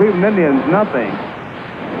 and the Cleveland Indians nothing.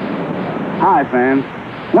 Hi, fans.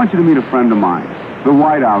 I want you to meet a friend of mine, the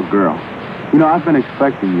Whiteout girl. You know, I've been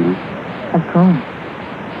expecting you. Of course.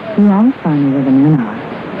 You always find me with an in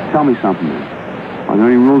on. Tell me something, then. Are there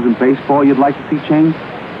any rules in baseball you'd like to see changed?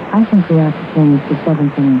 I think we ought to change the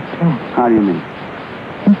 7th inning stretch. How do you mean?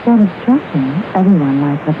 Instead of stretching, everyone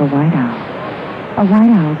lights up a whiteout. A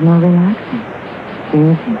whiteout is more relaxing.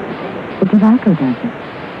 Seriously. The tobacco does it.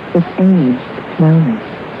 It's aged slowly,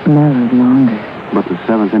 mellowed longer. But the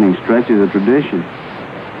 7th inning stretch is a tradition.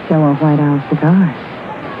 So are whiteout cigars.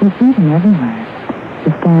 You see them everywhere.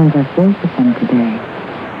 The stands are filled with them today.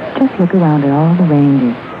 Just look around at all the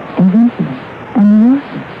reindeer, Invincible, and the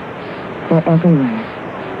horses. They're everywhere.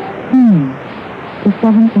 The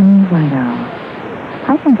 7th inning whiteout.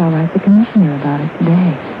 I think I'll write the commissioner about it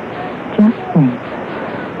today. Just think.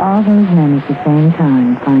 All those men at the same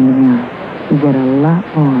time finding out you get a lot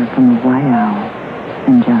more from a white owl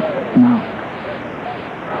than just smoke.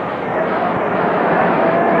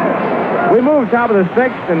 We move top of the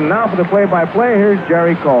 6th, and now for the play-by-play, here's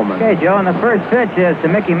Jerry Coleman. Okay, Joe, and the first pitch is to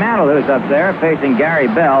Mickey Mantle, who's up there facing Gary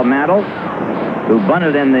Bell. Mantle, who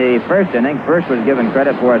bunted in the first inning. First was given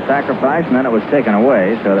credit for a sacrifice, and then it was taken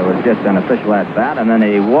away, so that was just an official at-bat, and then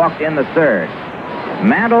he walked in the third.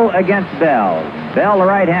 Mantle against Bell. Bell, the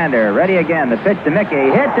right-hander, ready again. The pitch to Mickey.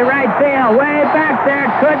 Hit to right field. Way back there.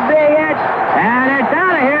 Could be it. And it's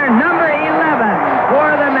out of here. Number 11 for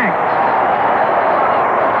the Mets.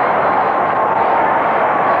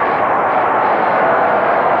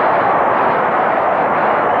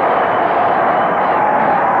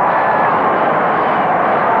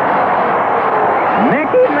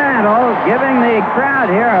 Mickey Mantle giving the crowd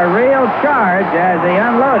here a real charge as he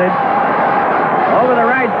unloaded over the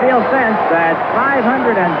right field fence. That's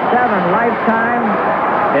 507 lifetime,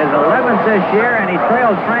 his 11th this year, and he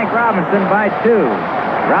trails Frank Robinson by 2.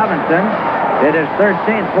 Robinson did his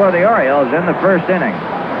 13th for the Orioles in the first inning.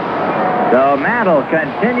 So Mantle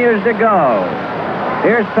continues to go.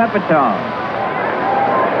 Here's Pepitone.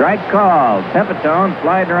 Strike called. Pepitone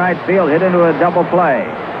flied to right field, hit into a double play.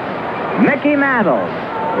 Mickey Mantle,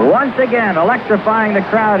 once again electrifying the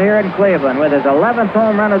crowd here in Cleveland with his 11th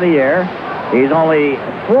home run of the year. He's only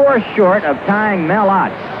 4 short of tying Mel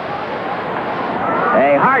Ott.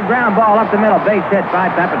 A hard ground ball up the middle, base hit by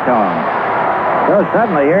Pepitone. So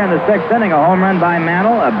suddenly here in the 6th inning, a home run by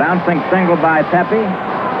Mantle, a bouncing single by Pepe.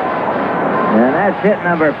 And that's hit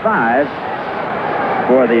number 5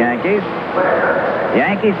 for the Yankees. The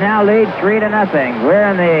Yankees now lead 3-0. We're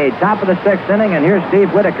in the top of the 6th inning, and here's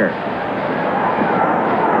Steve Whitaker.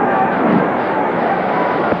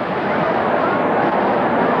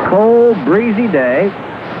 Cold, breezy day.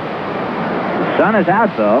 The sun is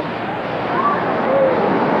out, though.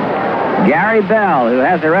 Gary Bell, who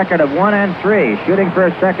has a record of 1-3, shooting for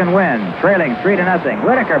a second win, trailing 3-0.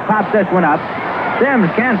 Whitaker pops this one up.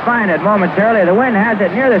 Sims can't find it momentarily. The wind has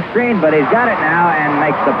it near the screen, but he's got it now and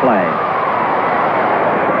makes the play.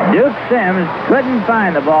 Duke Sims couldn't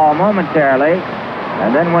find the ball momentarily,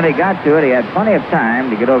 and then when he got to it, he had plenty of time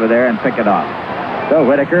to get over there and pick it off. So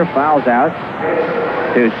Whitaker fouls out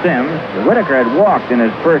to Sims. Whitaker had walked in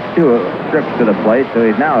his first 2 trips to the plate, so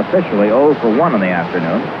he's now officially 0 for 1 in the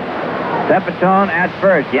afternoon. Pepitone at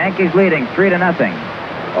first. Yankees leading 3-0.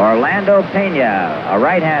 Orlando Pena, a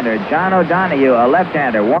right-hander. John O'Donohue, a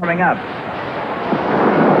left-hander, warming up.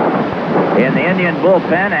 In the Indian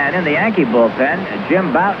bullpen and in the Yankee bullpen,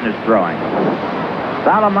 Jim Bouton is throwing.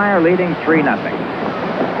 Stottlemyre leading 3-0.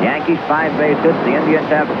 Yankees 5 base hits. The Indians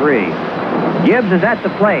have 3. Gibbs is at the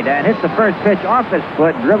plate and hits the first pitch off his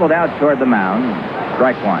foot, dribbled out toward the mound.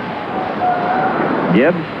 Strike 1.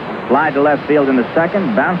 Gibbs flied to left field in the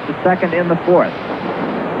 2nd, bounced to 2nd in the 4th.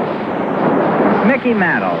 Mickey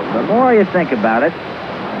Mantle, the more you think about it,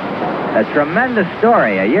 a tremendous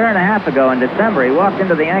story. A year and a half ago in December, he walked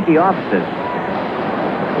into the Yankee offices.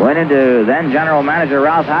 Went into then general manager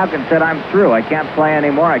Ralph Hopkins, said, "I'm through. I can't play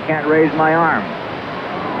anymore. I can't raise my arm."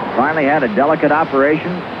 Finally had a delicate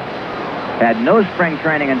operation. Had no spring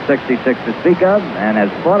training in '66 to speak of, and has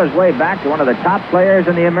fought his way back to one of the top players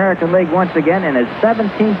in the American League once again in his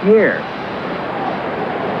 17th year.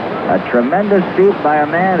 A tremendous feat by a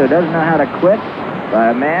man who doesn't know how to quit, by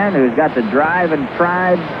a man who's got the drive and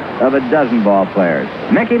pride of a dozen ball players.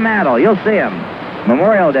 Mickey Mantle, you'll see him.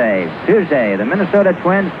 Memorial Day, Tuesday, the Minnesota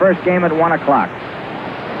Twins, first game at 1 o'clock.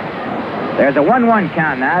 There's a 1-1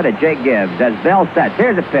 count now to Jake Gibbs as Bell sets.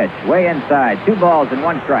 Here's a pitch, way inside, 2 balls and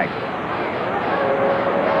 1 strike.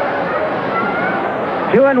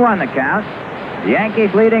 2-1 the count. The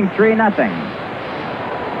Yankees leading 3-0.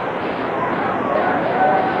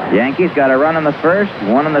 The Yankees got a run in the first,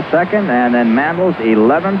 1 in the second, and then Mantle's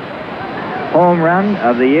 11th home run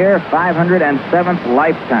of the year, 507th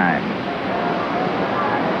lifetime.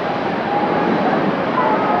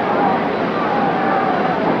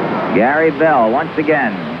 Gary Bell once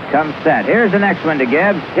again comes set. Here's the next one to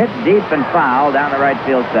Gibbs. Hit deep and foul down the right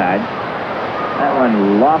field side. That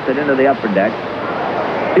one lofted into the upper deck.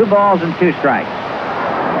 2 balls and 2 strikes.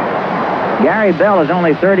 Gary Bell is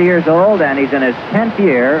only 30 years old, and he's in his 10th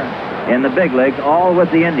year in the big leagues, all with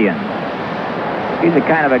the Indians. He's the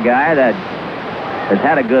kind of a guy that has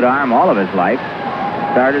had a good arm all of his life.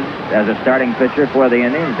 Started as a starting pitcher for the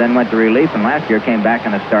Indians, then went to relief, and last year came back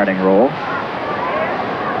in a starting role.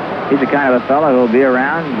 He's the kind of a fellow who'll be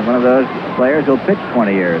around, one of those players who'll pitch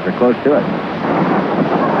 20 years or close to it.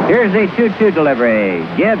 Here's the 2-2 delivery.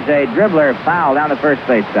 Gibbs, a dribbler, foul down the first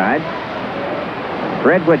base side.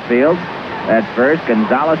 Fred Whitfield at first,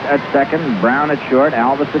 Gonzalez at second, Brown at short,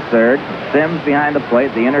 Alvis at third, Sims behind the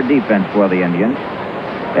plate, the inner defense for the Indians.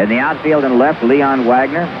 In the outfield and left, Leon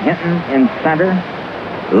Wagner, Hinton in center,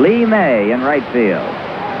 Lee May in right field.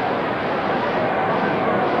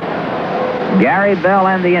 Gary Bell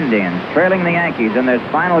and the Indians trailing the Yankees in their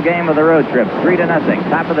final game of the road trip, 3-0,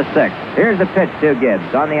 top of the sixth. Here's the pitch to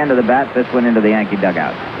Gibbs on the end of the bat. This one into the Yankee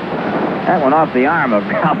dugout. That went off the arm of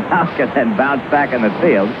Ralph Houskett and bounced back in the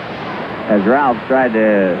field as Ralph tried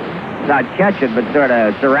to not catch it, but sort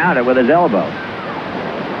of surround it with his elbow.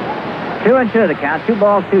 2-2 the count. 2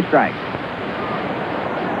 balls, 2 strikes.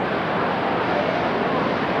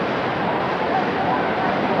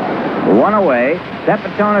 One away.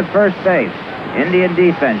 Stepatone at first base. Indian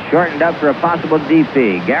defense shortened up for a possible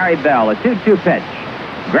DP. Gary Bell, a 2-2 pitch.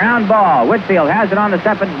 Ground ball. Whitfield has it on the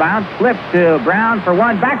second bounce. Flips to Brown for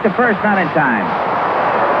one. Back to first, not in time.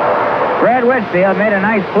 Fred Whitfield made a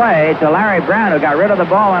nice play to Larry Brown, who got rid of the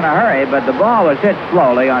ball in a hurry, but the ball was hit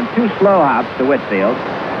slowly on 2 slow hops to Whitfield.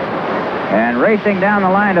 And racing down the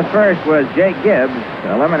line to first was Jake Gibbs,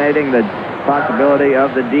 eliminating the possibility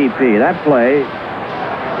of the DP. That play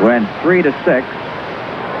went 3-6.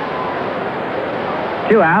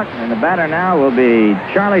 2 out, and the batter now will be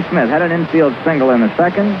Charlie Smith. Had an infield single in the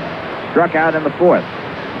second, struck out in the fourth.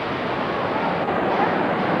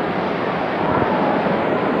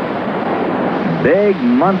 Big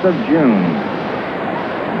month of June.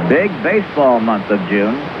 Big baseball month of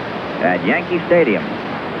June at Yankee Stadium.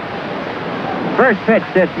 First pitch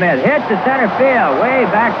to Smith. Hits to center field. Way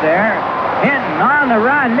back there. Hinton on the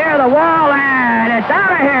run near the wall, and it's out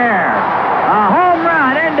of here. A home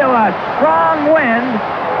run into a strong wind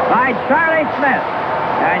by Charlie Smith.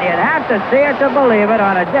 And you'd have to see it to believe it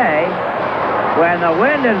on a day when the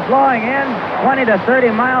wind is blowing in 20 to 30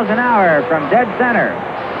 miles an hour from dead center.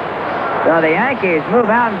 So the Yankees move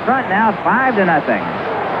out in front now, 5-0.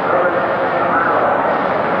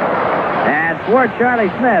 And for Charlie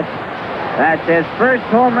Smith, that's his first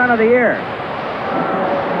home run of the year.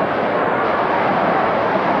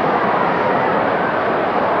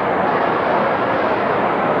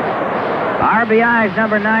 RBIs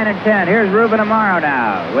number 9 and 10. Here's Ruben Amaro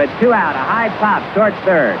now with 2 out. A high pop towards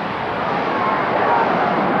third.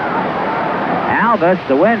 Alvis,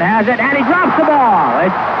 the wind has it, and he drops the ball.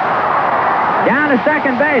 It's down to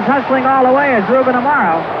second base, hustling all the way is Ruben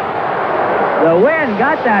Amaro. The wind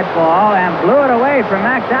got that ball and blew it away from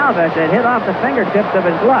Max Alvis. It hit off the fingertips of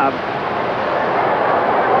his glove.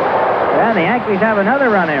 And the Yankees have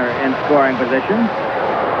another runner in scoring position.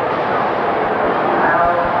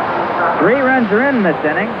 3 runs are in this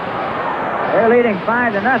inning. They're leading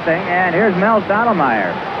 5-0, and here's Mel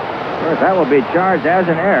Stottlemyre. Of course, that will be charged as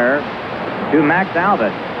an error to Max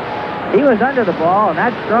Alvis. He was under the ball, and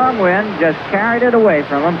that strong wind just carried it away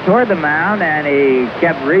from him toward the mound, and he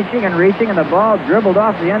kept reaching and reaching, and the ball dribbled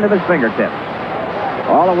off the end of his fingertips.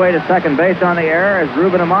 All the way to second base on the error is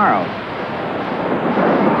Ruben Amaro.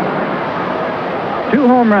 2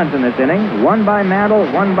 home runs in this inning, 1 by Mantle,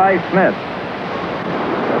 1 by Smith.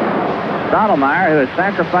 Stottlemyre, who has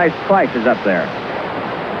sacrificed twice, is up there.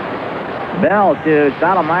 Bell to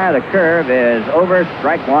Stottlemyre. The curve is over,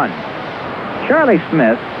 strike 1. Charlie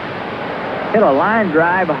Smith hit a line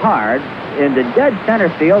drive hard into dead center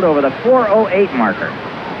field over the 408 marker.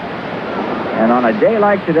 And on a day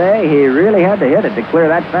like today, he really had to hit it to clear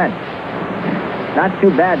that fence. Not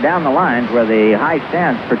too bad down the lines where the high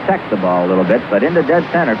stance protects the ball a little bit, but into dead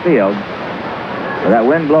center field, with that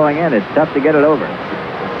wind blowing in, it's tough to get it over.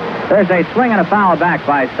 There's a swing and a foul back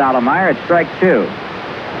by Stottlemyre. It's strike 2.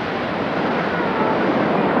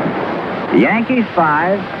 Yankees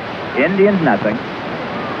 5, Indians nothing.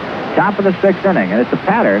 Top of the 6th inning, and it's a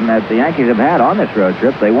pattern that the Yankees have had on this road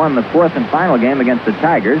trip. They won the 4th and final game against the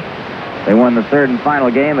Tigers. They won the 3rd and final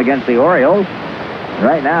game against the Orioles.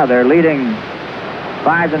 Right now, they're leading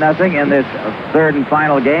 5-0 in this 3rd and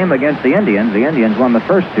final game against the Indians. The Indians won the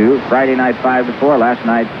first 2, Friday night 5-4, last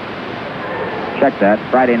night, check that,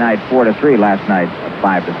 Friday night 4-3, last night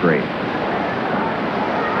 5-3.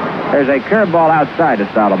 There's a curveball outside to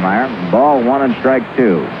Stottlemyre. Ball 1 and strike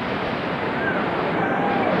 2.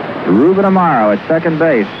 Ruben Amaro at second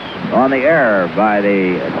base on the error by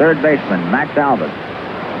the third baseman, Max Alvis.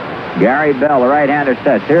 Gary Bell, the right-hander,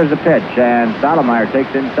 sets. Here's the pitch, and Stottlemyre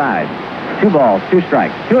takes inside. 2 balls, 2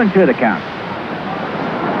 strikes. 2-2 the count.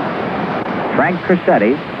 Frank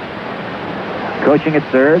Crissetti coaching at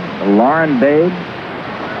third. Lauren Babe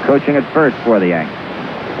coaching at first for the Yankees.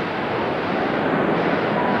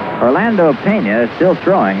 Orlando Pena is still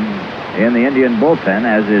throwing in the Indian bullpen,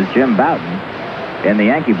 as is Jim Bouton in the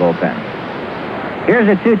Yankee bullpen. Here's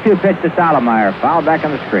a 2-2 pitch to Stottlemyre. Foul back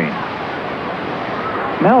on the screen.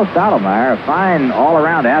 Mel Stottlemyre, a fine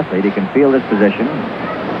all-around athlete. He can field his position.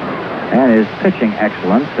 And his pitching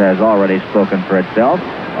excellence has already spoken for itself.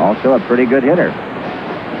 Also a pretty good hitter.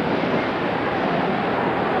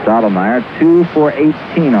 Stottlemyre, 2 for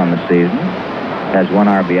 18 on the season. Has 1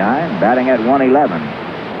 RBI, batting at 111.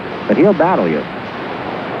 But he'll battle you.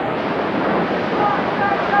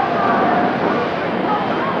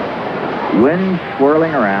 Wind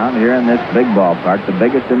swirling around here in this big ballpark, the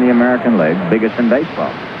biggest in the American League, biggest in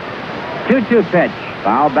baseball. 2-2 pitch.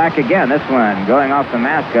 Foul back again. This one going off the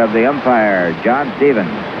mask of the umpire, John Stevens.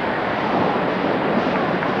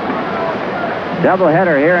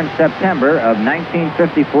 Doubleheader here in September of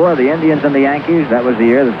 1954, the Indians and the Yankees. That was the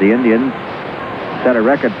year that the Indians set a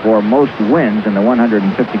record for most wins in the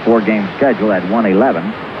 154-game schedule at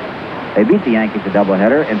 111. They beat the Yankees a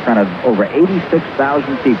doubleheader in front of over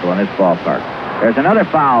 86,000 people in this ballpark. There's another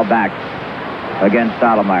foul back against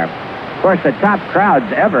Stottlemyre. Of course, the top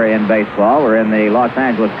crowds ever in baseball were in the Los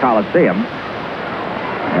Angeles Coliseum.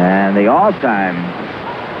 And the all-time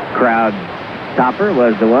crowd topper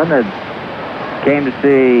was the one that came to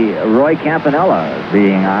see Roy Campanella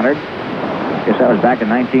being honored. I guess that was back in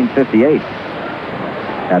 1958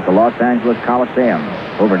 at the Los Angeles Coliseum.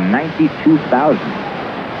 Over 92,000.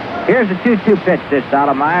 Here's a 2-2 pitch to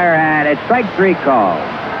Stottlemyre, and it's strike 3 call.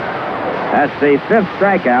 That's the 5th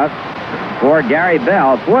strikeout for Gary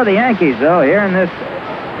Bell. For the Yankees, though, here in this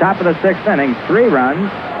top of the 6th inning, 3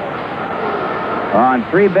 runs on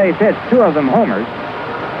 3 base hits, 2 of them homers.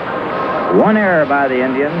 1 error by the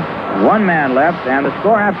Indians, 1 man left, and the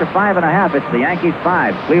score after 5.5, it's the Yankees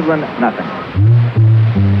 5, Cleveland nothing.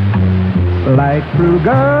 Like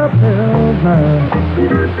Kruger Pilsner,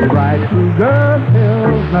 right Kruger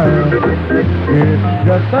Pilsner. It's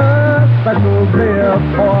just a special beer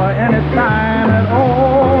for any time at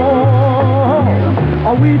all.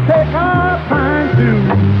 Or we take our time to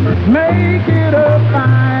make it a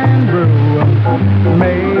fine brew.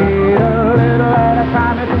 Made a little at a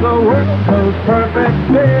time, it's the world's most perfect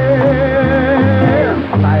beer.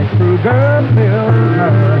 Like Kruger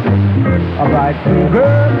Pilsner, a bright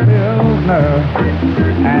Kruger Pilsner.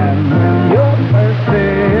 And when you're thirsty,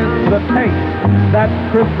 it's the taste that's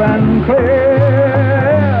crisp and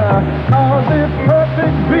clear. Cause it's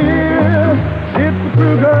perfect beer, it's the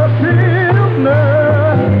Kruger Pilsner.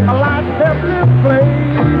 A light pepper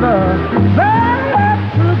flavor, that's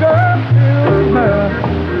Kruger Pilsner.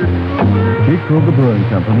 G. Kruger Brewing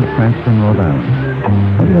Company, Cranston, Rhode Island.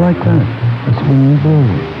 How do you like that? A swinging brew.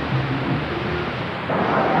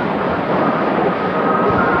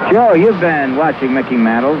 Joe, you've been watching Mickey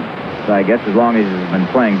Mantle, I guess, as long as he's been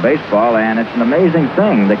playing baseball, and it's an amazing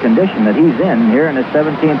thing, the condition that he's in here in his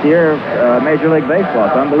 17th year of Major League Baseball.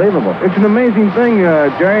 It's unbelievable. It's an amazing thing,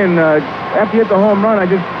 Jerry, and after you hit the home run, I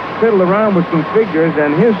just fiddled around with some figures,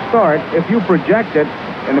 and his start, if you project it,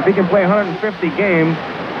 and if he can play 150 games,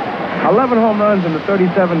 11 home runs in the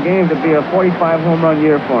 37 games, it'd be a 45 home run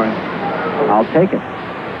year for him. I'll take it.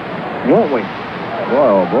 Won't we?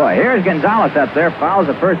 Whoa, boy. Here's Gonzalez up there, fouls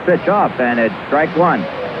the first pitch off, and it's strike 1.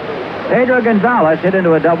 Pedro Gonzalez hit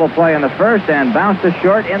into a double play in the first and bounced to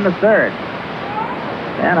short in the third.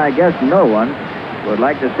 And I guess no one would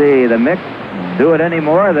like to see the Mick do it any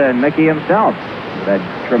more than Mickey himself. That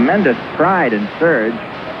tremendous pride and surge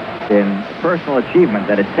in personal achievement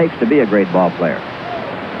that it takes to be a great ball player.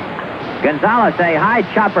 Gonzalez, a high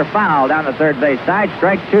chopper foul down the third base side,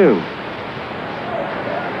 strike 2.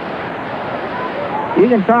 You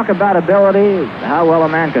can talk about ability, how well a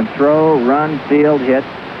man can throw, run, field, hit,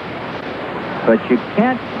 but you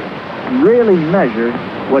can't really measure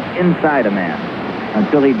what's inside a man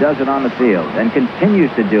until he does it on the field and continues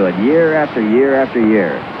to do it year after year after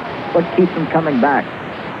year. What keeps him coming back?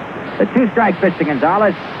 The 2-strike pitch to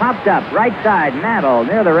Gonzalez, popped up, right side, Mantle,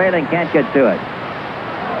 near the railing, can't get to it.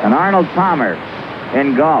 And Arnold Palmer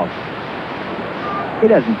in golf. He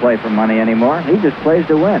doesn't play for money anymore. He just plays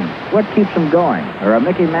to win. What keeps him going? Or a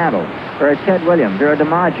Mickey Mantle, or a Ted Williams, or a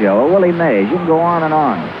DiMaggio, or Willie Mays. You can go on and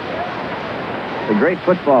on. The great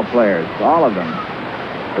football players, all of them.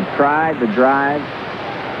 The pride, the drive.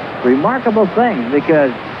 Remarkable things,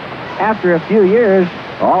 because after a few years,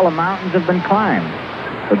 all the mountains have been climbed.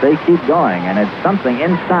 But they keep going, and it's something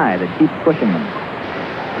inside that keeps pushing them.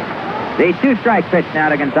 The 2-strike pitch now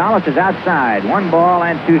to Gonzalez is outside. 1 ball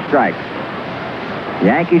and 2 strikes.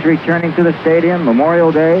 Yankees returning to the stadium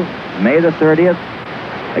Memorial Day, May the 30th,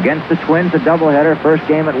 against the Twins, a doubleheader, first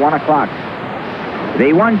game at 1 o'clock.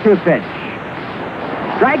 The 1-2 pitch.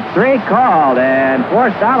 Strike 3 called, and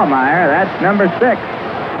for Stottlemyre, that's number 6.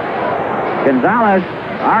 Gonzalez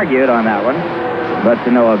argued on that one, but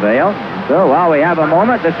to no avail. So while we have a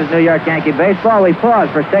moment, this is New York Yankee baseball. We pause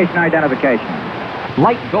for station identification.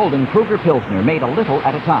 Light Golden Kruger Pilsner, made a little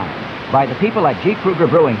at a time by the people at G. Kruger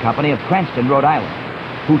Brewing Company of Cranston, Rhode Island,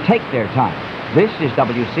 who take their time. This is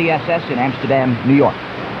WCSS in Amsterdam, New York.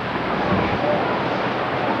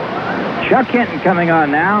 Chuck Hinton coming on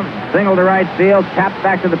now. Single to right field, tapped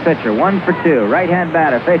back to the pitcher. 1 for 2. Right-hand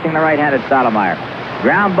batter facing the right-handed Stottlemyre.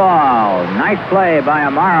 Ground ball. Nice play by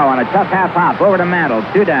Amaro on a tough half hop over to Mantle.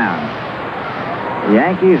 2 down. The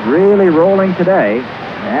Yankees really rolling today,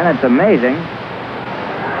 and it's amazing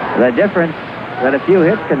the difference that a few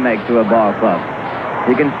hits can make to a ball club.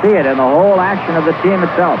 You can see it in the whole action of the team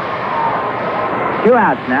itself. 2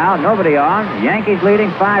 outs now, nobody on. Yankees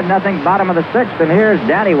leading 5-0, bottom of the 6th, and here's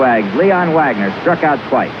Daddy Wags, Leon Wagner, struck out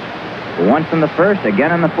twice. Once in the 1st,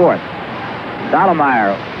 again in the 4th.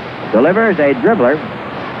 Stottlemyre delivers a dribbler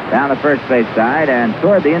down the first base side and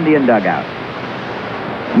toward the Indian dugout.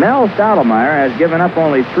 Mel Stottlemyre has given up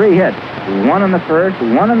only 3 hits, 1 in the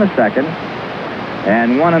 1st, 1 in the 2nd,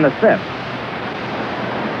 and 1 in the 5th.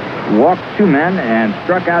 Walked 2 men and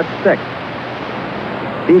struck out 6.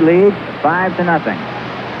 He leads 5-0.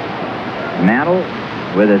 Mantle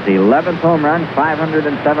with his 11th home run,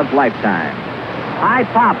 507th lifetime. High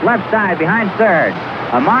pop, left side, behind third.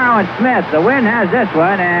 Amaro and Smith. The wind has this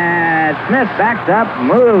one, and Smith backs up,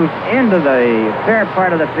 moves into the fair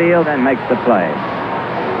part of the field, and makes the play.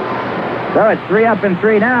 So it's 3 up and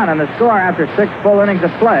 3 down, and the score after 6 full innings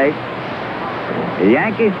of play. The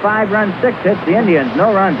Yankees 5 runs, 6 hits. The Indians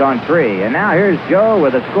no runs on 3. And now here's Joe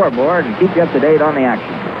with a scoreboard and keep you up to date on the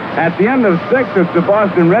action. At the end of 6, it's the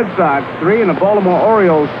Boston Red Sox 3 and the Baltimore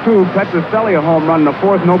Orioles 2. Petrocelli a home run in the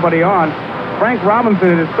 4th, nobody on. Frank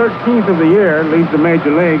Robinson, his 13th of the year, leads the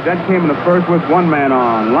major leagues. That came in the 1st with 1 man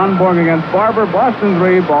on. Lundborg against Barber, Boston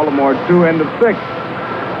 3, Baltimore 2, end of 6.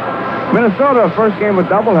 Minnesota, first game of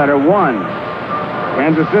doubleheader, 1.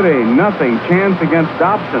 Kansas City, 0. Chance against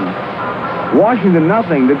Dobson. Washington,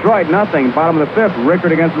 0. Detroit, 0. Bottom of the 5th,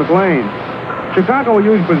 Rickard against McLean. Chicago will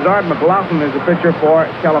use Bernard McLaughlin as a pitcher for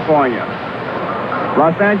California.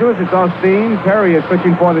 Los Angeles, it's Austin. Perry is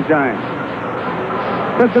pitching for the Giants.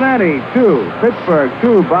 Cincinnati, 2. Pittsburgh,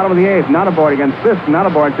 2. Bottom of the 8th, not aboard against 5th. Not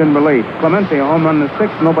aboard in relief. Clemente, a home run in the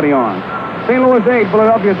 6th, nobody on. St. Louis, 8.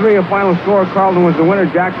 Philadelphia, 3. A final score. Carlton was the winner.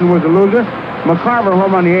 Jackson was the loser. McCarver,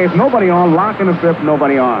 home run in the 8th, nobody on. Locke in the 5th,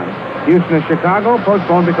 nobody on. Houston and Chicago,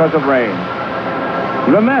 postponed because of rain.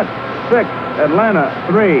 The Mets, 6. Atlanta,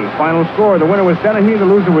 3. Final score. The winner was Dennehy. The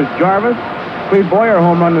loser was Jarvis. Cleve Boyer,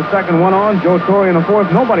 home run in the 2nd, 1 on. Joe Torre in the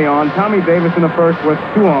 4th, nobody on. Tommy Davis in the 1st with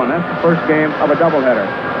 2 on. That's the first game of a doubleheader.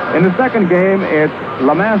 In the 2nd game, it's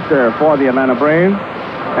LeMaster for the Atlanta Braves.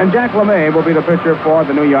 And Jack LeMay will be the pitcher for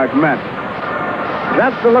the New York Mets.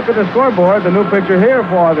 That's the look at the scoreboard. The new pitcher here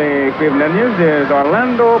for the Cleveland Indians is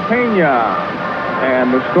Orlando Pena.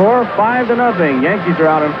 And the score, 5-0. Yankees are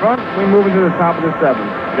out in front. We move into the top of the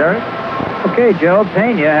 7th. Jerry? Okay, Joe,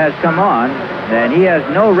 Pena has come on, and he has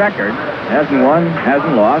no record. Hasn't won,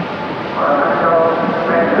 hasn't lost.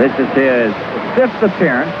 This is his 5th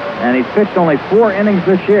appearance, and he's pitched only 4 innings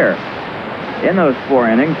this year. In those 4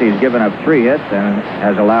 innings, he's given up 3 hits and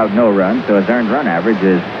has allowed no runs, so his earned run average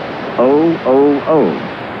is 0-0-0.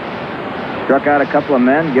 Struck out a couple of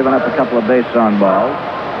men, given up a couple of base on balls.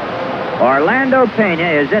 Orlando Pena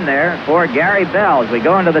is in there for Gary Bell as we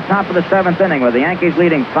go into the top of the 7th inning with the Yankees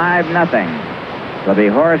leading 5-0. It'll be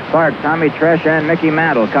Horace Clark, Tommy Tresh, and Mickey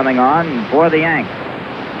Mantle coming on for the Yanks.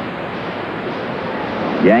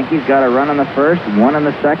 Yankees got a run in the 1st, 1 in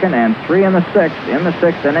the 2nd, and 3 in the 6th. In the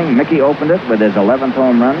 6th inning, Mickey opened it with his 11th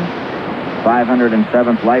home run,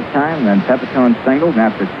 507th lifetime. Then Pepitone singled, and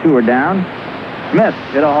after 2 were down, Smith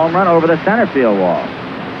hit a home run over the center field wall.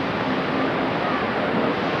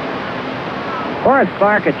 Horace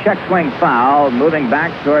Clark, a check swing foul, moving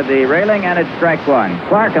back toward the railing, and it's strike 1.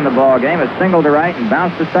 Clark in the ball game has singled to right and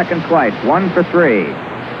bounced to second twice, 1 for 3.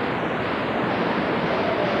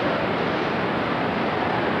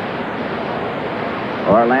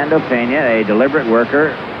 Orlando Pena, a deliberate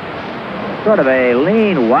worker, sort of a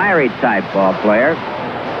lean, wiry type ball player.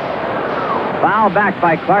 Foul back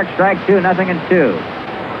by Clark, strike 2,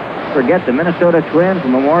 0-2. Forget the Minnesota Twins,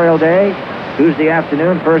 Memorial Day. Tuesday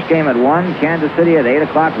afternoon, first game at 1. Kansas City at 8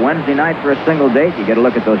 o'clock Wednesday night for a single date. You get a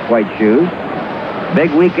look at those white shoes.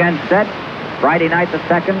 Big weekend set. Friday night the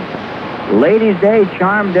 2nd. Ladies' Day,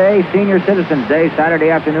 Charm Day, Senior Citizens Day, Saturday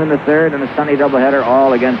afternoon the 3rd, and a Sunday doubleheader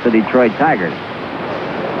all against the Detroit Tigers.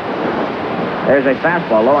 There's a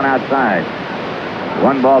fastball low and outside.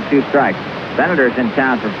 1 ball, 2 strikes. Senators in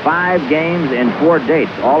town for 5 games in 4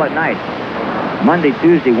 dates, all at night. Monday,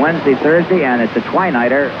 Tuesday, Wednesday, Thursday, and it's a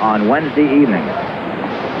twilighter on Wednesday evening.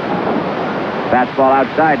 Fastball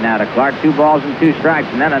outside now to Clark. 2 balls and 2 strikes.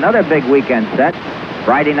 And then another big weekend set.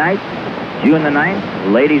 Friday night, June the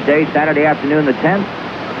 9th. Ladies' Day, Saturday afternoon the 10th.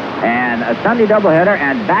 And a Sunday doubleheader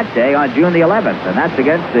and Bat Day on June the 11th. And that's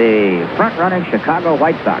against the front-running Chicago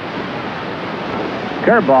White Sox.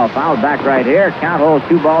 Curveball fouled back right here. Count holds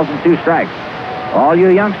 2 balls and 2 strikes. All you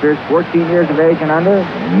youngsters, 14 years of age and under,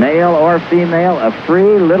 male or female, a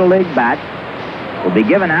free Little League bat will be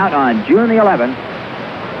given out on June the 11th.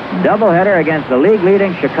 Doubleheader against the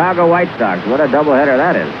league-leading Chicago White Sox. What a doubleheader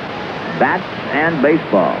that is. Bats and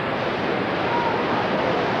baseball.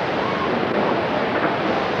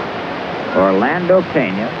 Orlando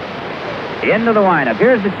Pena into the windup.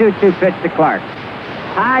 Here's the 2-2 pitch to Clark.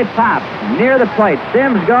 High pop near the plate.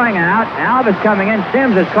 Sims going out. Alvis coming in.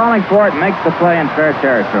 Sims is calling for it. Makes the play in fair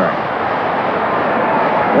territory.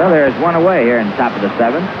 Well, there's one away here in the top of the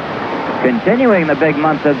 7th. Continuing the big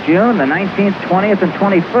month of June, the 19th, 20th, and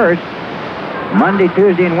 21st. Monday,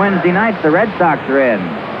 Tuesday, and Wednesday nights, the Red Sox are in.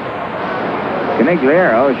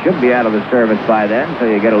 Canigliaro should be out of the service by then, so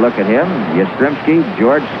you get a look at him. Yastrzemski,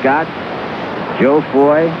 George Scott, Joe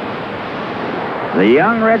Foy. The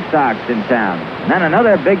young Red Sox in town. Then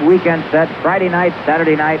another big weekend set, Friday night,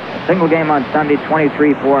 Saturday night, a single game on Sunday,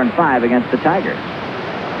 23, 4, and 5 against the Tigers.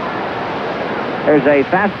 There's a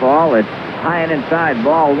fastball. It's high and inside,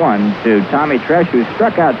 ball 1 to Tommy Tresh, who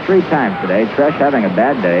struck out 3 times today. Tresh having a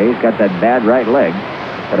bad day. He's got that bad right leg.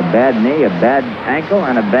 Got a bad knee, a bad ankle,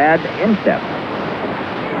 and a bad instep.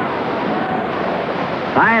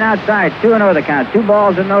 High and outside, 2-0 the count. 2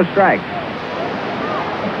 balls and no strikes.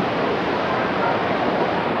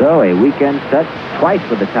 So a weekend set twice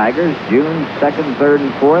with the Tigers, June 2nd, 3rd,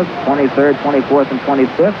 and 4th, 23rd, 24th, and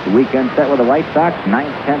 25th. The weekend set with the White Sox,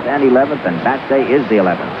 9th, 10th, and 11th, and Bat Day is the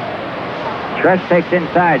 11th. Tresh takes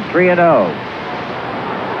inside, 3-0.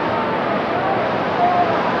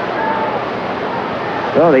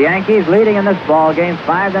 So the Yankees leading in this ball game,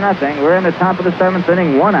 5-0. We're in the top of the 7th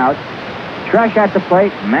inning, 1 out. Tresh at the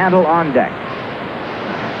plate, Mantle on deck.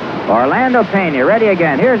 Orlando Pena ready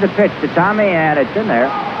again. Here's a pitch to Tommy, and it's in there.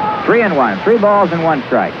 3-1, 3 balls and 1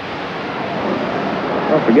 strike.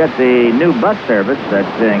 Don't forget the new bus service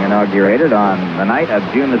that's being inaugurated on the night of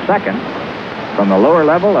June the 2nd from the lower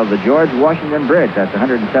level of the George Washington Bridge. That's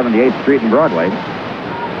 178th Street and Broadway.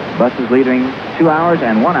 Buses leaving 2 hours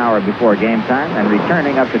and 1 hour before game time and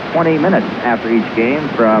returning up to 20 minutes after each game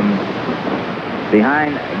from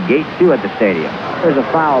behind gate 2 at the stadium. There's a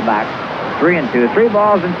foul back. 3-2, 3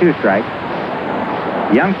 balls and 2 strikes.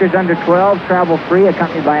 Youngsters under 12 travel free,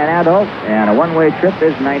 accompanied by an adult, and a one-way trip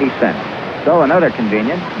is 90 cents. So another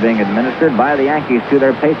convenience being administered by the Yankees to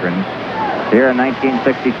their patrons here in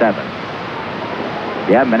 1967. If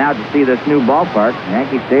you haven't been out to see this new ballpark,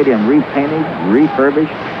 Yankee Stadium repainted,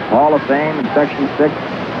 refurbished, Hall of Fame in Section 6.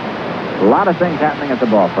 A lot of things happening at the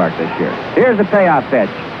ballpark this year. Here's the payoff pitch.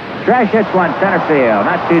 Tresh hits one center field,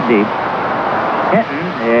 not too deep. Hinton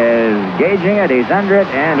is gauging it, he's under it,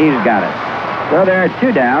 and he's got it. So there are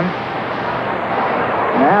 2 down.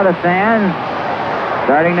 Now the fans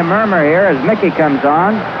starting to murmur here as Mickey comes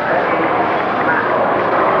on.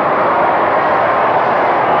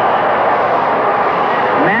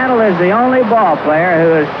 Mantle is the only ball player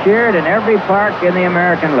who has cheered in every park in the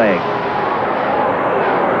American League.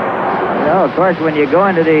 You know, of course, when you go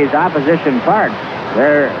into these opposition parks,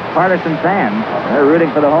 they're partisan fans. They're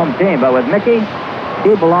rooting for the home team. But with Mickey,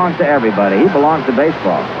 he belongs to everybody. He belongs to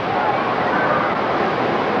baseball.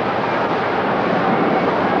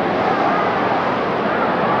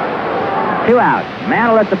 Two out.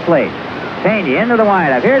 Mantle at the plate. Pena into the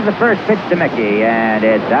windup. Here's the first pitch to Mickey, and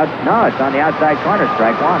it's out. No, it's on the outside corner.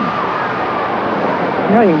 Strike 1.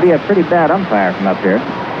 You know, you can be a pretty bad umpire from up here,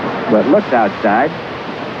 but looks outside.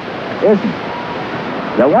 Isn't.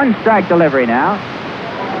 The 1-strike delivery now.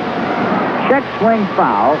 Check swing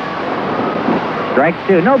foul. Strike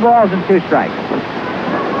 2. No balls and 2 strikes.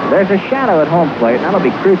 There's a shadow at home plate, and that'll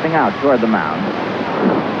be creeping out toward the mound.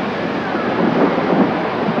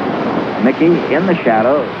 Mickey in the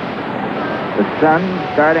shadow. The sun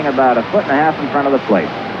starting about 1.5 feet in front of the plate.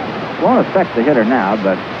 Won't affect the hitter now,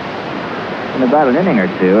 but in about an inning or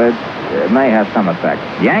 2, it may have some effect.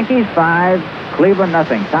 Yankees 5, Cleveland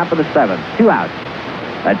nothing. Top of the 7th. 2 outs.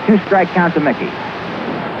 A 2-strike count to Mickey.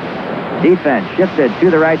 Defense shifted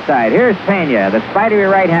to the right side. Here's Pena, the spidery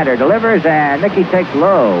right-hander, delivers, and Mickey takes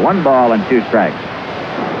low. 1 ball and 2 strikes.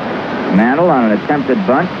 Mantle on an attempted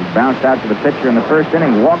bunt. He bounced out to the pitcher in the 1st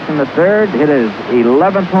inning, walked in the 3rd, hit his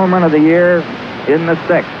 11th home run of the year in the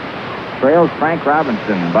 6th. trails Frank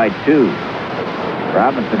Robinson by 2.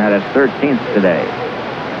 Robinson had his 13th today.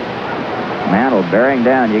 Mantle bearing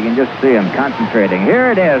down. You can just see him concentrating.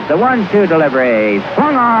 Here it is, the 1-2 delivery.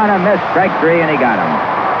 Swung on a miss, strike 3, and he got him.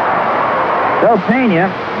 So Pena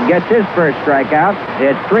gets his first strikeout.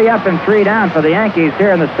 It's 3 up and 3 down for the Yankees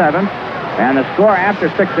here in the 7th. And the score after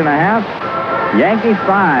 6.5, Yankees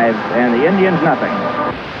 5 and the Indians nothing.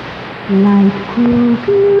 Like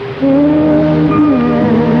Kruger Pilsner,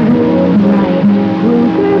 like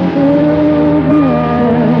Kruger Pilsner,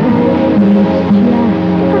 it's just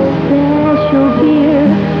a special beer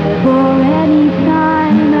for any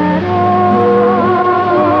time at all.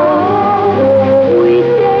 We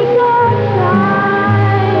take our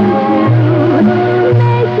time to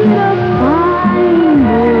make it a fine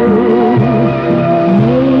brew,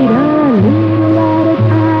 made a little at a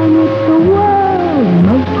time. It's the world's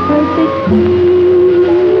most perfect beer.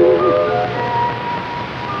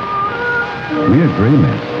 We agree,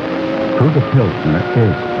 miss. Kruger Pilsner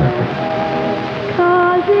is perfect.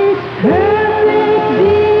 'Cause it's perfect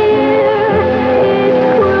beer. It's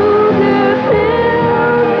Kruger Pilsner.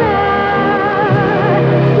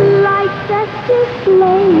 Light festive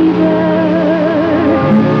flavor.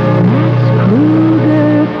 That's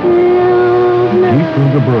Kruger Pilsner. G.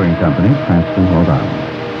 Kruger Brewing Company, Cranston, Rhode Island.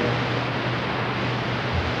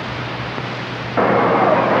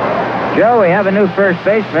 Joe, we have a new first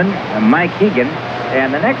baseman, Mike Hegan.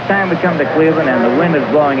 And the next time we come to Cleveland and the wind is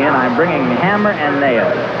blowing in, I'm bringing hammer and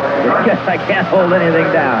nails. Because I can't hold anything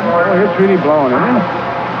down. Oh, it's really blowing, isn't it?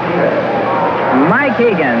 Mike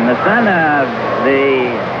Hegan, the son of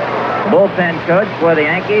the bullpen coach for the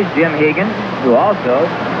Yankees, Jim Hegan, who also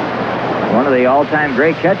one of the all-time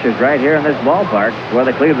great catchers right here in this ballpark for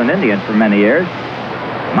the Cleveland Indians for many years.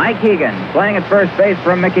 Mike Hegan playing at first base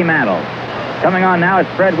for Mickey Mantle. Coming on now is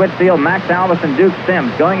Fred Whitfield, Max Alvis, and Duke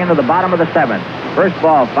Sims going into the bottom of the 7th. First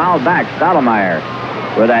ball fouled back. Stottlemyre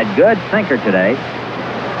with that good sinker today.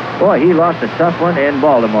 Boy, he lost a tough one in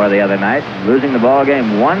Baltimore the other night, losing the ball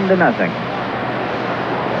game 1-0.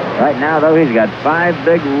 Right now, though, he's got 5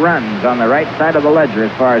 big runs on the right side of the ledger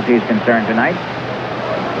as far as he's concerned tonight.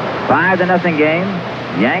 5-0 game.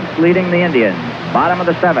 Yanks leading the Indians. Bottom of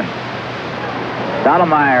the 7th.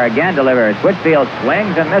 Stottlemyre again delivers. Whitfield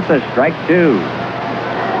swings and misses. Strike 2.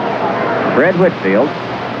 Fred Whitfield,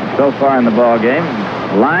 so far in the ball game,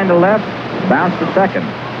 line to left, bounce to second.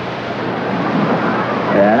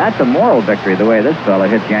 Yeah, that's a moral victory the way this fella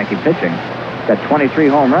hits Yankee pitching. Got 23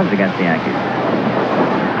 home runs against the Yankees.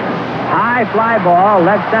 High fly ball,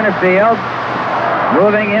 left center field.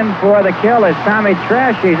 Moving in for the kill is Tommy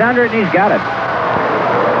Tresh. He's under it and he's got it.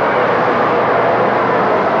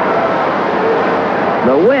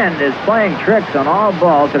 The wind is playing tricks on all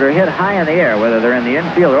balls that are hit high in the air, whether they're in the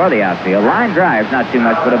infield or the outfield. Line drives, not too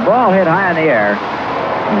much, but a ball hit high in the air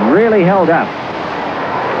really held up.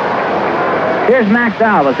 Here's Max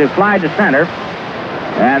Alvis, who flied to center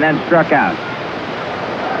and then struck out.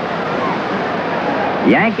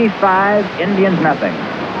 Yankees 5, Indians nothing.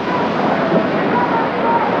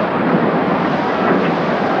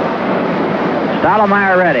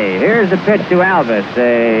 Stottlemyre ready. Here's the pitch to Alvis.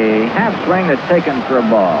 A half swing that's taken for a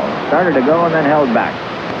ball. Started to go and then held back.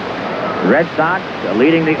 The Red Sox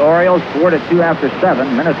leading the Orioles 4-2 after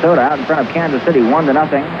 7. Minnesota out in front of Kansas City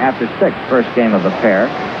 1-0 after 6. First game of the pair.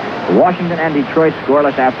 Washington and Detroit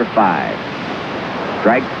scoreless after 5.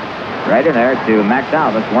 Strike right in there to Max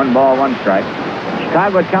Alvis. 1 ball, 1 strike.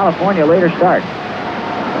 Chicago at California later start.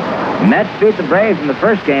 Mets beat the Braves in the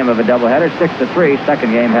first game of a doubleheader 6-3.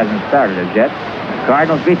 Second game hasn't started as yet.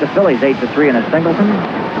 Cardinals beat the Phillies 8-3 in a singleton.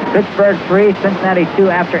 Pittsburgh 3, Cincinnati 2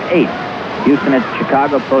 after 8. Houston at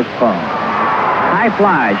Chicago postponed. High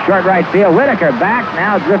fly, short right field. Whitaker back,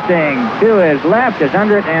 now drifting to his left, is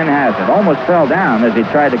under it and has it. Almost fell down as he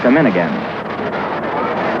tried to come in again.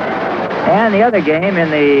 And the other game in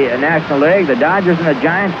the National League, the Dodgers and the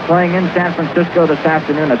Giants playing in San Francisco this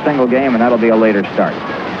afternoon, a single game, and that'll be a later start.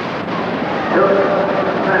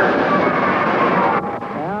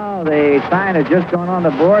 Well, the sign has just gone on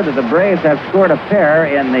the board that the Braves have scored a pair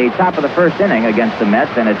in the top of the first inning against the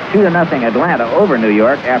Mets, and it's 2-0 Atlanta over New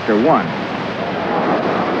York after 1.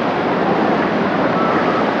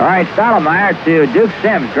 All right, Stottlemyre to Duke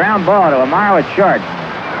Sims. Ground ball to Amaro at short.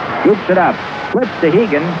 Scoops it up. Flips to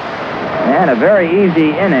Hegan. And a very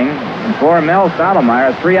easy inning for Mel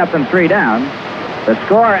Stottlemyre. 3 up and 3 down. The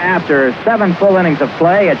score after 7 full innings of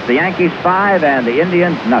play, it's the Yankees 5 and the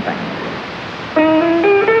Indians nothing.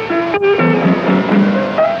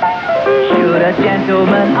 Should a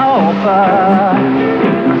gentleman offer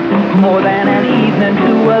more than an evening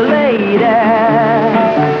to a lady,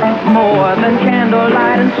 more than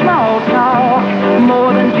candlelight and small talk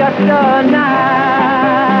more than just a night.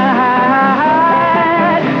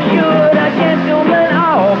 Should a gentleman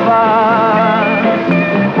offer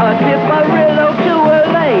a Tipperillo to a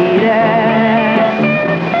lady?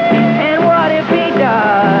 And what if he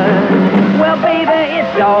does? Well, baby,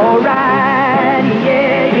 it's all right.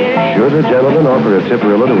 Yeah, yeah. Should a gentleman offer a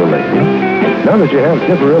Tipperillo to a lady? Now that you have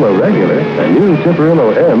Tipperillo Regular and new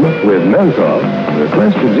Tipperillo M with menthol, the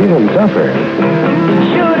question's even tougher.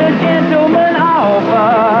 Should a gentleman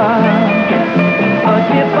offer a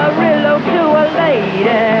Tipperillo to a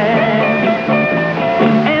lady?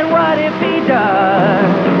 And what if he does?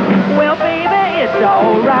 Well, baby, it's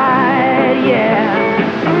all right, yeah.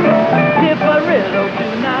 Tipperillo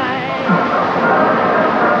tonight.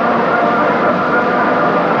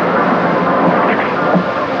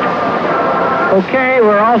 Okay,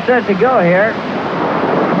 we're all set to go here.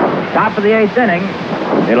 Top of the 8th inning.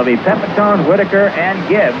 It'll be Pepitone, Whitaker, and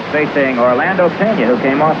Gibbs facing Orlando Pena, who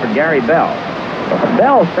came off for Gary Bell.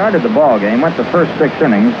 Bell started the ball game, went the first 6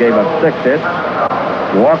 innings, gave up 6 hits,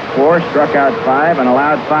 walked 4, struck out 5, and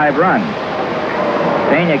allowed 5 runs.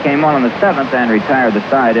 Pena came on the 7th and retired the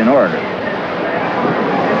side in order.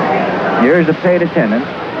 Here's the paid attendance.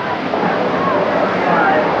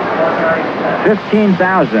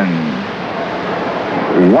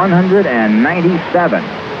 15,197.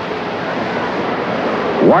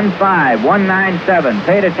 15,197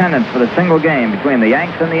 paid attendance for the single game between the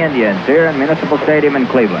Yanks and the Indians here in Municipal Stadium in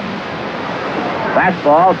Cleveland.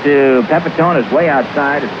 Fastball to Pepitone is way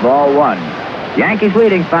outside. It's ball 1. Yankees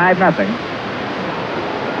leading 5-0.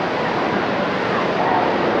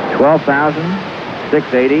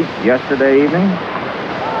 12,680 yesterday evening.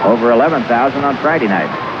 Over 11,000 on Friday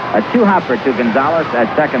night. A 2-hopper to Gonzalez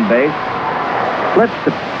at second base. Flips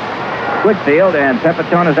to Whitfield, and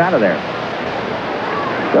Pepitone is out of there.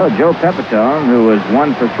 So Joe Pepitone, who was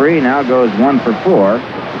 1 for 3, now goes 1 for 4.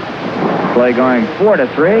 Play going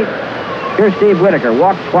 4-3. Here's Steve Whitaker.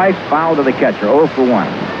 Walked twice, foul to the catcher. 0 for 1.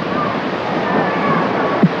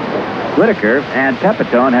 Whitaker and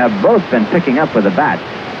Pepitone have both been picking up with the bat.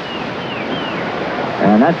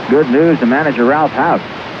 And that's good news to manager Ralph House.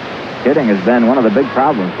 Hitting has been one of the big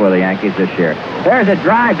problems for the Yankees this year. There's a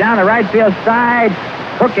drive down the right field side.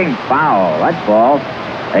 Hooking foul. That ball,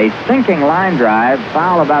 a sinking line drive,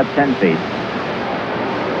 foul about 10 feet.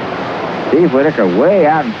 Steve Whitaker way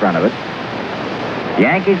out in front of it.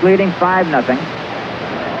 Yankees leading 5-0.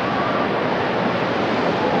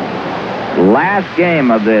 Last game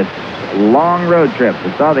of this long road trip.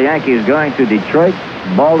 We saw the Yankees going to Detroit,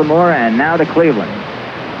 Baltimore, and now to Cleveland.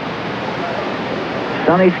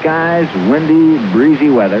 Sunny skies, windy, breezy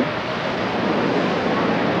weather.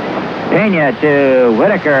 Pena to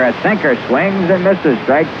Whitaker. A sinker, swings and misses.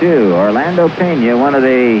 Strike 2. Orlando Pena, one of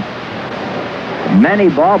the many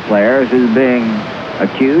ball players who's being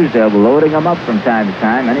accused of loading them up from time to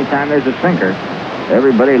time. Anytime there's a sinker,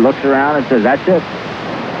 everybody looks around and says, that's it.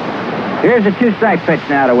 Here's a 2-strike pitch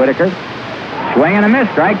now to Whitaker. Swing and a miss.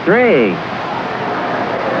 Strike 3.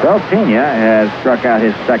 So Pena has struck out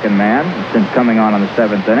his second man since coming on the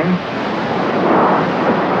 7th inning.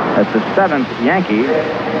 That's the 7th Yankee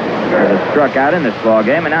that has struck out in this ball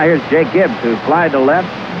game. And now here's Jake Gibbs, who flied to left,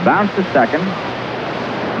 bounced to second,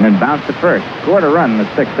 and then bounced to first. Scored a run in the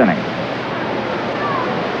 6th inning.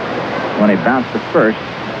 When he bounced to first,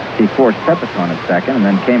 he forced Pepitone at second and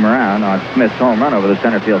then came around on Smith's home run over the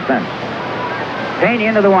center field fence. Pena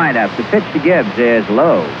into the windup. The pitch to Gibbs is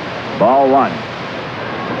low. Ball 1.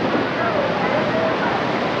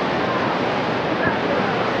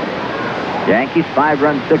 Yankees 5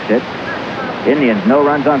 runs, 6 hits. Indians no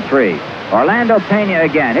runs on 3. Orlando Pena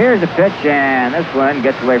again. Here's the pitch, and this one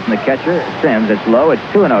gets away from the catcher. Sims, it's low. It's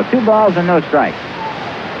 2-0. 2 balls and no strikes.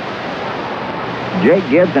 Jake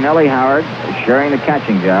Gibbs and Ellie Howard sharing the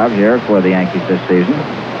catching job here for the Yankees this season.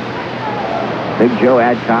 Big Joe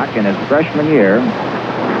Adcock in his freshman year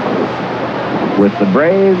with the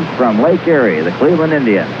Braves from Lake Erie, the Cleveland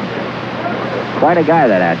Indians. Quite a guy,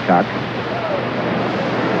 that Adcock.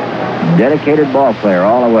 Dedicated ball player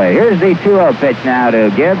all the way. Here's the 2-0 pitch now to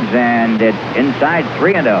Gibbs, and it's inside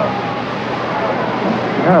 3-0.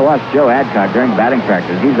 You gotta watch Joe Adcock during batting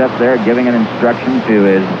practice. He's up there giving an instruction to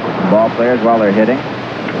his ball players while they're hitting.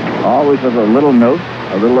 Always with a little note,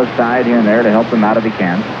 a little aside here and there to help them out if he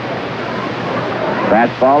can.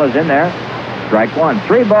 Fastball is in there. Strike 1.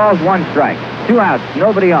 3 balls, 1 strike. 2 outs,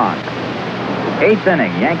 nobody on. 8th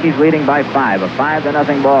inning. Yankees leading by 5. A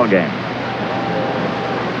 5-0 ball game.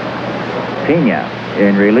 Pena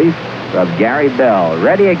in relief of Gary Bell.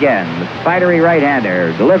 Ready again. The spidery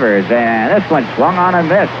right-hander delivers, and this one swung on and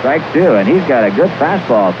missed. Strike 2, and he's got a good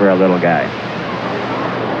fastball for a little guy.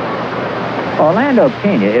 Orlando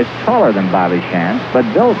Pena is taller than Bobby Shantz, but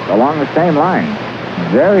built along the same lines.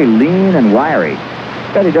 Very lean and wiry.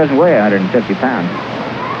 Bet he doesn't weigh 150 pounds.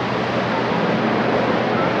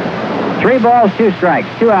 3 balls, 2 strikes,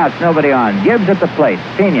 2 outs, nobody on. Gibbs at the plate.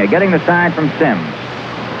 Pena getting the sign from Sims.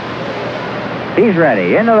 He's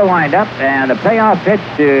ready. Into the windup, and the payoff pitch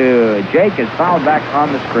to Jake is fouled back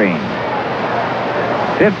on the screen.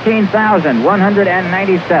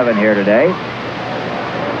 15,197 here today.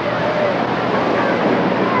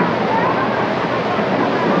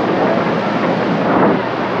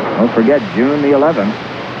 Don't forget June the 11th.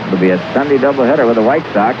 It'll be a Sunday doubleheader with the White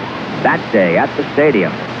Sox that day at the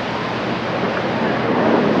stadium.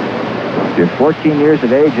 If you're 14 years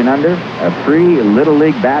of age and under, a free Little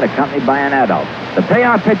League bat accompanied by an adult. The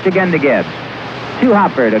payoff pitch again to Gibbs.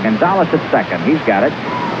 2-hopper to Gonzalez at second. He's got it.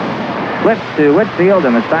 Flips to Whitfield,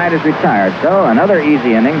 and the side is retired. So another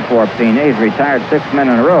easy inning for Pena. He's retired 6 men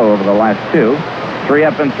in a row over the last 2. 3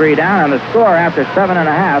 up and 3 down, and the score after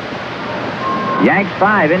 7.5. Yanks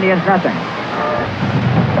 5, Indians nothing.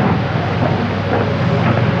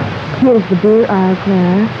 Here's the beer,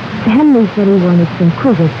 Clara. Henry said he wanted some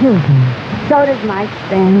Kruger Pilsner. So does my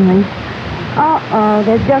Stanley. Uh-oh,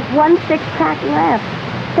 there's just 1 6-pack left.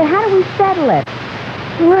 So how do we settle it?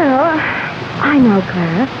 Well, I know,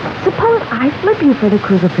 Clara. Suppose I flip you for the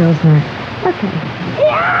Kruger Pilsner. Okay.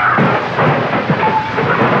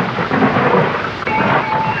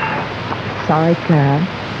 Sorry, Clara.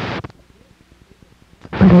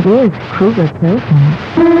 But it is Kruger Pilsner.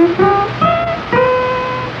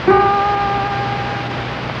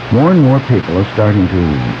 More and more people are starting to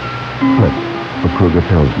flip for Kruger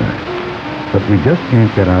Pilsner. But we just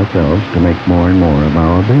can't get ourselves to make more and more of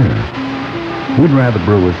our beer. We'd rather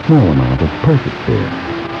brew a small amount of perfect beer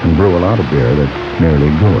than brew a lot of beer that's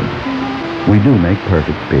merely good. We do make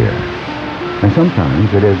perfect beer. And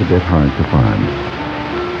sometimes it is a bit hard to find.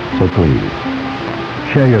 So please,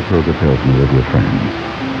 share your Kruger Pilsner with your friends.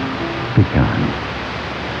 Be kind.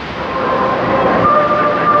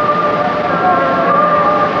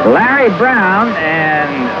 Larry Brown and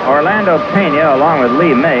Orlando Pena, along with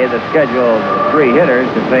Lee May, the scheduled 3 hitters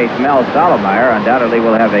to face Mel Stottlemyre. Undoubtedly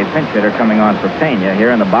will have a pinch hitter coming on for Pena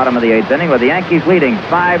here in the bottom of the 8th inning with the Yankees leading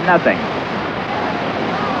 5-0.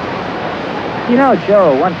 You know,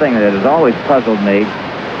 Joe, one thing that has always puzzled me,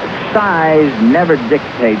 size never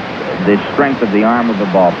dictates the strength of the arm of a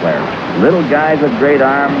ball player. Little guys with great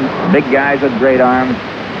arms, big guys with great arms.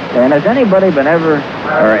 And has anybody been ever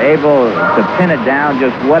or able to pin it down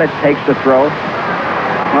just what it takes to throw?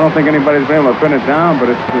 I don't think anybody's been able to pin it down, but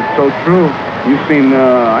it's so true. You've seen,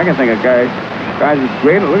 I can think of guys with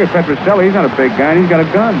great. Look at Petrocelli. He's not a big guy, and he's got a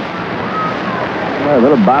gun. Well,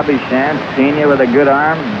 little Bobby Shantz, Pena with a good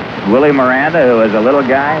arm. Willie Miranda, who is a little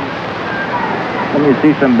guy. And you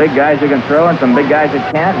see some big guys who can throw and some big guys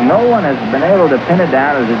that can't. No one has been able to pin it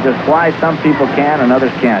down as to just why some people can and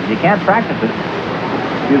others can't. You can't practice it.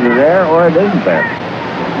 It's either there or it isn't there.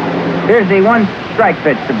 Here's the 1 strike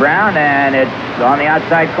pitch to Brown, and it's on the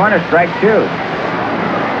outside corner, strike 2.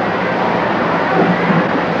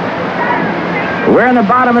 We're in the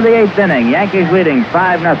bottom of the 8th inning. Yankees leading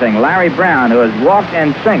 5-0. Larry Brown, who has walked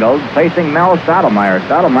and singled, facing Mel Stottlemyre.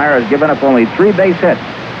 Stottlemyre has given up only 3 base hits.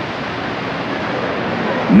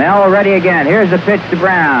 Mel ready again. Here's the pitch to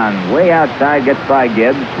Brown. Way outside, gets by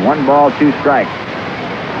Gibbs. 1 ball, 2 strikes.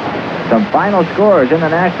 Some final scores in the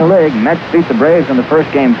National League. Mets beat the Braves in the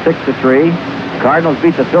first game 6-3. Cardinals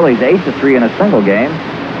beat the Phillies 8-3 in a single game.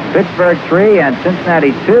 Pittsburgh 3 and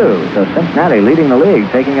Cincinnati 2. So Cincinnati leading the league,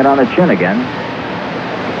 taking it on the chin again.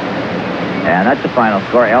 And that's the final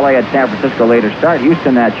score. LA at San Francisco later start.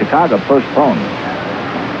 Houston at Chicago postponed.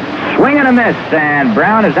 Swing and a miss, and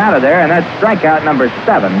Brown is out of there, and that's strikeout number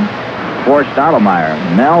 7 for Stottlemyre.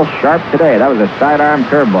 Mel sharp today. That was a sidearm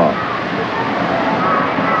curveball.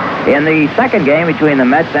 In the second game between the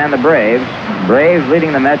Mets and the Braves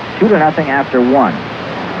leading the Mets 2-0 after 1.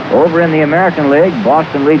 Over in the American League,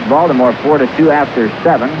 Boston leads Baltimore 4-2 after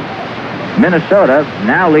 7. Minnesota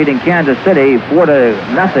now leading Kansas City 4-0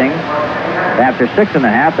 after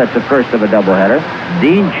 6.5. That's the first of a doubleheader.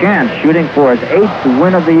 Dean Chance shooting for his 8th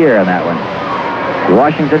win of the year in that one.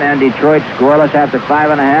 Washington and Detroit scoreless after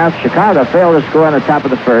 5.5. Chicago failed to score on the top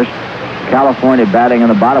of the first. California batting in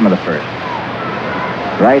the bottom of the first.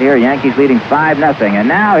 Right here, Yankees leading 5-0. And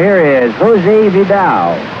now here is Jose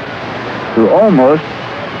Vidal, who almost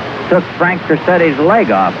took Frank Cressetti's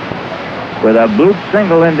leg off with a bloop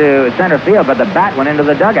single into center field, but the bat went into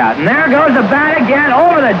the dugout. And there goes the bat again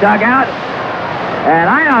over the dugout. And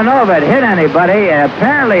I don't know if it hit anybody.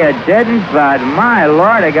 Apparently it didn't, but my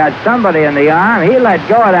Lord, it got somebody in the arm. He let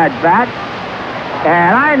go of that bat.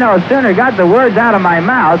 And I no sooner got the words out of my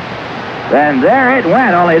mouth than there it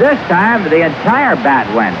went, only this time the entire bat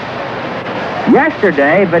went.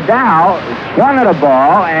 Yesterday, Vidal swung at a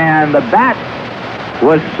ball, and the bat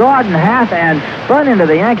was sawed in half and spun into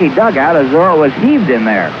the Yankee dugout as though it was heaved in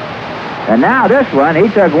there. And now this one, he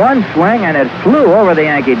took one swing, and it flew over the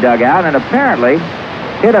Yankee dugout and apparently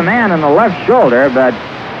hit a man in the left shoulder, but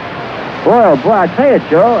boy, oh boy, I tell you,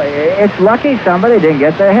 Joe, it's lucky somebody didn't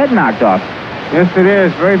get their head knocked off. Yes, it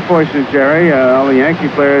is. Very fortunate, Jerry. All the Yankee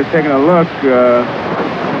players taking a look.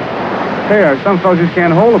 Some folks just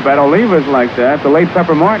can't hold a bat. Oliva's like that. The late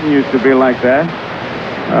Pepper Martin used to be like that.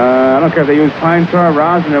 I don't care if they use pine tar,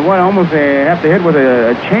 rosin, or what. Almost they have to hit with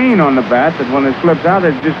a chain on the bat that when it slips out,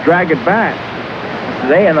 they just drag it back.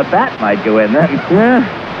 They and the bat might go in then. Yeah.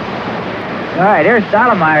 All right, here's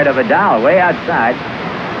Stottlemyre to Vidal, way outside.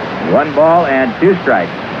 1 ball and 2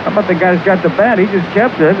 strikes. How about the guy's got the bat? He just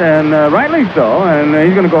kept it, and rightly so. And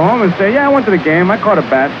he's going to go home and say, yeah, I went to the game. I caught a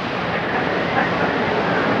bat.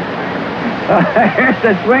 Here's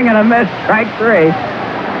a swing and a miss, strike 3.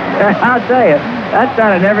 I'll tell you, that's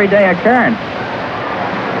not an everyday occurrence.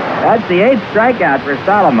 That's the 8th strikeout for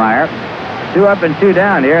Stottlemyre. 2 up and 2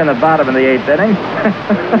 down here in the bottom of the 8th inning.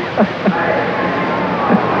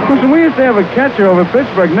 Listen, we used to have a catcher over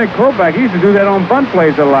Pittsburgh, Nick Kobach. He used to do that on bunt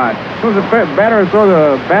plays a lot. As soon as the batter would throw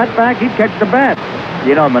the bat back, he'd catch the bat.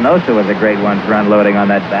 You know, Minosa was a great one for unloading on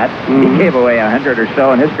that bat. Mm-hmm. He gave away 100 or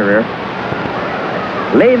so in his career.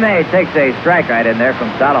 Lee May takes a strike right in there from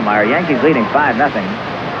Stottlemyre. Yankees leading 5-0.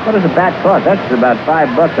 What does a bat cost? That's about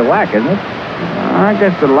 $5 a whack, isn't it? I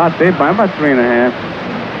guess the lot they buy about 3.5.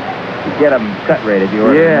 Get them cut rate if you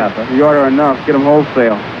order enough. Huh? You order enough. Get them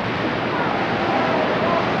wholesale.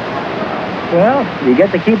 Well, you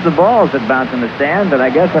get to keep the balls that bounce in the stand, but I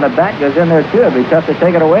guess when a bat goes in there, too, it'd be tough to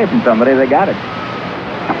take it away from somebody that got it.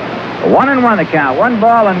 1-1 the count. 1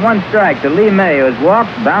 ball and 1 strike to Lee May, who has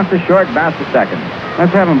walked, bounced to short, bounced to second.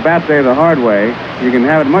 Let's have him bat day the hard way. You can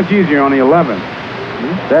have it much easier on the 11th.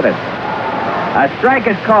 You said it. A strike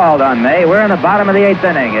is called on May. We're in the bottom of the 8th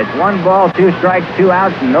inning. It's 1 ball, 2 strikes, 2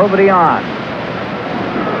 outs, and nobody on.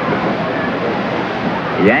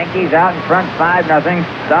 Yankees out in front 5-0.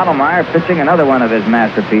 Stottlemyre pitching another one of his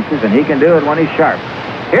masterpieces, and he can do it when he's sharp.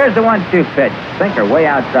 Here's the 1-2 pitch. Sinker way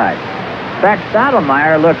outside. In fact,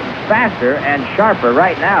 Stottlemyre looks faster and sharper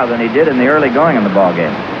right now than he did in the early going in the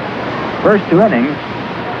ballgame. First 2 innings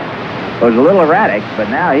was a little erratic, but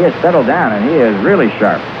now he has settled down, and he is really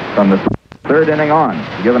sharp from the 3rd inning on,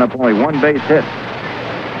 giving up only 1 base hit.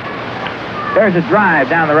 There's a drive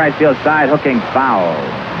down the right field side, hooking foul.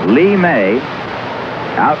 Lee May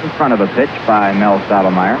out in front of a pitch by Mel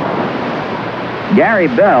Stottlemyre. Gary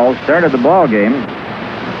Bell started the ball game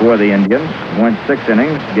for the Indians, went 6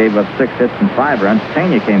 innings, gave up 6 hits and 5 runs.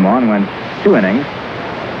 Pena came on, went 2 innings,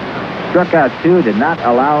 struck out 2, did not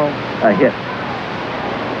allow a hit.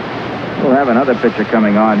 We'll have another pitcher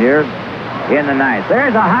coming on here in the 9th.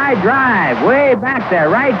 There's a high drive way back there,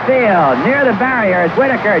 right field, near the barrier. It's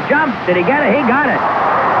Whitaker. Jumps. Did he get it? He got it.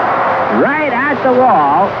 Right at the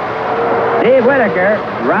wall. Steve Whitaker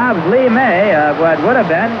robs Lee May of what would have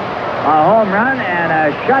been a home run and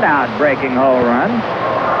a shutout-breaking home run.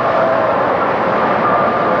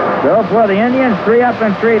 So for the Indians, 3 up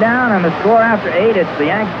and 3 down, and the score after 8, it's the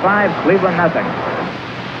Yanks 5, Cleveland 0.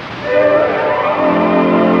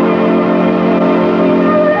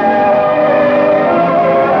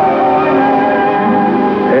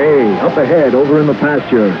 Hey, up ahead, over in the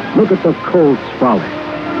pasture, look at the Colts Frolic.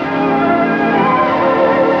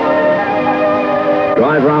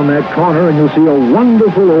 Drive around that corner and you'll see a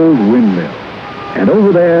wonderful old windmill. And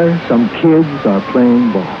over there, some kids are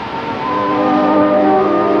playing ball.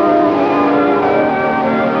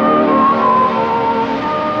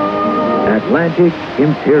 Atlantic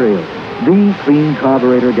Imperial, the clean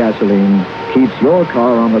carburetor gasoline, keeps your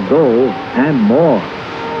car on the go and more.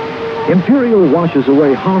 Imperial washes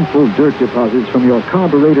away harmful dirt deposits from your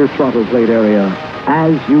carburetor throttle plate area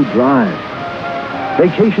as you drive.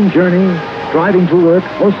 Vacation journey, driving to work,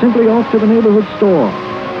 or simply off to the neighborhood store.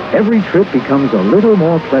 Every trip becomes a little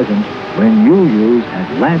more pleasant when you use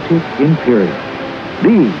Atlantic Imperial,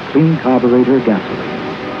 the clean carburetor gasoline.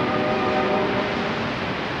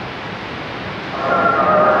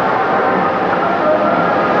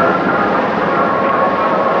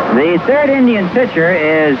 The 3rd Indian pitcher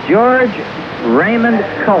is George Raymond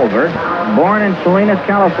Culver, born in Salinas,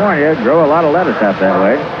 California. Grow a lot of lettuce out that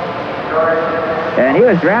way. And he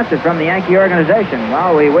was drafted from the Yankee organization.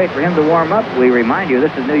 While we wait for him to warm up, we remind you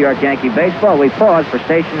this is New York Yankee baseball. We pause for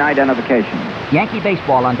station identification. Yankee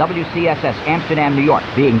baseball on WCSS Amsterdam, New York,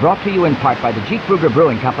 being brought to you in part by the G. Kruger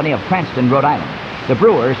Brewing Company of Cranston, Rhode Island. The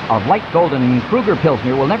brewers of light golden Kruger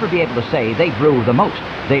Pilsner will never be able to say they brew the most.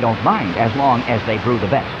 They don't mind as long as they brew the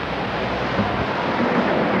best.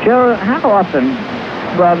 Joe, how often...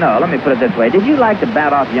 Well, no, let me put it this way. Did you like to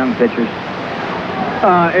bat off young pitchers?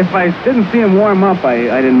 If I didn't see them warm up,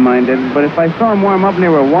 I didn't mind it. But if I saw them warm up and they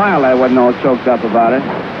were wild, I wasn't all choked up about it.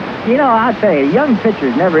 You know, I'll tell you, young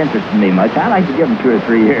pitchers never interested me much. I like to give them 2 or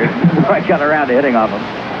 3 years before I got around to hitting off them.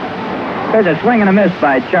 There's a swing and a miss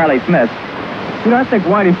by Charlie Smith. You know, I think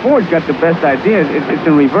Whitey Ford's got the best idea. It's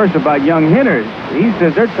in reverse about young hitters. He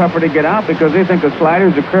says they're tougher to get out because they think a slider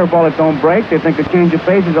is a curveball that don't break. They think a change of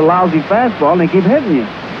pace is a lousy fastball, and they keep hitting you.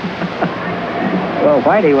 Well,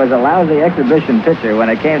 Whitey was a lousy exhibition pitcher when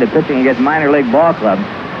it came to pitching against minor league ball clubs.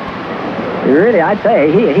 Really, I'd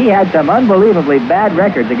say he had some unbelievably bad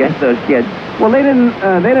records against those kids. Well, they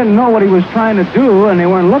didn't know what he was trying to do, and they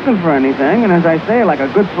weren't looking for anything. And as I say, like a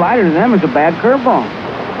good slider to them is a bad curveball.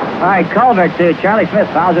 All right, Culver to Charlie Smith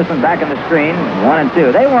fouls this one back on the screen,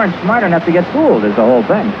 1-2. They weren't smart enough to get fooled, is the whole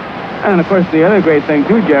thing. And, of course, the other great thing,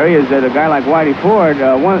 too, Jerry, is that a guy like Whitey Ford,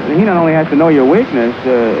 he not only has to know your weakness,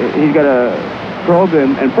 he's got to probe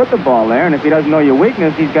and put the ball there. And if he doesn't know your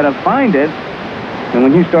weakness, he's got to find it. And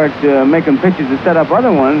when you start making pitches to set up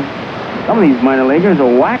other ones, some of these minor leaguers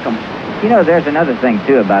will whack them. You know, there's another thing,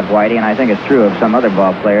 too, about Whitey, and I think it's true of some other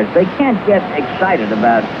ball players. They can't get excited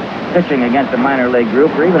about pitching against a minor league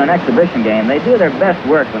group or even an exhibition game. They do their best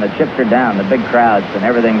work when the chips are down, the big crowds, and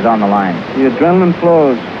everything's on the line. The adrenaline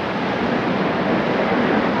flows.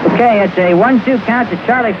 Okay, it's a 1-2 count to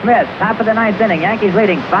Charlie Smith. Top of the 9th inning. Yankees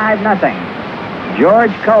leading 5-0.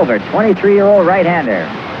 George Culver, 23-year-old right-hander.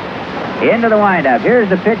 Into the windup. Here's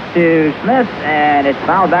the pitch to Smith, and it's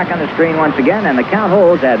fouled back on the screen once again, and the count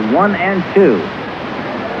holds at 1-2.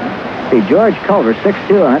 See, George Culver,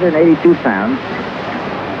 6'2", 182 pounds.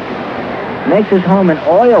 Makes his home in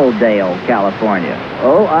Oildale, California.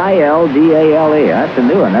 Oildale. That's a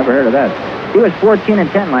new one. Never heard of that. He was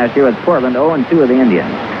 14-10 last year with Portland, 0-2 of the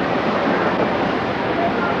Indians.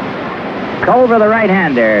 Culver, the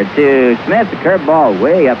right-hander, to Smith. The curveball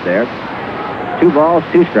way up there. 2 balls,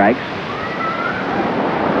 2 strikes.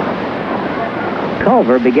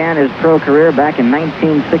 Culver began his pro career back in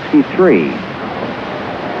 1963.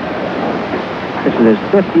 This is his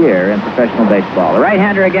 5th year in professional baseball. The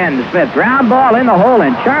right-hander again to Smith. Ground ball in the hole,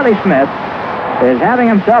 and Charlie Smith is having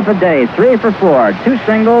himself a day. 3 for 4. 2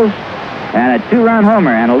 singles and a 2-run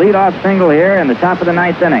homer and a leadoff single here in the top of the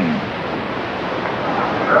 9th inning.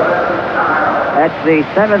 That's the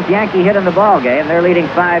 7th Yankee hit in the ball game. They're leading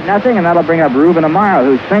 5-0, and that'll bring up Ruben Amaro,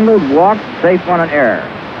 who singled, walked, safe on an error.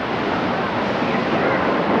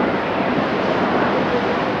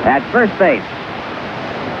 At first base,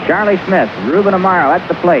 Charlie Smith, Ruben Amaro at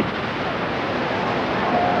the plate.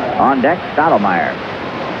 On deck, Stottlemyre.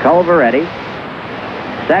 Culver ready.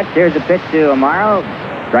 Set. Here's a pitch to Amaro.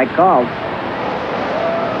 Strike called.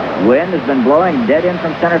 Wind has been blowing dead in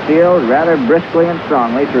from center field rather briskly and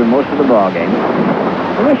strongly through most of the ball game.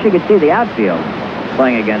 I wish you could see the outfield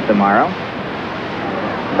playing against Amaro.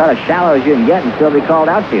 About as shallow as you can get and still be called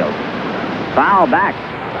outfield. Foul back.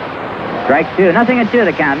 Strike 2. 0-2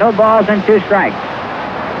 the count. No balls and 2 strikes.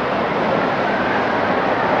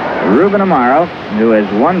 Ruben Amaro, who is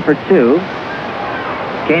 1 for 2,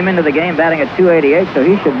 came into the game batting at .288, so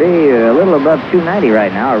he should be a little above .290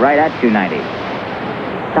 right now, or right at .290.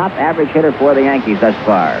 Top average hitter for the Yankees thus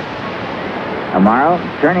far. Amaro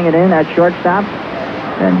turning it in at shortstop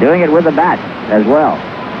and doing it with the bat as well.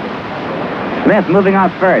 Smith moving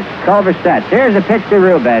off first. Culver sets. Here's a pitch to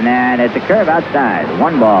Ruben, and it's a curve outside.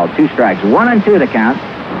 1 ball, 2 strikes. 1-2 the count.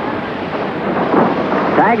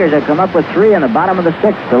 Tigers have come up with 3 in the bottom of the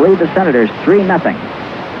 6th to lead the Senators 3-0.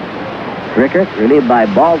 Rickert relieved by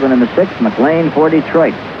Baldwin in the 6th. McLean for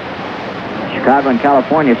Detroit. Chicago and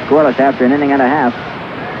California scoreless after an inning and a half.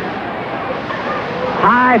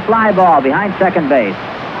 High fly ball behind second base.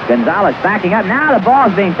 Gonzalez backing up. Now the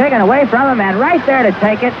ball's being taken away from him, and right there to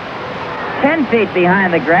take it, 10 feet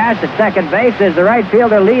behind the grass at second base, is the right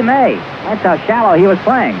fielder Lee May. That's how shallow he was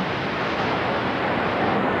playing.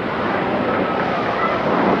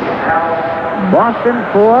 Boston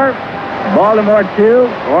 4, Baltimore 2,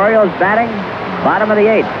 Orioles batting, bottom of the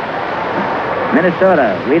 8th.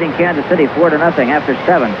 Minnesota leading Kansas City 4-0 after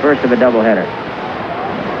 7, first of a doubleheader.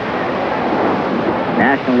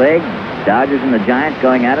 National League, Dodgers and the Giants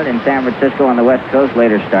going at it in San Francisco on the West Coast,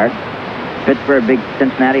 later start. Pittsburgh beat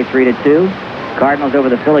Cincinnati 3-2. Cardinals over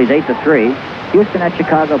the Phillies 8-3. Houston at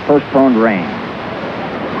Chicago, postponed rain.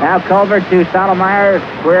 Now Culver to Stottlemyre,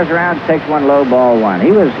 squares around, takes 1 low, ball 1.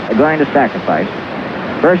 He was going to sacrifice.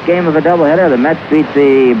 First game of a doubleheader, the Mets beat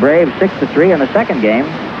the Braves 6-3. In the second game,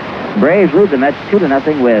 Braves lead the Mets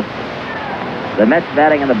 2-0 with the Mets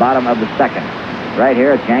batting in the bottom of the second. Right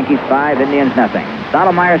here, it's Yankees 5, Indians nothing.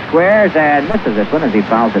 Stottlemyre squares and misses this one as he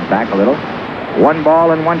fouls it back a little. 1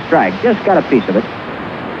 ball and 1 strike. Just got a piece of it.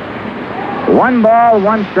 1 ball,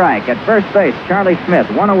 1 strike. At first base, Charlie Smith,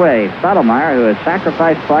 1 away. Stottlemyre, who has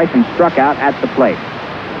sacrificed twice and struck out at the plate.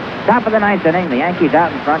 Top of the 9th inning, the Yankees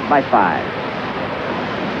out in front by 5.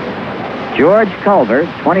 George Culver,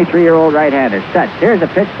 23-year-old right-hander, sets. Here's a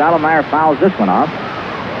pitch. Stottlemyre fouls this one off.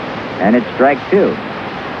 And it's strike 2.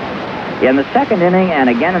 In the 2nd inning and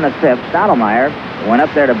again in the 5th, Stottlemyre went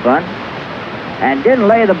up there to bunt and didn't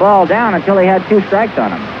lay the ball down until he had 2 strikes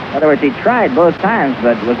on him. In other words, he tried both times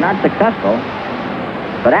but was not successful.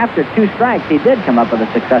 But after 2 strikes, he did come up with a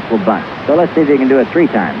successful bunt. So let's see if he can do it 3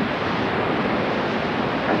 times.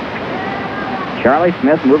 Charlie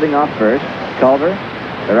Smith moving off first. Culver,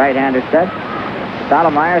 the right-hander, sets.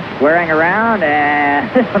 Stottlemyre squaring around, and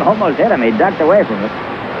this one almost hit him. He ducked away from it.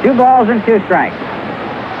 2 balls and 2 strikes.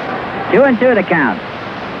 2-2 the count.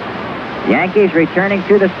 Yankees returning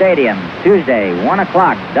to the stadium Tuesday, 1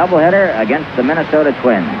 o'clock, doubleheader against the Minnesota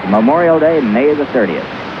Twins. Memorial Day, May the 30th.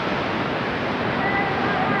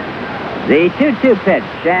 The 2-2 pitch,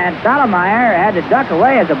 and Stottlemyre had to duck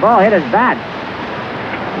away as the ball hit his bat.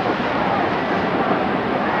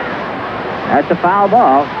 That's a foul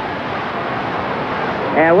ball.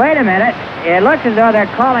 And wait a minute. It looks as though they're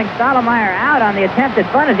calling Stottlemyre out on the attempted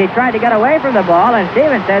bunt as he tried to get away from the ball, and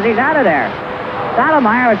Stevens says he's out of there.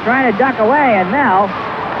 Stottlemyre was trying to duck away, and Mel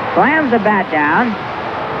slams the bat down.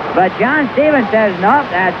 But John Stevens says, nope,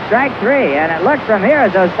 that's strike 3. And it looks from here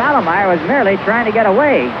as though Stottlemyre was merely trying to get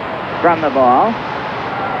away from the ball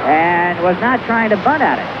and was not trying to bunt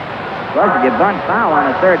at it. Well, if you bunt foul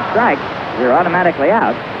on a 3rd strike, you're automatically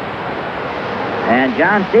out. And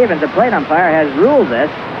John Stevens, the plate umpire, has ruled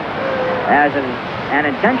this as an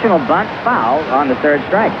intentional bunt foul on the 3rd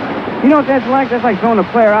strike. You know what that's like? That's like throwing a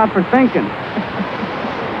player out for thinking.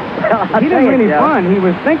 Well, he didn't really bunt. He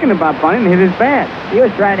was thinking about bunting and hit his bat. He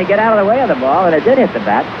was trying to get out of the way of the ball, and it did hit the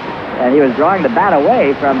bat. And he was drawing the bat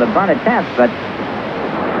away from the bunt attempt, but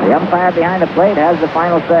the umpire behind the plate has the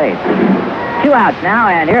final say. 2 outs now,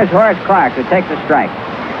 and here's Horace Clark, who takes a strike.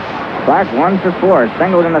 Clark 1 for 4,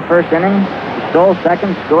 singled in the 1st inning, stole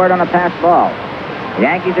 2nd, scored on a pass ball. The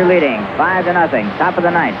Yankees are leading 5-0, top of the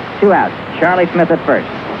 9th. 2 outs. Charlie Smith at first.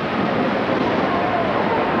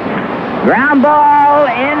 Ground ball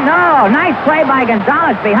in. No, nice play by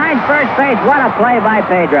Gonzalez behind first base. What a play by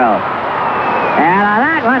Pedro. And on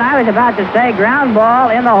that one, I was about to say ground ball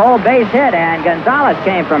in the hole, base hit, and Gonzalez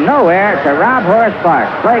came from nowhere to rob Horace Clark.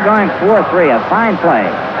 Play going 4-3, a fine play.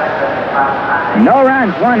 No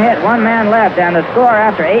runs, 1 hit, 1 man left, and the score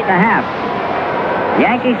after 8.5.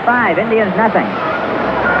 Yankees 5, Indians nothing.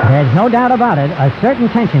 There's no doubt about it. A certain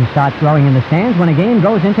tension starts growing in the stands when a game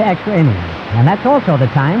goes into extra innings. And that's also the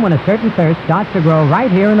time when a certain thirst starts to grow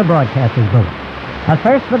right here in the broadcaster's booth. A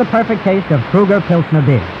thirst for the perfect taste of Kruger Pilsner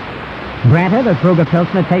beer. Granted, a Kruger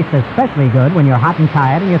Pilsner tastes especially good when you're hot and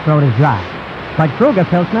tired and your throat is dry. But Kruger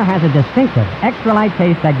Pilsner has a distinctive, extra light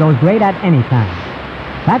taste that goes great at any time.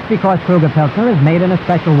 That's because Kruger Pilsner is made in a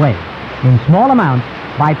special way, in small amounts,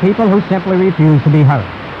 by people who simply refuse to be hurried.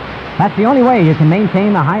 That's the only way you can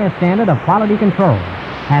maintain the highest standard of quality control,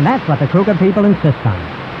 and that's what the Kruger people insist on.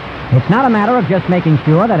 It's not a matter of just making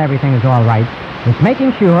sure that everything is all right. It's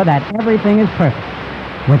making sure that everything is perfect.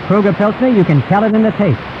 With Kruger Pilsner, you can tell it in the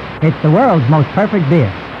taste. It's the world's most perfect beer.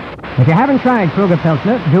 If you haven't tried Kruger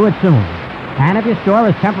Pilsner, do it soon. And if your store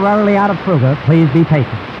is temporarily out of Kruger, please be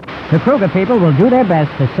patient. The Kruger people will do their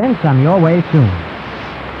best to send some your way soon.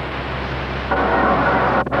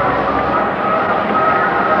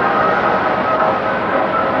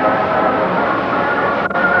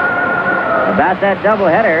 About that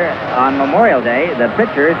doubleheader on Memorial Day, the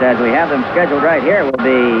pitchers, as we have them scheduled right here, will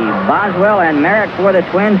be Boswell and Merritt for the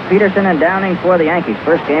Twins, Peterson and Downing for the Yankees.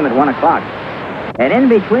 First game at 1 o'clock. And in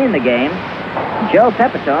between the games, Joe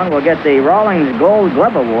Pepitone will get the Rawlings Gold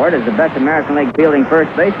Glove Award as the best American League fielding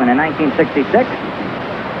first baseman in 1966.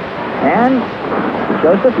 And,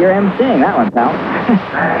 Joseph, you're emceeing that one, pal.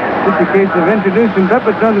 Just a case of introducing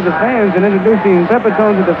Pepitone to the fans, and introducing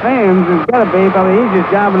Pepitone to the fans has got to be probably the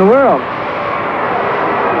easiest job in the world.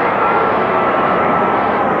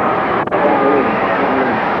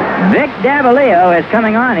 Vic Davalillo is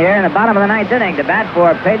coming on here in the bottom of the 9th inning to bat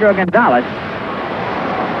for Pedro Gonzalez.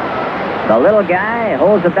 The little guy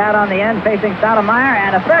holds the bat on the end facing Stottlemyre,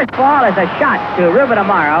 and the first ball is a shot to Ruben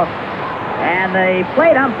Amaro. And the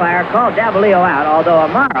plate umpire called Davalillo out, although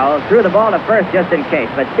Amaro threw the ball to first just in case.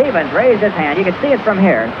 But Stevens raised his hand. You can see it from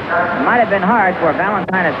here. It might have been hard for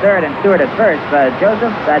Valentine at third and Stewart at first, but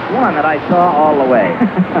Joseph, that's one that I saw all the way.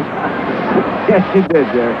 Yes, you did,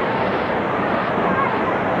 Jerry.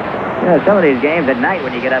 You know, some of these games at night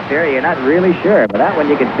when you get up here, you're not really sure, but that one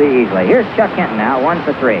you can see easily. Here's Chuck Hinton now, 1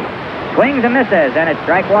 for 3. Swings and misses, and it's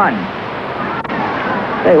strike one.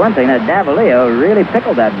 Say one thing, that Davalillo really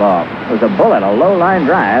pickled that ball. It was a bullet, a low-line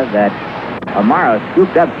drive that Amaro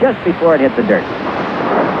scooped up just before it hit the dirt.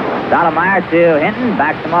 Stottlemyre to Hinton,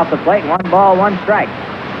 backs him off the plate, 1 ball, 1 strike.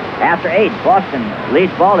 After 8, Boston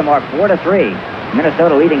leads Baltimore 4-3.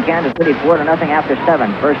 Minnesota leading Kansas City 4-0 after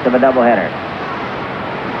 7, first of a doubleheader.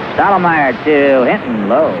 Stottlemyre to Hinton,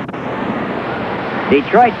 low.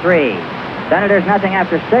 Detroit 3, Senators nothing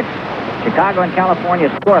after 6. Chicago and California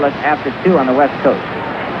scoreless after 2 on the West Coast.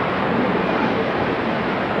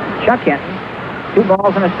 Chuck Hinton, 2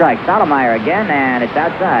 balls and a strike. Stottlemyre again, and it's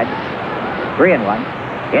outside. 3-1.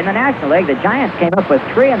 In the National League, the Giants came up with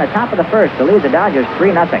 3 in the top of the first to lead the Dodgers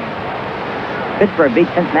 3-0. Pittsburgh beat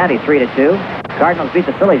Cincinnati 3-2. Cardinals beat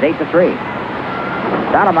the Phillies 8-3.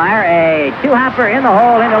 Stottlemyre, a 2-hopper in the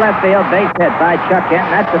hole into left field. Base hit by Chuck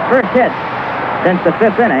Hinton. That's the first hit since the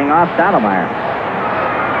 5th inning off Stottlemyre.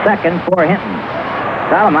 Second for Hinton.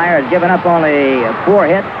 Stottlemyre has given up only 4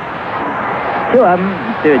 hits. 2 of them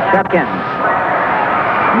to Chuck Hinton.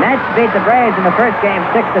 Mets beat the Braves in the first game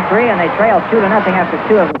 6-3, and they trailed 2-0 after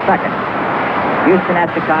 2 of the second. Houston at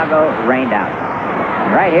Chicago rained out.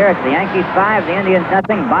 And right here, it's the Yankees 5, the Indians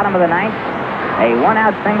nothing, bottom of the 9th. A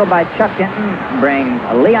 1-out single by Chuck Hinton brings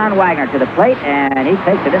Leon Wagner to the plate, and he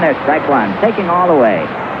takes it in there, strike 1, taking all the way.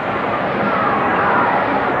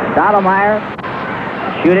 Stottlemyre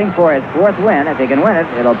shooting for his 4th win. If he can win it,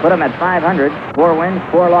 it'll put him at 500. 4 wins,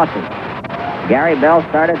 4 losses. Gary Bell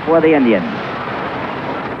started for the Indians.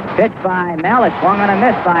 Pitch by Mel. It's swung on a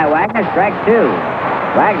miss by Wagner. Strike 2.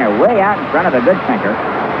 Wagner way out in front of a good sinker.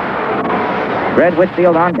 Fred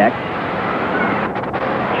Whitfield on deck.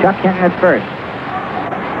 Chuck Hinton at first.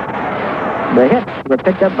 The hits were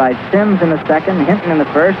picked up by Sims in the 2nd, Hinton in the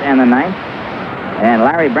 1st and the 9th, and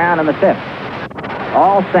Larry Brown in the 5th.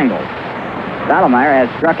 All singles. Stottlemyre has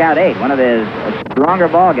struck out 8, one of his stronger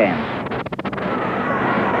ball games.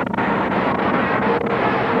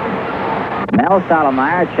 Mel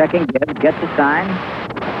Stottlemyre checking Gibbs, gets a sign.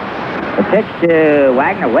 The pitch to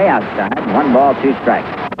Wagner way outside. 1 ball, 2 strikes.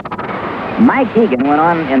 Mike Hegan went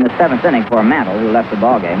on in the 7th inning for Mantle, who left the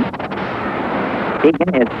ball game.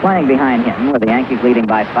 Hegan is playing behind Hinton, with the Yankees leading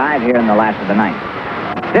by 5 here in the last of the 9th.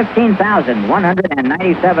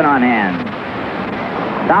 15,197 on hand.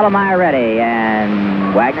 Stottlemyre ready,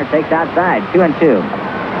 and Wagner takes outside, 2-2.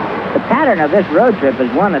 The pattern of this road trip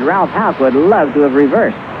is one that Ralph Houck would love to have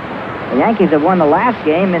reversed. The Yankees have won the last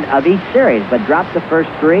game of each series, but dropped the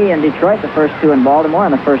first 3 in Detroit, the first 2 in Baltimore,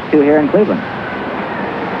 and the first 2 here in Cleveland.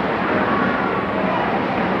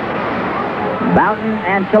 Boughton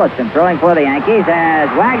and Tillotson throwing for the Yankees as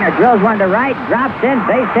Wagner drills one to right, drops in,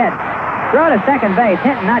 base hit. Throw to second base.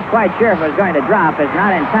 Hinton not quite sure if it was going to drop, is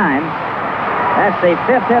not in time. That's the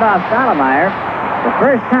 5th hit off Stottlemyre. The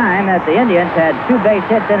first time that the Indians had 2 base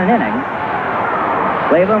hits in an inning.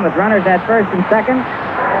 Cleveland with runners at first and second.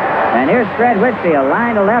 And here's Fred Whitfield,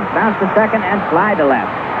 line to left, bounce to second, and slide to left.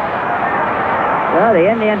 Well, the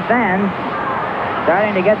Indian fans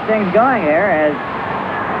starting to get things going here as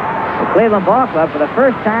the Cleveland Ball Club, for the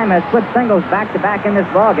first time, has put singles back-to-back in this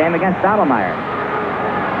ball game against Stottlemyre.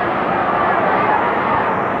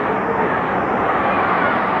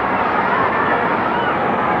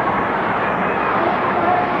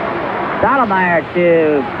 Stottlemyre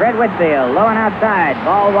to Fred Whitfield, low and outside,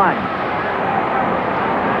 ball 1.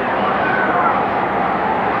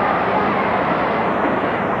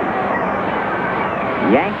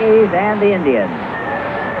 Yankees and the Indians.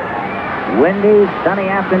 Windy, sunny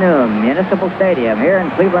afternoon, Municipal Stadium here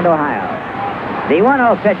in Cleveland, Ohio. The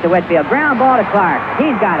 1-0 pitch to Whitfield. Ground ball to Clark.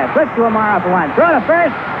 He's got it. Flips to Amaro for 1. Throw to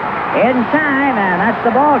first. In time, and that's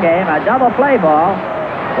the ball game. A double play ball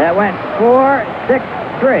that went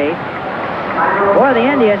 4-6-3 for the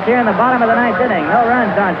Indians here in the bottom of the 9th inning. No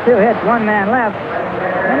runs on 2 hits, 1 man left.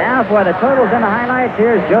 And now for the totals and the highlights,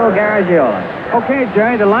 here's Joe Garagiola. Okay,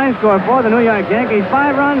 Jerry, the line score for the New York Yankees,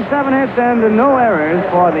 5 runs, 7 hits, and no errors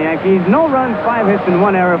for the Yankees. No runs, 5 hits, and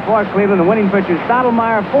 1 error for Cleveland. The winning pitcher is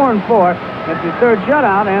Stottlemyre, 4-4. That's his 3rd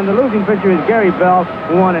shutout, and the losing pitcher is Gary Bell,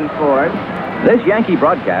 1-4. This Yankee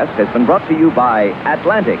broadcast has been brought to you by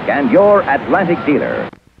Atlantic and your Atlantic dealer.